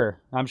 I'm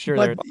sure.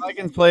 But I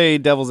can play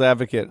devil's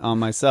advocate on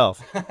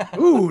myself.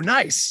 Ooh,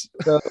 nice.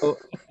 So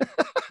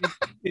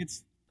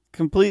it's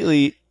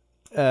completely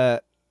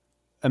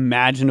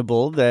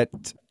imaginable that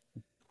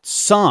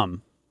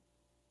some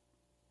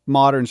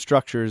modern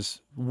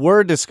structures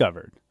were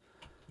discovered.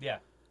 Yeah.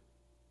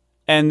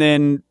 And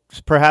then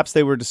perhaps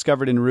they were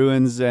discovered in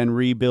ruins and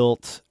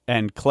rebuilt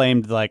and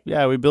claimed like,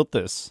 yeah, we built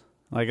this.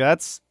 Like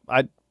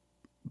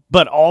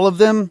but all of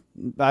them,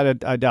 I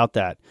doubt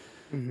that.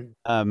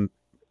 Mm-hmm.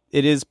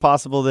 It is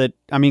possible that,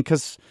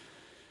 because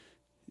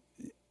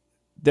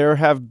there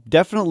have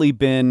definitely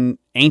been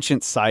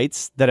ancient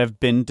sites that have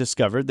been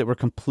discovered that were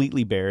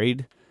completely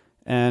buried.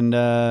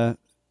 And,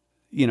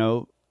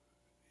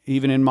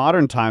 even in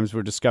modern times,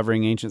 we're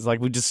discovering ancients. Like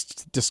we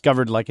just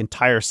discovered like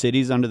entire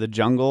cities under the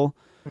jungle,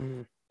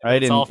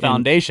 right? It's all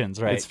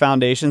foundations, right? It's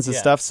foundations and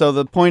stuff. So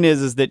the point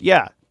is that,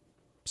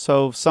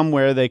 So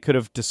somewhere they could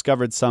have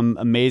discovered some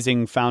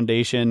amazing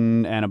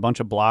foundation and a bunch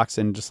of blocks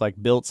and just like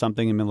built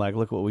something and been like,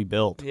 look what we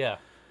built. Yeah,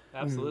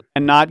 absolutely.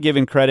 And not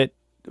given credit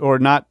or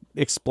not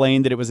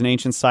explained that it was an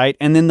ancient site.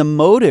 And then the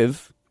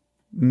motive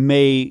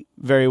may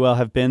very well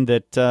have been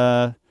that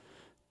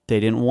they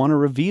didn't want to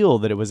reveal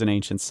that it was an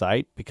ancient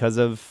site because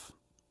of,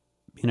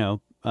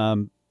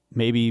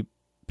 maybe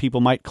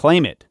people might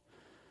claim it.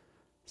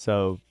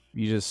 So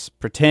you just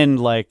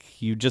pretend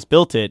like you just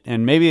built it.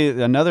 And maybe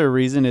another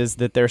reason is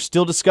that they're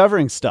still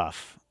discovering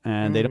stuff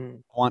and they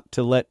don't want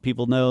to let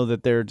people know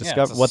that they're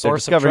discovering what they're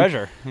discovering.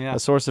 Treasure. Yeah. A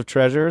source of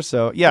treasure.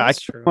 So yeah, I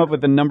can come up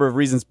with a number of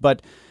reasons,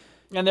 but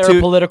and there are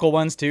political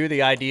ones too.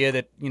 The idea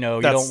that you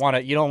don't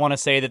want to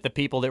say that the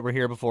people that were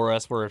here before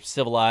us were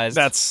civilized.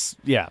 That's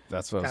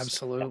what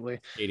absolutely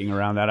skating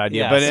around that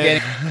idea.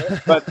 Yeah,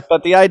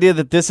 but the idea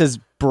that this is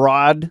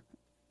broad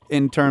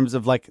in terms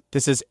of like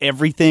this is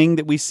everything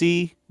that we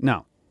see.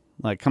 No,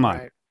 like come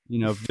on,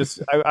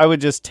 just I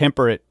would just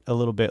temper it a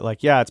little bit.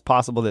 Like it's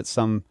possible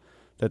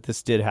that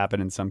this did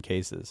happen in some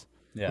cases.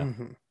 Yeah.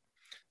 Mm-hmm.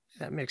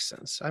 That makes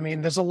sense. I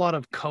mean, there's a lot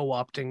of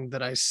co-opting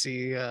that I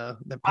see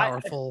that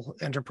powerful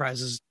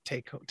enterprises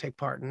take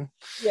part in.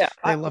 Yeah,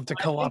 they love to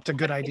co-opt a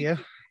good idea.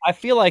 I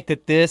feel like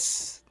that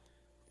this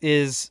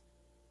is,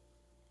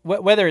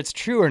 whether it's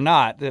true or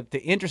not,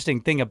 the interesting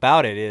thing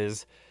about it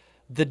is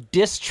the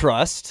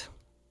distrust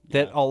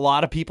that a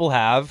lot of people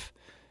have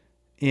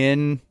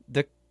in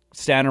the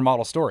standard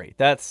model story.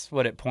 That's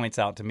what it points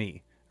out to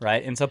me,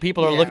 right? And so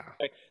people are looking.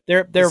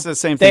 They're it's the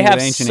same thing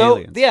with Ancient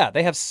Aliens. Yeah,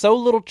 they have so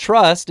little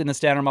trust in the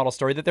standard model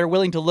story that they're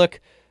willing to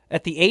look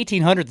at the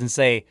 1800s and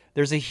say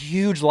there's a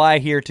huge lie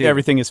here too.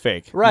 Everything is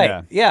fake.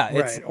 Right. Yeah.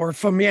 Right. Or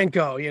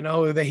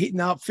Fomenko,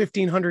 now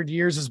 1500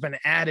 years has been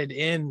added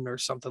in or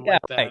something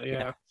like that.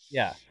 Right.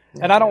 Yeah.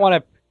 And I don't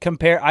want to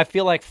compare. I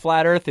feel like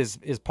Flat Earth is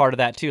part of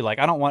that too. Like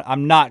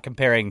I'm not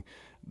comparing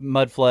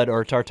Mudflood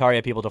or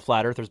Tartaria people to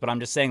flat earthers, but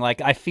I'm just saying,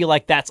 like, I feel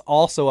like that's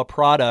also a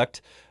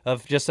product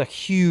of just a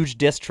huge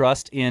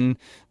distrust in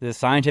the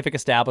scientific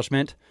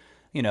establishment.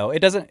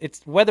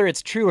 It's whether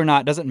it's true or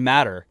not doesn't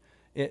matter.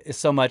 It's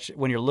so much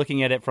when you're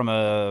looking at it from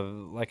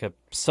a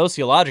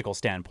sociological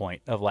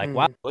standpoint of like,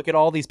 wow, look at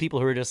all these people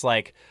who are just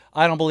like,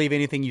 I don't believe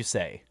anything you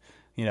say,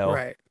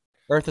 right.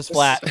 Earth is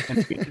flat and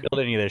we can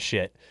build any of this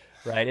shit.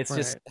 Right. It's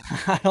just,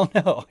 I don't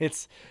know.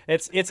 It's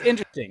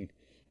interesting.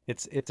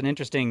 It's an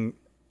interesting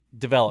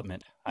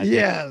development.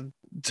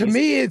 To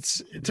me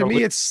it's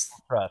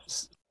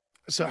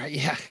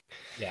sorry.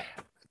 Yeah.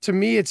 To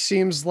me, it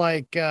seems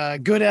like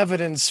good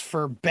evidence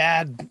for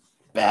bad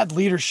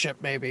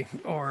leadership, maybe,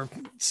 or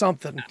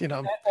something,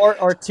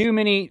 or too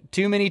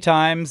many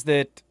times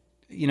that,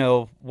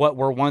 what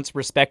were once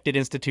respected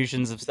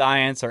institutions of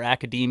science or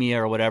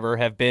academia or whatever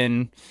have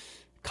been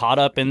caught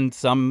up in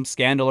some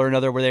scandal or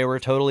another where they were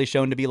totally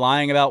shown to be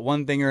lying about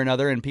one thing or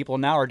another. And people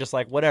now are just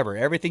like, whatever,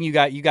 everything you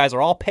guys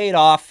are all paid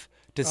off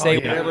to say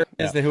whatever it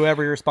is that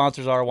whoever your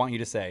sponsors are want you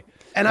to say.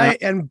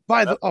 And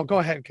go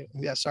ahead.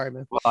 Yeah, sorry,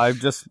 man. Well,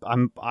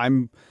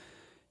 I'm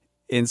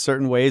in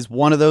certain ways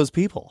one of those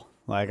people.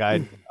 Like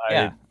I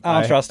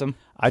don't trust them.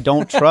 I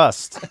don't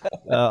trust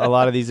a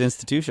lot of these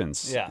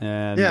institutions. Yeah.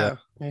 And,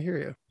 I hear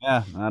you.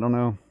 Yeah, I don't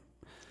know.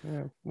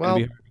 Yeah. Well,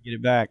 it'd be hard to get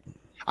it back.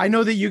 I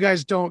know that you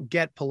guys don't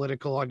get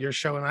political on your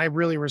show, and I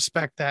really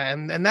respect that.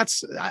 And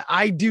that's,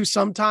 I do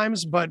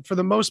sometimes, but for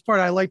the most part,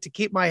 I like to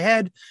keep my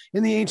head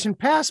in the ancient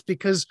past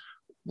because,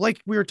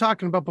 like we were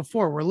talking about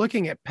before, we're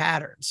looking at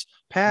patterns.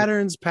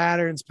 And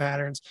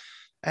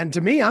to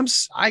me,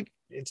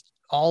 it's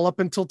all up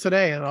until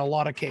today in a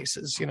lot of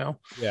cases,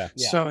 Yeah.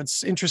 So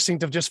it's interesting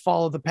to just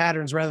follow the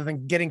patterns rather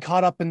than getting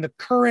caught up in the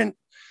current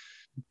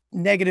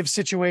negative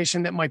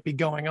situation that might be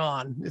going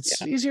on.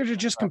 It's easier to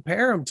just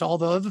compare them to all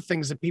the other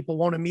things that people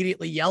won't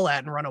immediately yell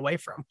at and run away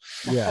from.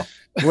 Yeah.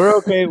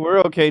 We're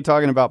okay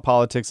talking about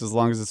politics as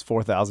long as it's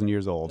 4,000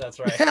 years old. That's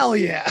right. Hell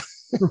yeah.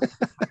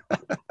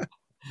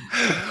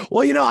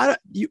 Well, we're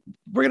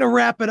going to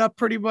wrap it up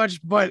pretty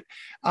much, but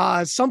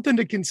something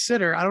to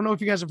consider. I don't know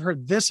if you guys have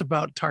heard this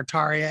about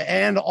Tartaria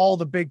and all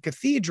the big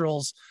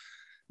cathedrals,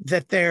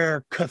 that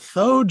they're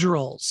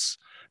cathedrals.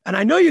 And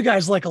I know you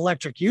guys like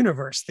electric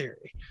universe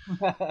theory.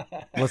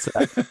 What's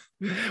that?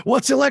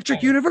 What's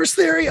electric universe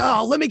theory?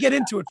 Oh, let me get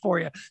into it for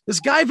you. This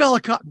guy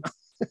Velicott.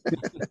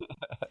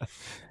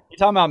 You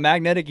talking about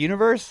magnetic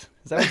universe?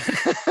 Is that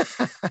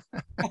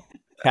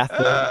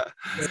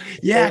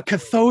yeah,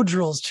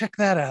 cathedrals. Check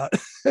that out.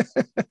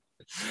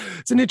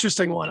 It's an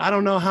interesting one. I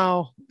don't know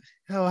how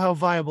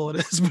viable it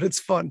is, but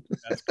it's fun.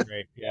 That's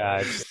great.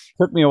 Yeah, it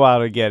took me a while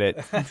to get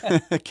it.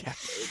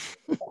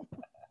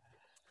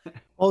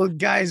 Well,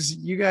 guys,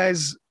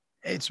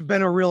 it's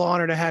been a real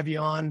honor to have you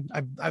on.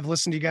 I've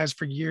listened to you guys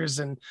for years,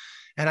 and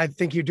I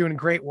think you're doing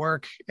great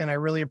work, and I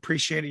really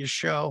appreciate your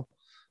show.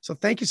 So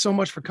thank you so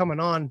much for coming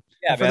on.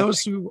 Yeah, for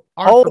those who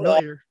aren't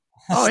familiar.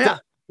 Oh yeah.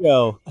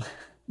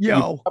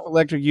 Yo.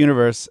 Electric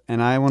Universe,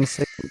 and I want to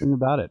say something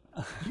about it.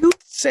 You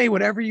say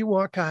whatever you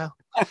want, Kyle.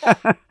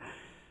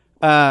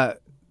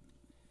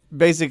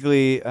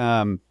 Basically,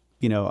 I'm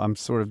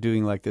sort of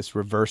doing like this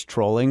reverse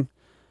trolling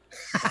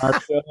our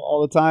show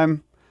all the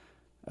time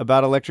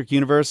about Electric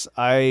Universe.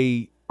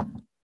 And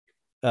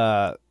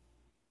how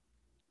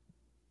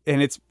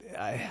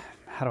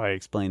do I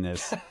explain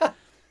this?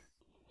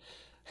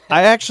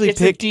 I actually it's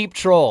pick a deep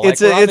troll.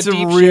 It's a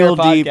real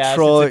deep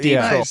troll. It's a deep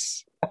troll.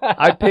 Nice.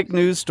 I pick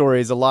news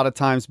stories a lot of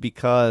times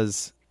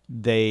because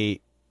the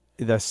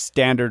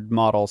standard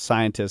model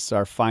scientists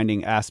are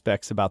finding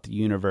aspects about the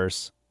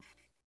universe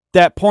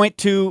that point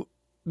to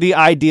the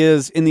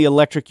ideas in the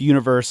electric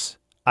universe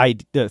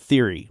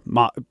theory,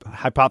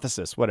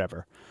 hypothesis,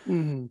 whatever.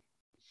 Mm-hmm.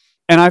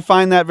 And I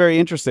find that very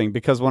interesting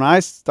because when I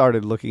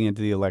started looking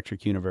into the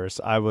electric universe,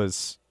 I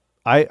was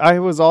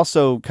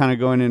also kind of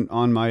going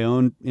in my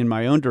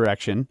own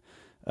direction.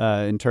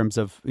 In terms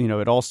of,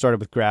 it all started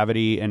with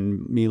gravity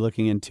and me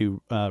looking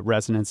into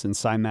resonance and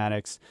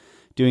cymatics,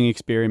 doing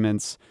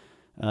experiments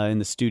in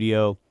the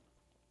studio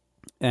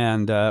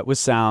and with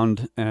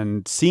sound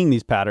and seeing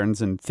these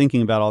patterns and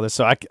thinking about all this.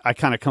 So I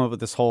kind of come up with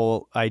this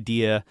whole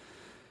idea.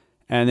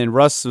 And then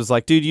Russ was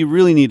like, dude, you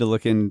really need to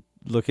look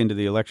into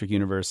the electric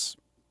universe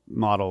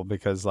model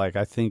because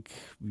I think,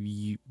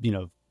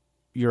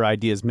 your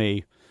ideas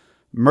may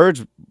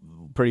merge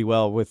pretty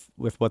well with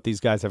what these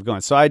guys have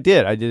going. So I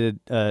did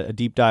a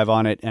deep dive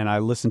on it, and I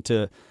listened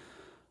to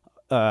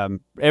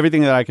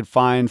everything that I could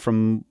find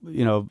from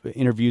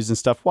interviews and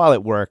stuff while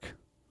at work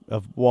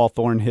of Wal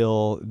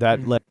Thornhill.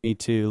 That led me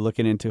to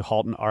looking into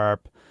Halton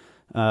Arp.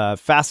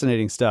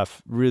 Fascinating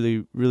stuff,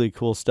 really, really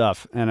cool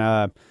stuff. And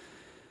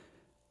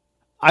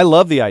I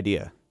love the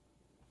idea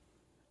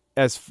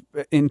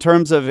in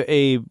terms of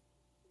a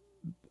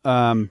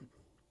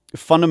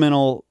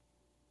fundamental,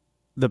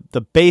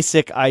 the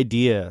basic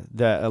idea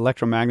that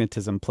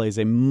electromagnetism plays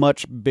a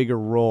much bigger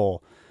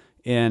role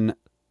in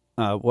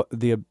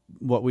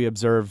what we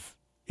observe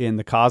in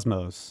the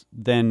cosmos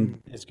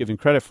than is given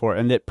credit for,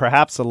 and that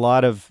perhaps a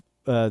lot of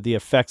the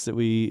effects that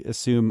we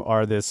assume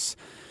are this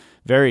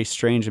very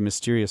strange and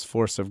mysterious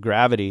force of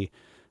gravity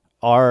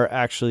are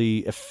actually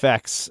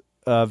effects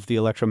of the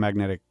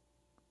electromagnetic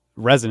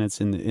resonance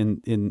in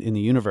the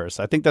universe.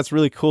 I think that's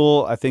really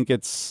cool. I think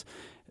it's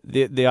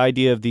the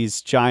idea of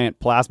these giant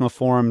plasma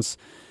forms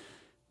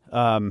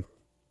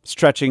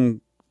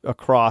stretching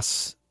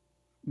across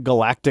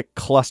galactic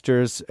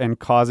clusters and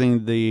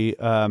causing the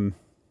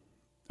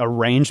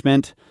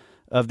arrangement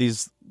of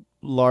these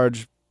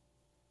large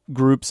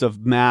groups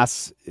of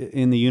mass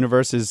in the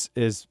universe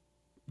is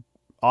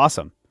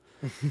awesome.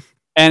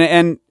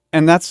 and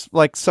that's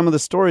like some of the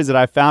stories that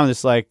I found.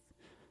 It's like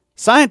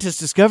scientists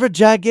discovered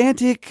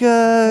gigantic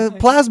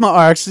plasma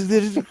arcs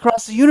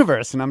across the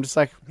universe, and I'm just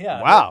like,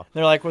 wow.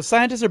 They're like, well,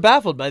 scientists are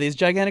baffled by these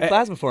gigantic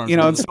plasma forms.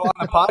 And so on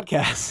a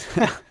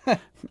podcast,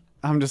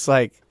 I'm just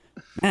like,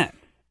 man,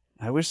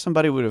 I wish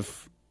somebody would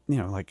have,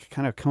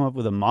 kind of come up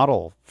with a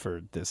model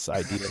for this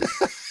idea.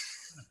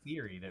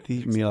 Theory that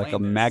be like a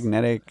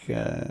magnetic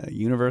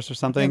universe or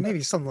something. Yeah,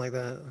 maybe something like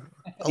that.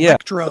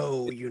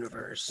 Electro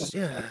universe.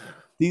 Yeah.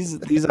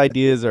 These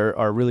ideas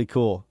are really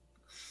cool.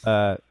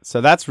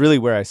 So that's really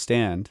where I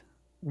stand.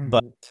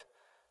 But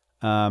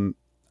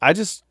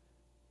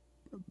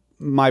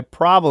my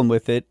problem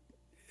with it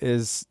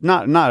is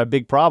not a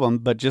big problem,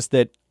 but just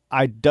that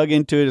I dug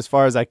into it as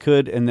far as I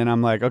could, and then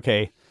I'm like,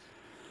 okay,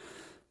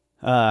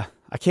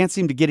 I can't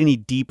seem to get any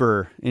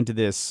deeper into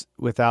this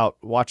without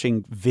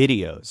watching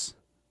videos.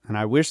 And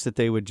I wish that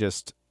they would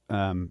just,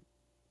 I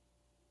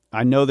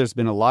know there's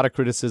been a lot of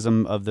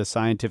criticism of the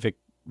scientific,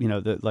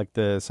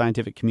 the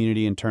scientific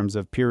community in terms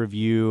of peer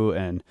review.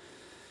 And,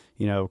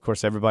 of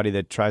course, everybody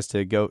that tries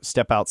to go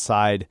step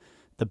outside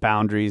the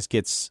boundaries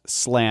gets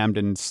slammed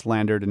and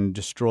slandered and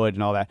destroyed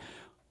and all that.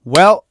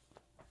 Well,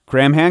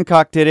 Graham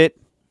Hancock did it.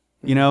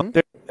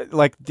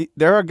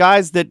 There are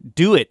guys that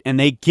do it and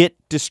they get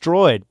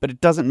destroyed, but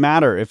it doesn't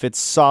matter if it's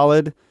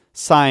solid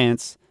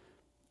science.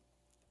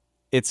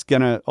 It's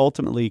going to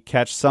ultimately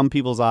catch some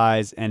people's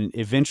eyes, and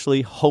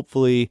eventually,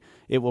 hopefully,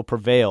 it will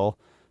prevail.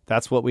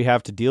 That's what we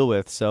have to deal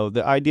with. So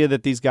the idea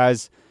that these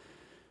guys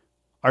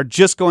are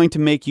just going to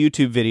make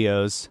YouTube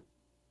videos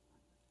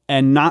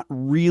and not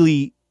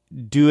really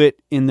do it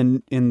in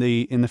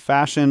the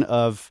fashion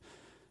of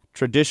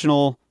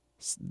traditional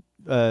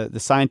the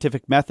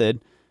scientific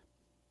method,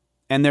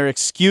 and their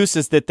excuse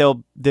is that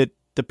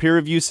the peer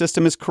review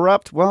system is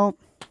corrupt. Well,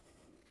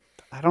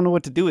 I don't know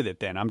what to do with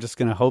it then. I'm just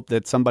going to hope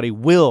that somebody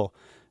will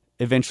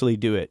eventually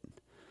do it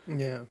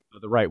the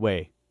right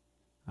way,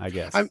 I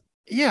guess.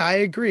 I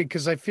agree,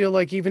 because I feel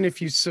like even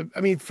if you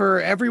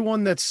for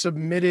everyone that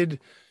submitted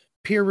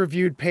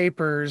peer-reviewed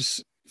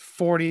papers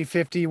 40,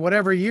 50,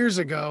 whatever years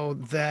ago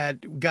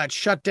that got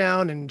shut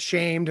down and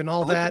shamed and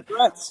all that.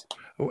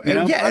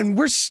 And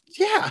we're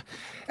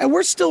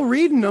still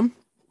reading them.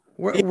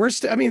 We're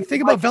still,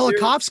 think about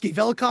Velikovsky.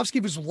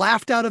 Velikovsky was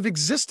laughed out of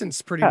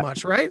existence pretty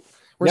much, right?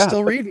 We're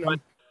still reading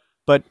them.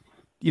 But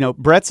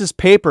Bretz's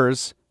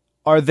papers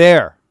are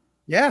there.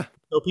 Yeah.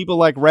 So people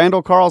like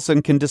Randall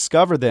Carlson can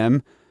discover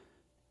them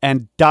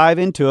and dive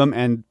into them,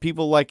 and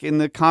people like in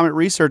the Comet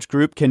Research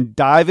Group can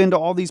dive into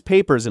all these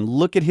papers and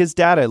look at his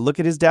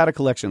data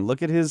collection,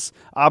 look at his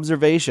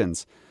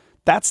observations.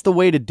 That's the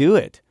way to do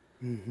it.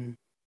 Mm-hmm.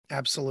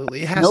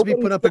 Absolutely. It has to be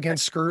put up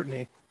against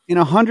scrutiny. In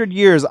 100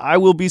 years, I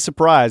will be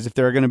surprised if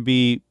there are going to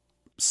be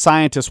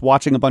scientists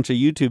watching a bunch of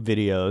YouTube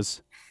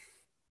videos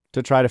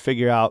to try to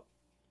figure out,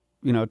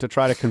 to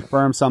try to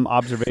confirm some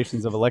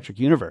observations of electric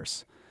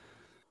universe.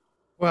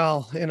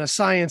 Well, in a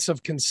science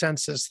of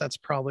consensus, that's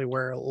probably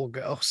where it will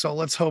go. So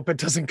let's hope it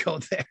doesn't go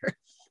there.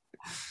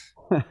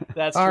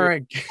 That's all true.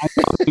 right. I'm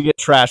going to get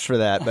trashed for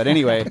that, but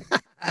anyway.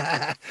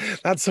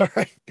 That's all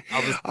right.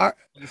 I'll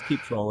just keep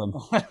trolling.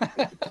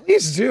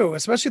 Please do,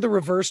 especially the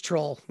reverse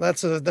troll.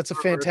 That's a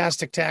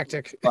fantastic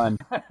tactic. Fun.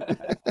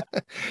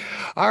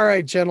 All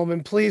right,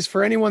 gentlemen, please,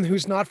 for anyone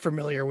who's not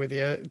familiar with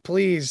you,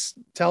 please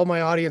tell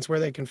my audience where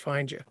they can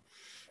find you.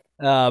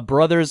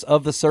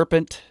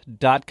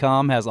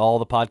 brothersoftheserpent.com has all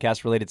the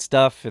podcast related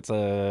stuff.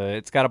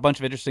 It's got a bunch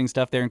of interesting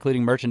stuff there,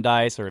 including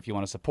merchandise, or if you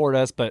want to support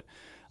us, but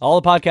all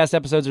the podcast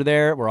episodes are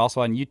there. We're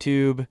also on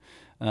YouTube.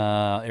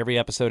 Every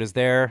episode is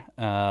there.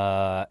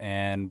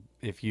 And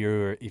if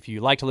you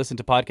like to listen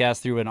to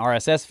podcasts through an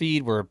RSS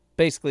feed, we're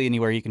basically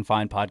anywhere you can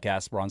find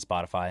podcasts. We're on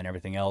Spotify and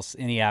everything else,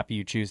 any app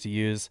you choose to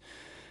use.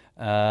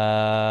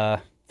 So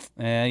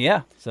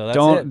that's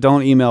it.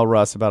 Don't email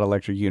Russ about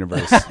Electric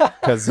Universe,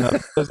 because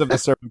Brothers of the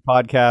Serpent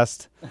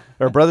podcast,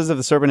 or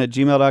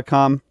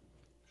brothersoftheserpent@gmail.com.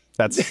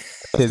 That's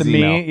his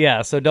email. Me.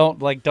 Yeah. So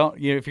don't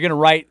if you're going to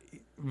write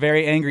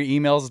very angry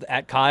emails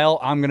at Kyle,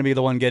 I'm going to be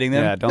the one getting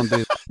them. Yeah, don't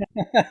do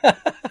that.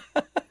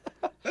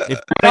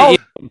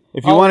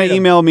 If you want to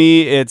email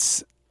me,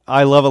 it's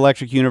I love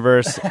Electric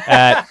Universe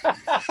at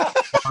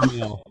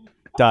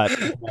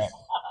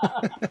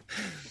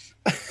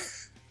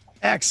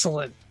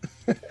Excellent.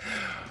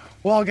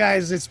 Well,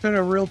 guys, it's been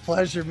a real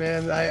pleasure,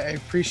 man. I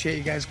appreciate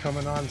you guys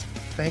coming on.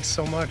 Thanks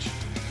so much.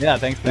 Yeah,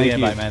 thanks for the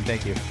invite, man.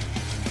 Thank you.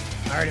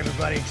 All right,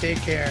 everybody,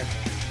 take care.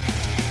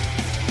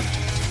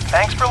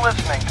 Thanks for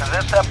listening to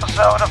this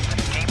episode of the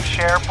Deep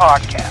Share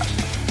Podcast.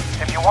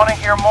 If you want to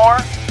hear more,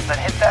 then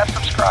hit that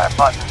subscribe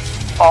button.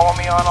 Follow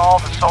me on all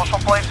the social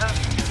places.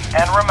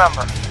 And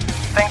remember,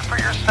 think for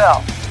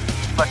yourself,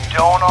 but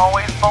don't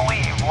always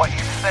believe what you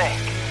think.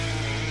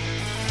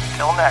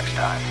 Till next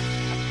time.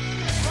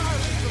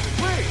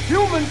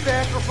 Human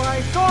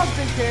sacrifice, dogs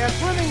and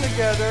cats living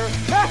together,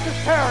 mass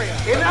hysteria.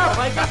 Enough,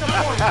 I get the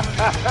point.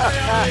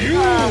 You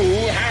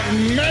have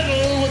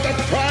meddled with the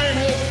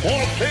primal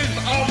forces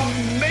of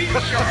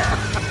nature.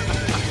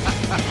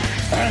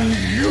 And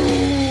you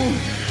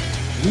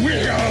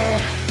will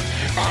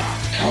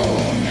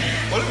atone.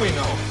 What do we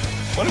know?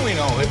 What do we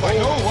know? If I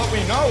know what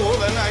we know,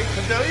 then I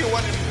can tell you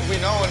what we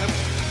know, and if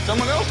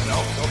someone else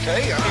knows,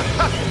 okay?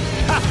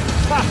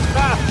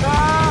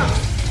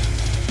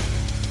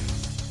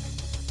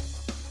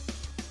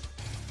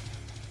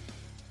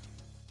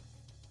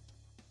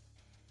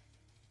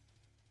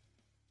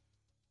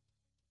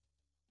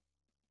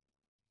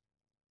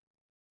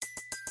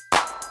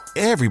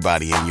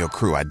 Everybody in your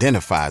crew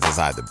identifies as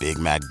either Big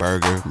Mac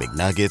Burger,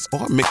 McNuggets,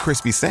 or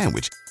McCrispy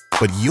Sandwich.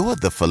 But you're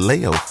the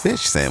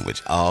Filet-O-Fish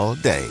Sandwich all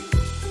day.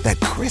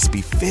 That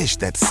crispy fish,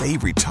 that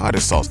savory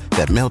tartar sauce,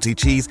 that melty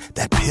cheese,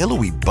 that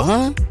pillowy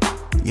bun.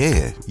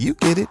 Yeah, you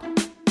get it.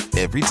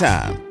 Every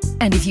time.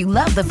 And if you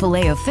love the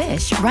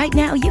Filet-O-Fish, right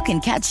now you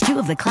can catch two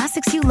of the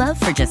classics you love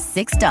for just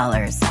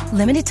 $6.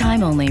 Limited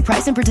time only.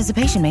 Price and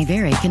participation may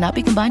vary. Cannot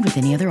be combined with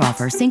any other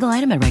offer. Single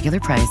item at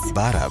regular price.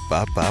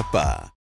 Ba-da-ba-ba-ba.